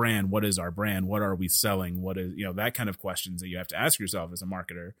talking about brand. What is our brand? What are we selling? What is, that kind of questions that you have to ask yourself as a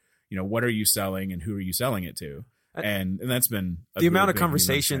marketer. What are you selling and who are you selling it to? And that's been the amount of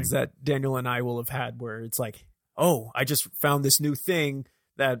conversations that Daniel and I will have had where it's like, oh, I just found this new thing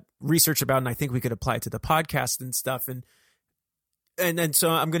that research about, and I think we could apply it to the podcast and stuff. And so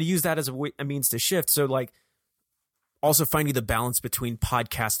I'm going to use that as a means to shift. So also finding the balance between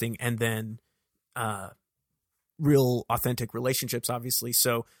podcasting and then, real authentic relationships, obviously.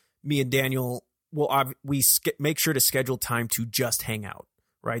 So me and Daniel make sure to schedule time to just hang out,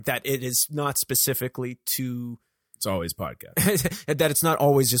 right? That it is not specifically to, it's always podcast. that it's not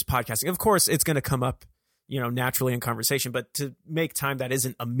always just podcasting. Of course, it's going to come up, naturally in conversation, but to make time that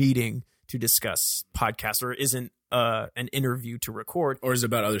isn't a meeting to discuss podcasts or isn't an interview to record, or is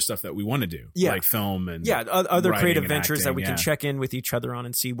about other stuff that we want to do, like film and other creative ventures acting, that we can check in with each other on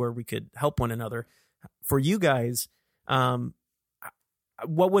and see where we could help one another. For you guys, what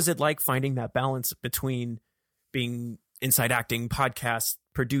was it like finding that balance between being Inside Acting podcast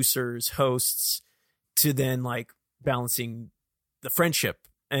producers, hosts, to then balancing the friendship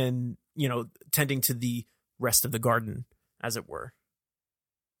and, tending to the rest of the garden, as it were?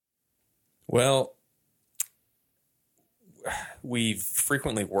 Well, we've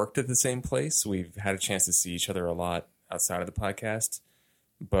frequently worked at the same place. We've had a chance to see each other a lot outside of the podcast,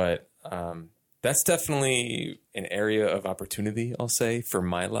 but That's definitely an area of opportunity, I'll say, for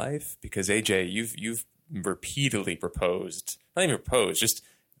my life, because AJ, you've repeatedly proposed, not even proposed, just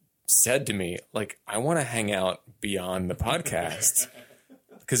said to me, like, I want to hang out beyond the podcast,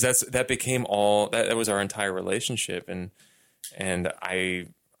 because that became that was our entire relationship, and I,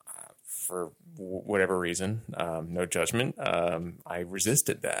 for whatever reason, no judgment, I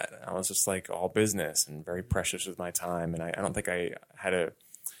resisted that. I was just like all business and very precious with my time, and I don't think I had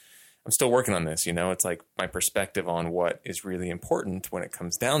I'm still working on this, it's like my perspective on what is really important when it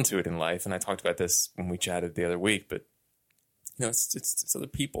comes down to it in life. And I talked about this when we chatted the other week, but it's other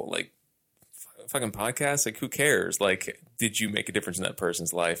people, like fucking podcasts. Like, who cares? Like, did you make a difference in that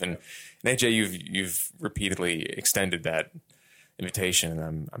person's life? And AJ, you've repeatedly extended that invitation,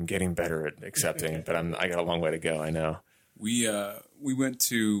 and I'm getting better at accepting, but I got a long way to go. I know. We went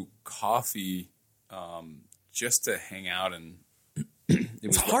to coffee, just to hang out, and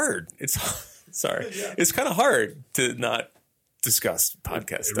it's hard. It's kind of hard to not discuss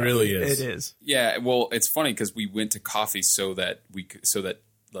podcast stuff. It really is. It is. Yeah. Well, it's funny because we went to coffee so that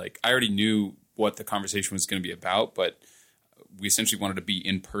like I already knew what the conversation was going to be about, but we essentially wanted to be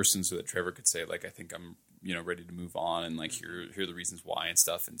in person so that Trevor could say, like, I think I'm, ready to move on, and like here are the reasons why and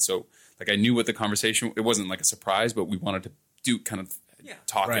stuff. And so, like, I knew what the conversation. It wasn't like a surprise, but we wanted to do kind of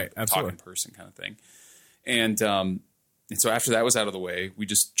talk in person kind of thing. And so after that was out of the way, we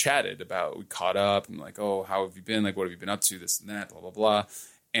just chatted we caught up and like, oh, how have you been? Like, what have you been up to? This and that, blah, blah, blah.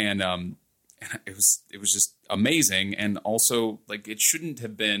 And it was just amazing. And also, like, it shouldn't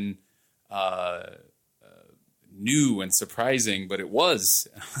have been new and surprising, but it was.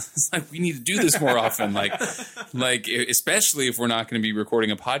 It's like, we need to do this more often. like especially if we're not going to be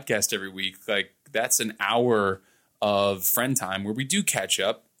recording a podcast every week, like that's an hour of friend time where we do catch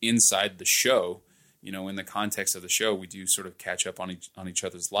up inside the show. In the context of the show, we do sort of catch up on each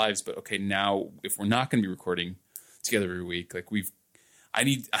other's lives. But okay, now if we're not going to be recording together every week, like I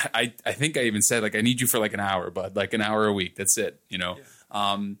think I even said, like, I need you for like an hour, bud, like an hour a week. That's it, Yeah.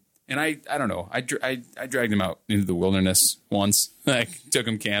 And I don't know. I dragged him out into the wilderness once. Like, took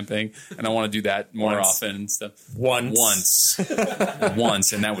him camping, and I want to do that more often and stuff. Once,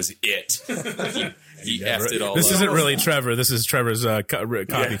 and that was it. He effed it all. This up. isn't really Trevor. This is Trevor's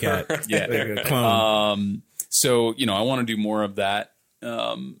copycat. Yeah, clone. So I want to do more of that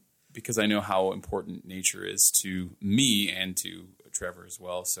because I know how important nature is to me and to Trevor as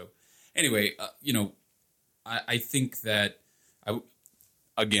well. So anyway, I think that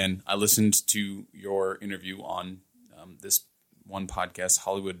I listened to your interview on this one podcast,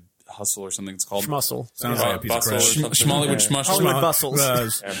 Hollywood Hustle or something it's called. Schmustle. Sounds like a piece of crap. Schmollywood Schmustle. Hollywood Bustles.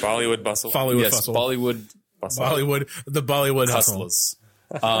 Bollywood Bustle. Yes, Bollywood. The Bollywood Hustle.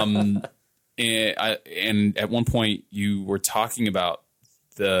 And at one point you were talking about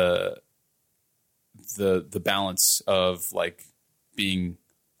the balance of like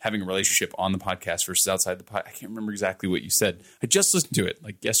having a relationship on the podcast versus outside the podcast. I can't remember exactly what you said. I just listened to it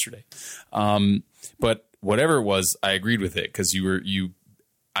like yesterday. But whatever it was, I agreed with it because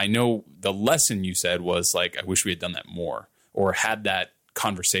I know the lesson you said was like, I wish we had done that more or had that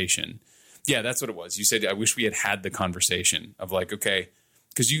conversation. Yeah, that's what it was. You said, I wish we had the conversation of like, okay,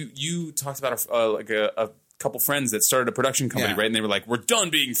 because you talked about a couple friends that started a production company, right? And they were like, we're done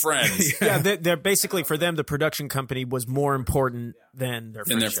being friends. They're basically, for them, the production company was more important than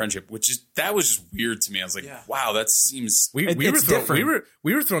their friendship. That was just weird to me. I was like, wow, that seems we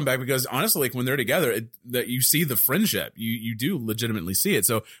were thrown back because honestly, like when they're together, that you see the friendship, you do legitimately see it.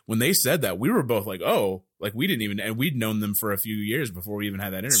 So when they said that, we were both like, oh, like we didn't even, and we'd known them for a few years before we even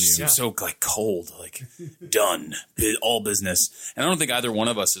had that interview. So like cold, like done, all business. And I don't think either one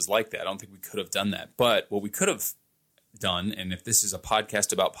of us is like that. I don't think we could have done that. But what we could have done, and if this is a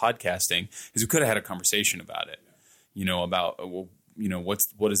podcast about podcasting, is we could have had a conversation about it. About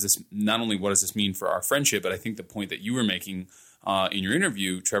what does this? Not only what does this mean for our friendship, but I think the point that you were making in your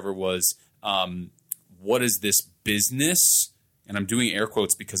interview, Trevor, was what is this business? And I'm doing air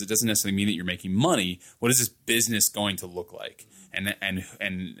quotes because it doesn't necessarily mean that you're making money. What is this business going to look like?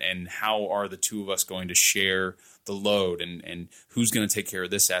 And how are the two of us going to share the load? And who's going to take care of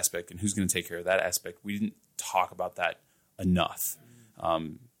this aspect and who's going to take care of that aspect? We didn't talk about that enough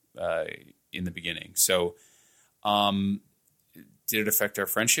in the beginning. So did it affect our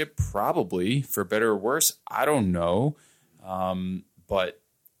friendship? Probably, for better or worse. I don't know. But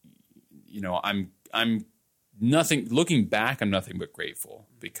I'm nothing. Looking back, I'm nothing but grateful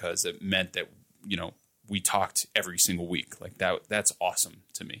because it meant that we talked every single week. Like that. That's awesome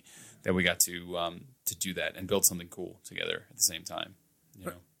to me that we got to do that and build something cool together at the same time.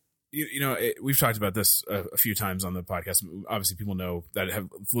 we've talked about this a few times on the podcast. Obviously, people know that have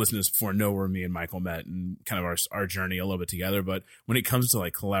listened to this before know where me and Michael met and kind of our journey a little bit together. But when it comes to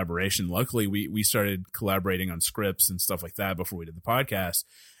like collaboration, luckily we started collaborating on scripts and stuff like that before we did the podcast.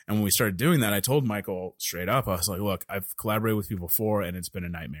 And when we started doing that, I told Michael straight up, I was like, look, I've collaborated with people before and it's been a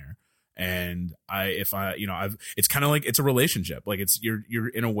nightmare. And it's kind of like, it's a relationship. Like you're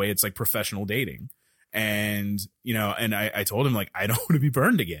in a way, it's like professional dating. And, I told him like, I don't want to be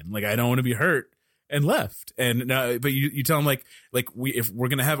burned again. Like, I don't want to be hurt and left. And, but you tell him if we're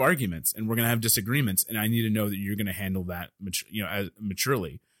going to have arguments and we're going to have disagreements, and I need to know that you're going to handle that, as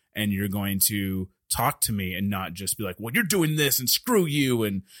maturely, and you're going to talk to me and not just be like, well, you're doing this and screw you.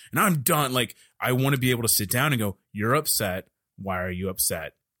 And I'm done. Like, I want to be able to sit down and go, you're upset. Why are you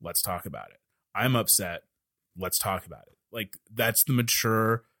upset? Let's talk about it. I'm upset. Let's talk about it. Like, that's the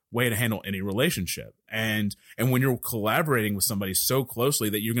mature way to handle any relationship. And when you're collaborating with somebody so closely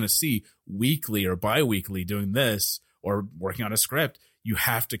that you're going to see weekly or bi-weekly doing this or working on a script, you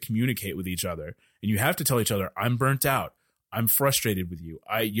have to communicate with each other and you have to tell each other, I'm burnt out. I'm frustrated with you.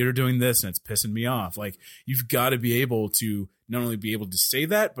 You're doing this and it's pissing me off. Like, you've got to be able to not only be able to say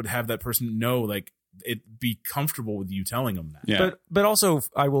that, but have that person know, like, it be comfortable with you telling them that. Yeah. But also,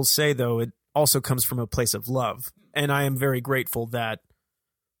 I will say though, it also comes from a place of love. And I am very grateful that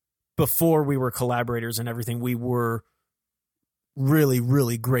before we were collaborators and everything, we were really,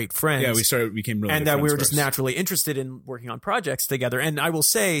 really great friends. Yeah, became really and good that we friends were just first. naturally interested in working on projects together. And I will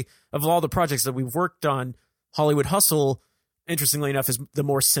say, of all the projects that we've worked on, Hollywood Hustle, interestingly enough, is the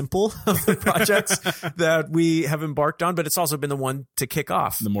more simple of the projects that we have embarked on, but it's also been the one to kick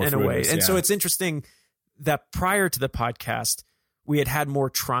off The more in a way. fruitful, And so yeah. it's interesting that prior to the podcast, we had more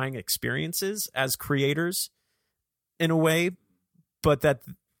trying experiences as creators in a way, but that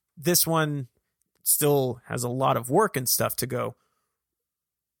this one still has a lot of work and stuff to go.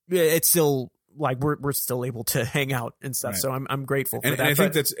 It's still like we're still able to hang out and stuff. Right. So I'm grateful for And that. I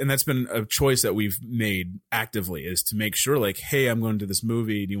think that's been a choice that we've made actively, is to make sure, like, hey, I'm going to this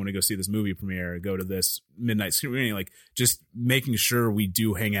movie. Do you want to go see this movie premiere? Go to this midnight screening? Like, just making sure we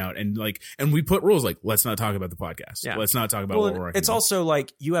do hang out and we put rules like, let's not talk about the podcast. Yeah. Let's not talk about what we're working it's on. also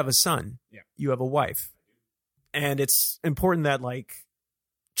like, you have a son, Yeah. you have a wife, and it's important that like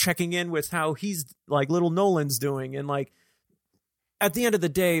checking in with how he's like little Nolan's doing, and like at the end of the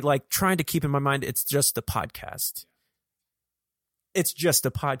day, like trying to keep in my mind, it's just a podcast. It's just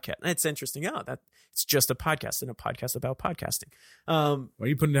a podcast. And it's interesting. That it's just a podcast and a podcast about podcasting. Why are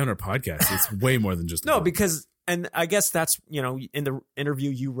you putting down our podcast? It's way more than just a No, podcast. because, and I guess that's, in the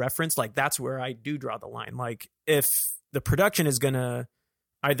interview you referenced, like that's where I do draw the line. Like, if the production is going to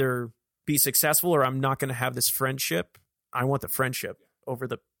either be successful or I'm not going to have this friendship, I want the friendship over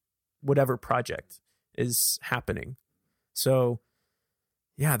the whatever project is happening. So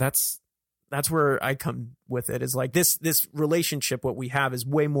yeah, that's where I come with it, is like this relationship, what we have, is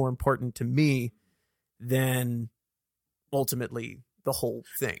way more important to me than ultimately the whole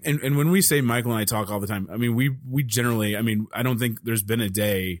thing. And when we say Michael and I talk all the time, I mean, we generally, I mean, I don't think there's been a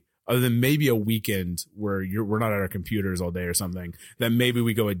day other than maybe a weekend where we're not at our computers all day or something, that maybe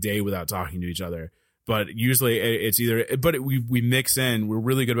we go a day without talking to each other. But usually it's either, but we mix in. We're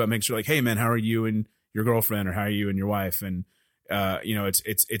really good about making sure, like, hey man, how are you and your girlfriend, or how are you and your wife? And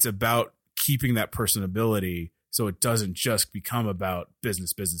it's about keeping that personability, so it doesn't just become about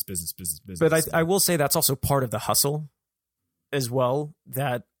business. But I will say that's also part of the hustle as well,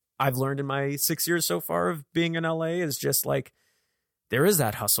 that I've learned in my 6 years so far of being in LA, is just like, there is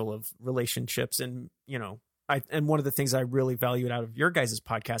that hustle of relationships. And, and one of the things I really valued out of your guys'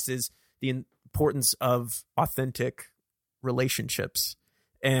 podcast is the importance of authentic relationships.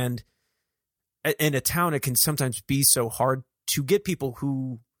 And in a town, it can sometimes be so hard to get people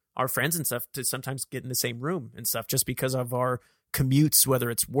who are friends and stuff to sometimes get in the same room and stuff, just because of our commutes, whether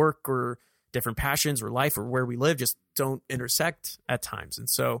it's work or different passions or life or where we live, just don't intersect at times. And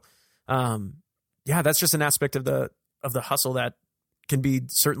so, that's just an aspect of the hustle that can be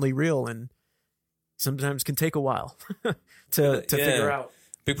certainly real and sometimes can take a while to figure out.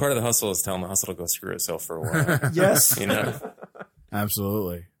 Big part of the hustle is telling the hustle to go screw itself for a while. Yes.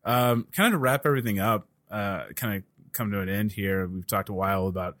 Absolutely. Kind of to wrap everything up, kind of come to an end here. We've talked a while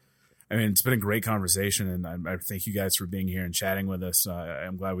about, I mean, it's been a great conversation, and I thank you guys for being here and chatting with us.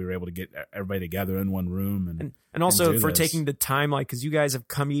 I'm glad we were able to get everybody together in one room and also do for this. taking the time, like, because you guys have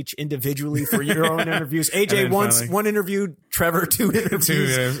come each individually for your own interviews. AJ finally- one interview, Trevor two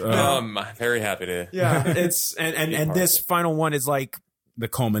interviews. I'm very happy to. Yeah, it's and this final one is like, the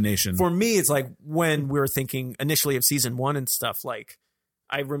culmination. for me, it's like when we were thinking initially of season 1 and stuff. Like,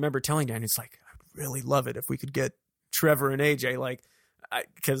 I remember telling Dan, it's like, I'd really love it if we could get Trevor and AJ, like,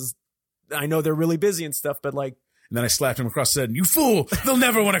 because I know they're really busy and stuff, but like, And then I slapped him across the head. You fool! They'll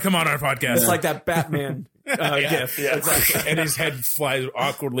never want to come on our podcast. it's like that Batman gif. Yeah, exactly. And his head flies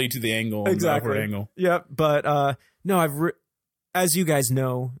awkwardly to the angle. Exactly. The awkward angle. Yep. But no, as you guys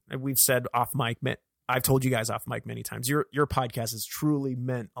know, we've said off mic, I've told you guys off mic many times, your podcast has truly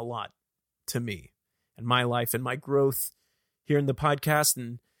meant a lot to me and my life and my growth here in the podcast.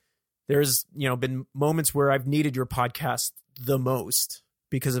 And there's, been moments where I've needed your podcast the most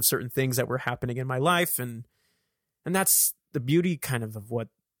because of certain things that were happening in my life. And that's the beauty kind of what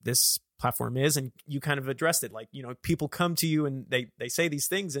this platform is. And you kind of addressed it. Like, people come to you and they say these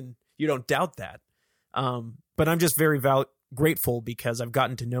things and you don't doubt that. But I'm just very grateful because I've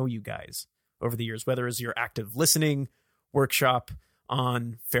gotten to know you guys over the years, whether it's your active listening workshop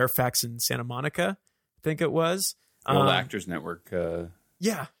on Fairfax and Santa Monica, I think it was. The old Actors Network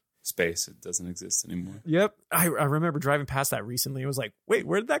Yeah. space. It doesn't exist anymore. Yep. I remember driving past that recently. I was like, wait,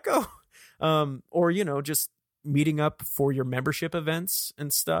 where did that go? Or, just meeting up for your membership events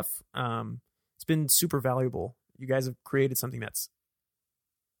and stuff. It's been super valuable. You guys have created something that's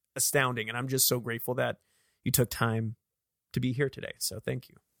astounding. And I'm just so grateful that you took time to be here today. So thank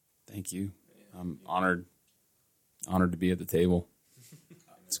you. Thank you. I'm honored to be at the table.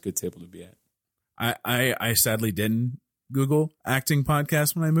 It's a good table to be at. I sadly didn't Google acting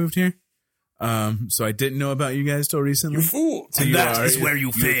podcast when I moved here. So I didn't know about you guys till recently. You fool. So That is where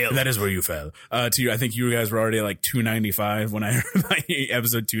you fail. That is where you fail. I think you guys were already at like 295 when I heard about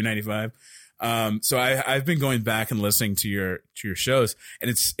episode 295. So I've been going back and listening to your shows,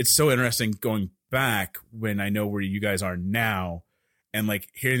 and it's so interesting going back when I know where you guys are now, and like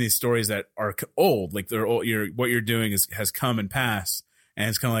hearing these stories that are old, like they're old. What you're doing has come and passed, and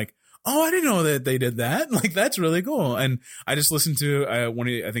it's kind of like, oh, I didn't know that they did that. Like, that's really cool. And I just listened to I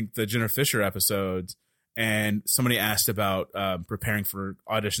think the Jennifer Fisher episodes, and somebody asked about preparing for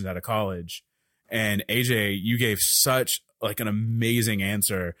auditions out of college. And AJ, you gave such like an amazing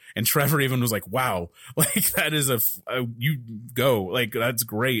answer. And Trevor even was like, wow, like that is you go, like, that's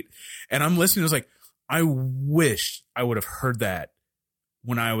great. And I'm listening. I was like, I wish I would have heard that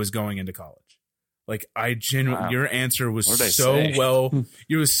when I was going into college. Like, I genuinely, your answer was it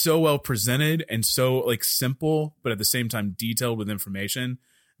was so well presented and so like simple, but at the same time detailed with information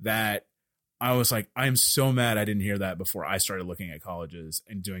that I was like, I'm so mad I didn't hear that before I started looking at colleges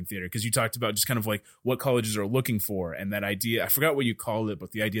and doing theater. Cause you talked about just kind of like what colleges are looking for. And that idea, I forgot what you called it,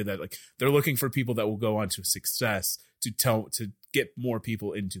 but the idea that like they're looking for people that will go on to success to get more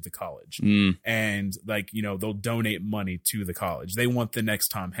people into the college. And like, they'll donate money to the college. They want the next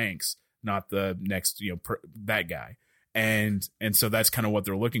Tom Hanks, not the next, that guy. And so that's kind of what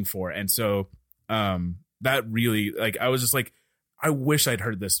they're looking for. And so, that really, like, I was just like, I wish I'd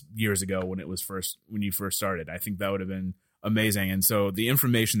heard this years ago when you first started. I think that would have been amazing. And so the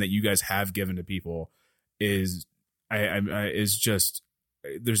information that you guys have given to people is just,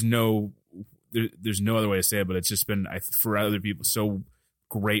 there's no other way to say it, but it's just been for other people so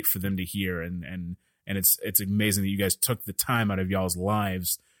great for them to hear. And it's amazing that you guys took the time out of y'all's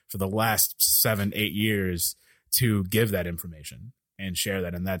lives for the last 7-8 years to give that information and share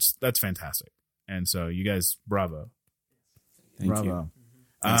that. And that's fantastic. And so you guys, bravo. Thank you.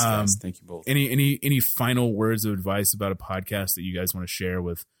 Thanks, guys. Thank you both. Any final words of advice about a podcast that you guys want to share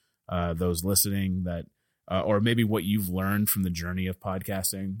with those listening that, or maybe what you've learned from the journey of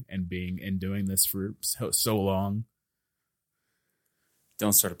podcasting and doing this for so long?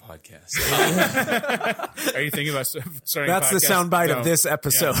 Don't start a podcast. Are you thinking about starting That's a podcast? The soundbite Don't. of this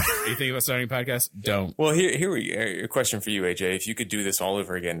episode. Yeah. Are you thinking about starting a podcast? Don't. Well, here a question for you, AJ. If you could do this all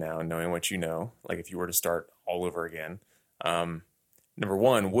over again now, knowing what you know, like if you were to start all over again, number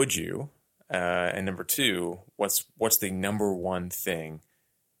one, would you? And number two, what's the number one thing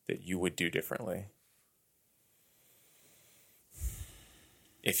that you would do differently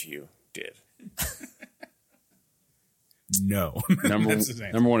if you did? No.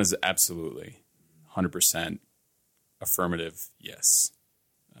 Number one is absolutely 100% affirmative. Yes.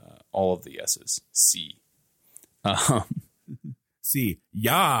 All of the yeses. C. C.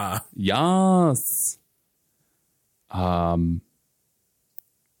 Yeah. Yes. The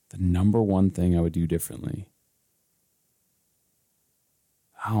number one thing I would do differently.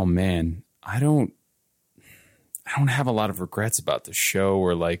 Oh man, I don't have a lot of regrets about the show,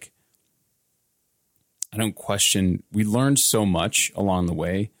 or like, I don't question. We learned so much along the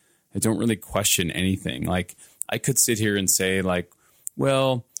way. I don't really question anything. Like, I could sit here and say like,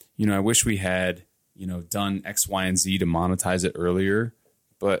 well, I wish we had, done X, Y, and Z to monetize it earlier,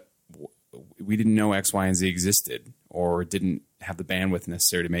 but we didn't know X, Y, and Z existed, or didn't have the bandwidth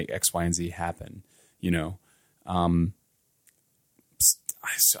necessary to make X, Y, and Z happen.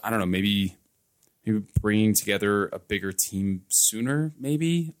 I don't know, maybe bringing together a bigger team sooner.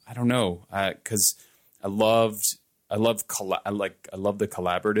 Maybe, I don't know, because I love the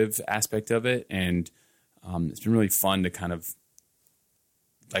collaborative aspect of it, and it's been really fun to kind of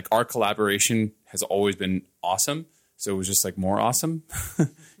like our collaboration has always been awesome. So it was just like more awesome,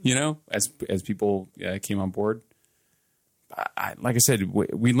 as people came on board. Like I said,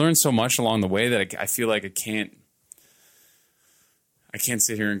 we learned so much along the way that I feel like I can't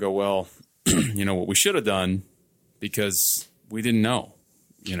sit here and go, well, what we should have done, because we didn't know,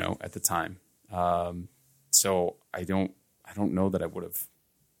 at the time. So I don't know that I would have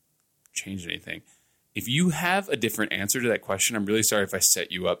changed anything. If you have a different answer to that question, I'm really sorry if I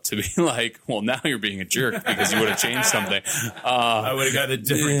set you up to be like, well, now you're being a jerk because you would have changed something. I would have got a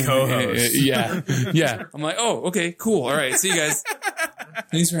different co-host. Yeah. I'm like, oh, okay, cool. All right. See you guys.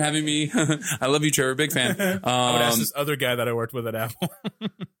 Thanks for having me. I love you, Trevor. Big fan. I would ask this other guy that I worked with at Apple.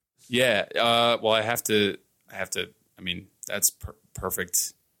 Yeah. Well, I have to, I mean, that's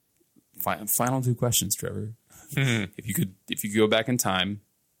perfect. Final two questions, Trevor. If you could go back in time,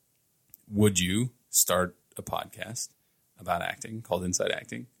 would you start a podcast about acting called Inside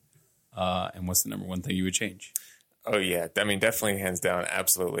Acting? And what's the number one thing you would change? Oh, yeah. I mean, definitely, hands down,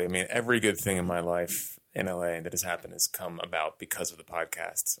 absolutely. I mean, every good thing in my life in LA that has happened has come about because of the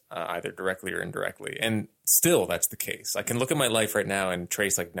podcast, either directly or indirectly. And still, that's the case. I can look at my life right now and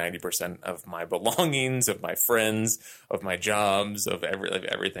trace like 90% of my belongings, of my friends, of my jobs, of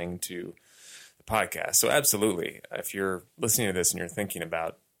everything to the podcast. So absolutely, if you're listening to this and you're thinking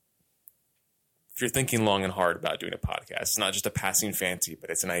long and hard about doing a podcast, it's not just a passing fancy, but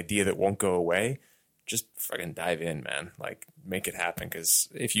it's an idea that won't go away, just fucking dive in, man. Like, make it happen, because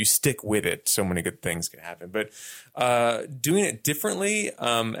if you stick with it, so many good things can happen. But doing it differently,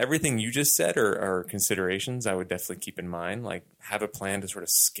 everything you just said are considerations I would definitely keep in mind. Like, have a plan to sort of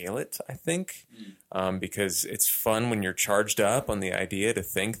scale it, I think, because it's fun when you're charged up on the idea to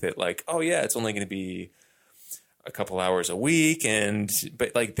think that, like, oh, yeah, it's only going to be a couple hours a week,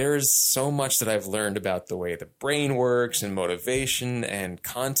 but like there's so much that I've learned about the way the brain works and motivation and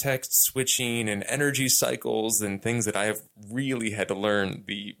context switching and energy cycles and things that I have really had to learn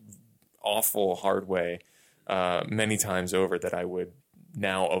the awful hard way many times over that I would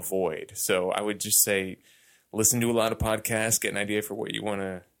now avoid. So I would just say, listen to a lot of podcasts, get an idea for what you want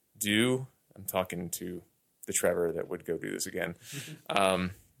to do. I'm talking to the Trevor that would go do this again.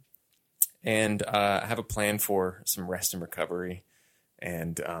 And have a plan for some rest and recovery,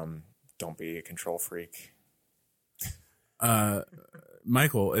 and don't be a control freak.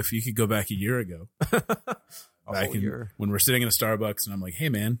 Michael, if you could go back a year ago, when we're sitting in a Starbucks and I'm like, hey,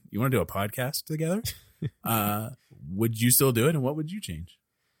 man, you want to do a podcast together? Would you still do it? And what would you change?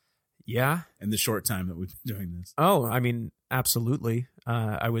 Yeah. In the short time that we've been doing this. Oh, I mean, absolutely.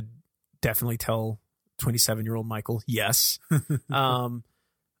 I would definitely tell 27-year-old Michael, yes.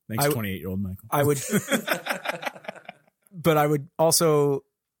 Thanks, 28-year-old Michael. I would, but I would also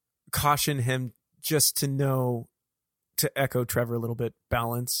caution him just to know, to echo Trevor a little bit,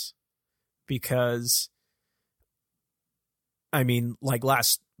 balance, because, I mean, like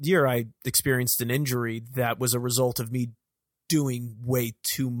last year, I experienced an injury that was a result of me doing way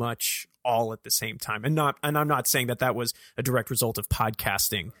too much all at the same time, and I'm not saying that was a direct result of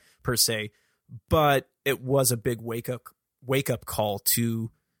podcasting per se, but it was a big wake up call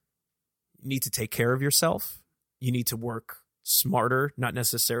to. You need to take care of yourself. You need to work smarter, not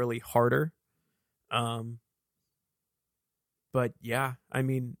necessarily harder. But yeah, I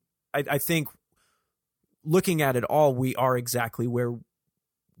mean, I think looking at it all, we are exactly where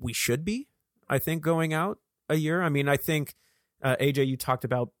we should be, I think, going out a year. I mean, I think, AJ, you talked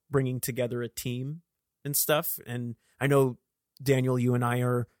about bringing together a team and stuff. And I know, Daniel, you and I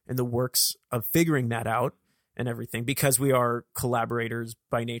are in the works of figuring that out and everything, because we are collaborators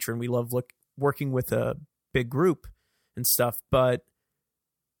by nature and we love working with a big group and stuff. But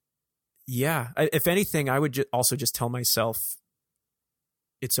yeah, if anything, I would also just tell myself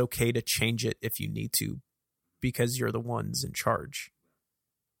it's okay to change it if you need to, because you're the ones in charge.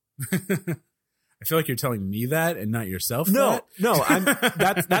 I feel like you're telling me that and not yourself. No,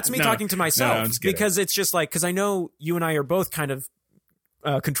 that's me talking to myself, because it's just like, because I know you and I are both kind of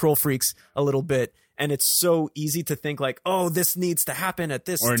control freaks a little bit. And it's so easy to think like, oh, this needs to happen at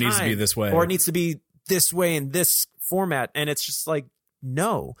this time. Or it needs to be this way. Or it needs to be this way in this format. And it's just like,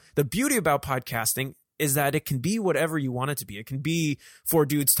 no. The beauty about podcasting is that it can be whatever you want it to be. It can be four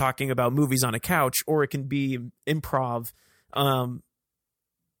dudes talking about movies on a couch, or it can be improv. But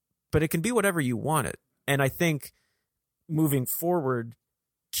it can be whatever you want it. And I think moving forward,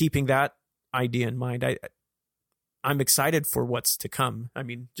 keeping that idea in mind, I'm excited for what's to come. I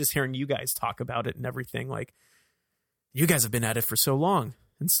mean, just hearing you guys talk about it and everything, like, you guys have been at it for so long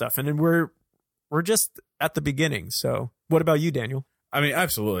and stuff. And then we're just at the beginning. So what about you, Daniel? I mean,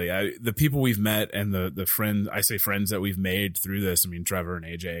 absolutely. The people we've met and the friends, I say friends that we've made through this. I mean, Trevor and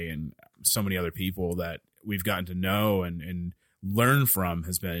AJ and so many other people that we've gotten to know and learn from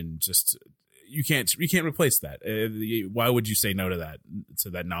has been just, you can't replace that. Why would you say no to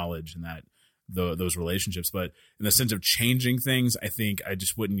that knowledge and those relationships? But in the sense of changing things, I think I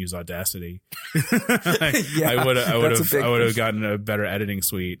just wouldn't use Audacity. I would have gotten a better editing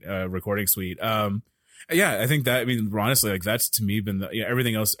suite, recording suite. Yeah, I think that, I mean, honestly, like, that's to me been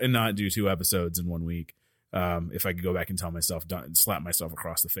everything else, and not do 2 episodes in 1 week. If I could go back and tell myself, slap myself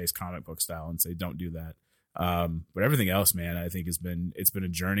across the face comic book style and say, don't do that. But everything else, man, I think it's been a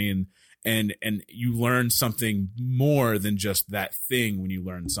journey, and you learn something more than just that thing when you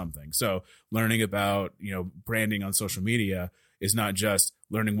learn something. So learning about, branding on social media is not just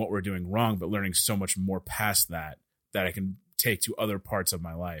learning what we're doing wrong, but learning so much more past that I can take to other parts of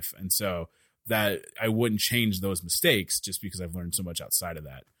my life. And so that I wouldn't change those mistakes just because I've learned so much outside of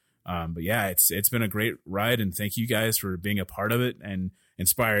that. But yeah, it's been a great ride, and thank you guys for being a part of it and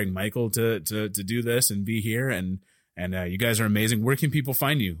inspiring Michael to do this and be here. And you guys are amazing. Where can people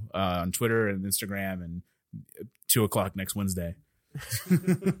find you on Twitter and Instagram and 2:00 next Wednesday?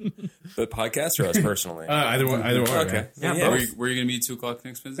 The podcast or us personally? Either one. Okay. Yeah, Where are you going to be 2:00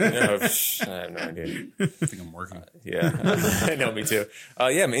 next Wednesday? I have no idea. I think I'm working. Yeah, I know, me too.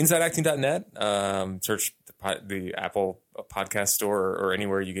 Yeah, I'm InsideActing.net. Search the Apple podcast store or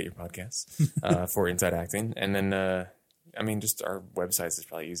anywhere you get your podcasts for Inside Acting. And then, just our websites is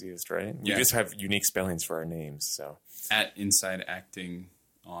probably easiest, right? We just have unique spellings for our names. So At Inside Acting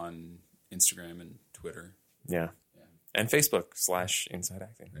on Instagram and Twitter. Yeah. And Facebook /Inside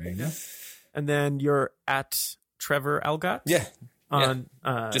Acting. There you go. And then you're at Trevor Algatt? Yeah. On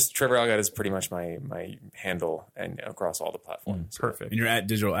just Trevor Algatt is pretty much my handle and across all the platforms. Perfect. And you're at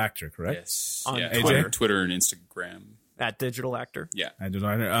Digital Actor, correct? Yes. On AJ? Twitter and Instagram. At Digital Actor. Yeah. At Digital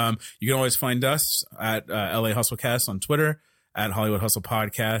Actor. You can always find us at LA Hustlecast on Twitter, at Hollywood Hustle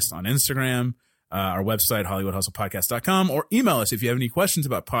Podcast on Instagram, our website, HollywoodHustlePodcast.com, or email us if you have any questions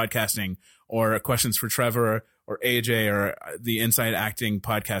about podcasting or questions for Trevor or AJ or the Inside Acting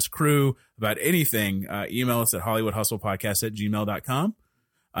podcast crew about anything. Email us at HollywoodHustlePodcast@gmail.com.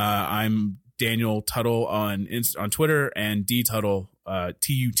 I'm Daniel Tuttle on Twitter, and D Tuttle,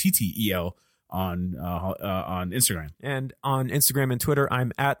 Tuttel on Instagram. And on Instagram and Twitter,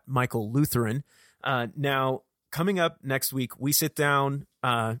 I'm at Michael Lutheran. Now, coming up next week, we sit down.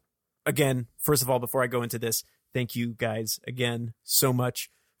 Again, first of all, before I go into this, thank you guys again so much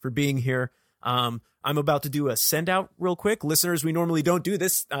for being here. I'm about to do a send out real quick. Listeners, we normally don't do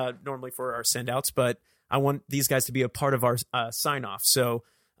this normally for our send outs, but I want these guys to be a part of our sign off. So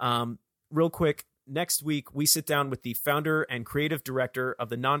real quick, next week, we sit down with the founder and creative director of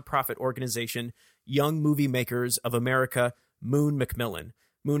the nonprofit organization Young Movie Makers of America, Moon McMillan.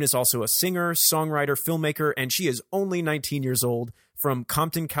 Moon is also a singer, songwriter, filmmaker, and she is only 19 years old. From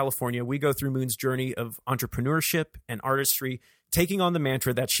Compton, California, we go through Moon's journey of entrepreneurship and artistry, taking on the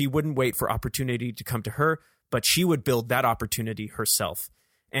mantra that she wouldn't wait for opportunity to come to her, but she would build that opportunity herself.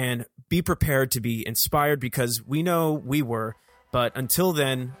 And be prepared to be inspired, because we know we were. But until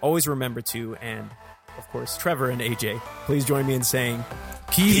then, always remember to, and of course, Trevor and AJ, please join me in saying,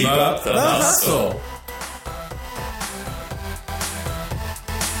 Keep up the hustle.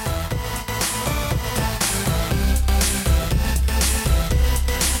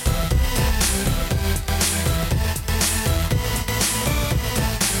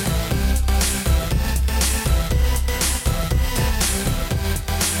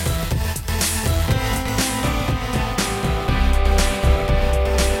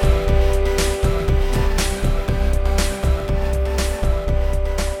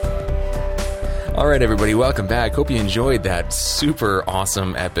 All right, everybody, welcome back. Hope you enjoyed that super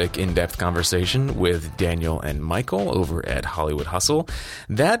awesome, epic, in-depth conversation with Daniel and Michael over at Hollywood Hustle.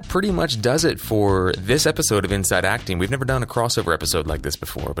 That pretty much does it for this episode of Inside Acting. We've never done a crossover episode like this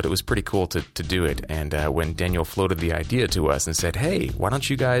before, but it was pretty cool to do it. And when Daniel floated the idea to us and said, hey, why don't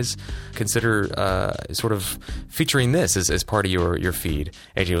you guys consider sort of featuring this as part of your feed?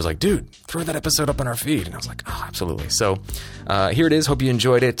 AJ was like, dude, throw that episode up on our feed. And I was like, oh, absolutely. So here it is. Hope you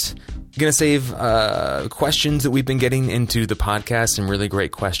enjoyed it. Going to save questions that we've been getting into the podcast, some really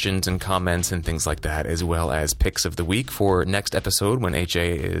great questions and comments and things like that, as well as picks of the week for next episode when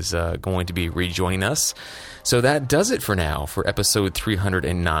AJ is going to be rejoining us. So that does it for now for episode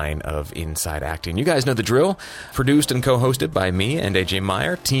 309 of Inside Acting. You guys know the drill. Produced and co-hosted by me and AJ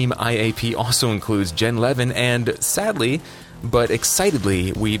Meyer. Team IAP also includes Jen Levin, and sadly, but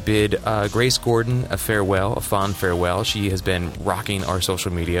excitedly, we bid Grace Gordon a fond farewell. She has been rocking our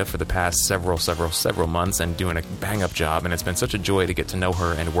social media for the past several months and doing a bang-up job, and it's been such a joy to get to know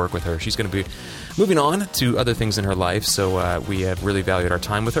her and work with her. She's going to be moving on to other things in her life, so we have really valued our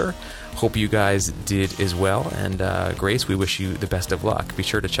time with her. Hope you guys did as well, and Grace, we wish you the best of luck. Be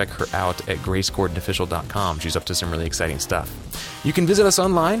sure to check her out at gracegordonofficial.com. She's up to some really exciting stuff. You can visit us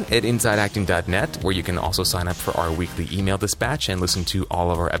online at insideacting.net, where you can also sign up for our weekly email dispatch and listen to all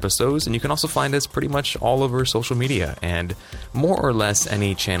of our episodes, and you can also find us pretty much all over social media and more or less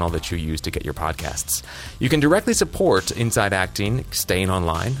any channel that you use to get your podcasts. You can directly support Inside Acting staying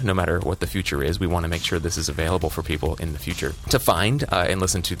online, no matter what the future is. We want to make sure this is available for people in the future to find and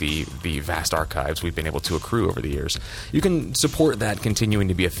listen to the vast archives we've been able to accrue over the years. You can support that continuing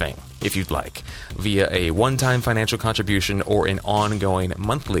to be a thing, if you'd like, via a one-time financial contribution or an ongoing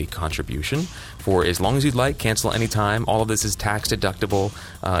monthly contribution for as long as you'd like. Cancel anytime. All of this is tax deductible.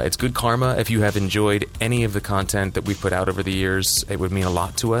 It's good karma. If you have enjoyed any of the content that we've put out over the years, it would mean a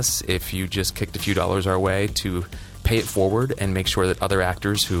lot to us if you just kicked a few dollars our way to pay it forward and make sure that other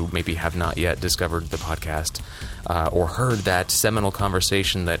actors who maybe have not yet discovered the podcast or heard that seminal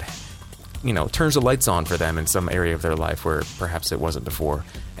conversation that turns the lights on for them in some area of their life where perhaps it wasn't before,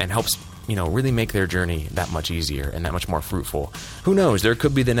 and helps really make their journey that much easier and that much more fruitful. Who knows? There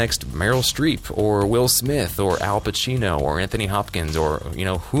could be the next Meryl Streep or Will Smith or Al Pacino or Anthony Hopkins or,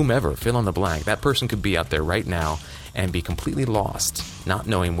 whomever, fill in the blank. That person could be out there right now and be completely lost, not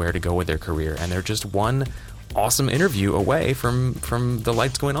knowing where to go with their career. And they're just one awesome interview away from the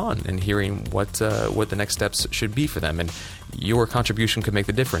lights going on and hearing what the next steps should be for them. And your contribution could make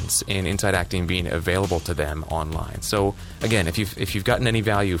the difference in Inside Acting being available to them online. So again, if you've gotten any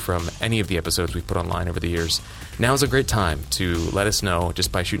value from any of the episodes we've put online over the years, now's a great time to let us know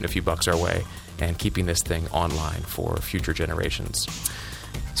just by shooting a few bucks our way and keeping this thing online for future generations.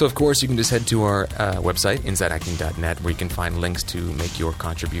 So, of course, you can just head to our website, insideacting.net, where you can find links to make your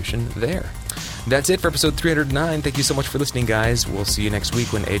contribution there. That's it for episode 309. Thank you so much for listening, guys. We'll see you next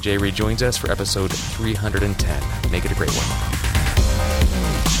week when AJ rejoins us for episode 310. Make it a great one.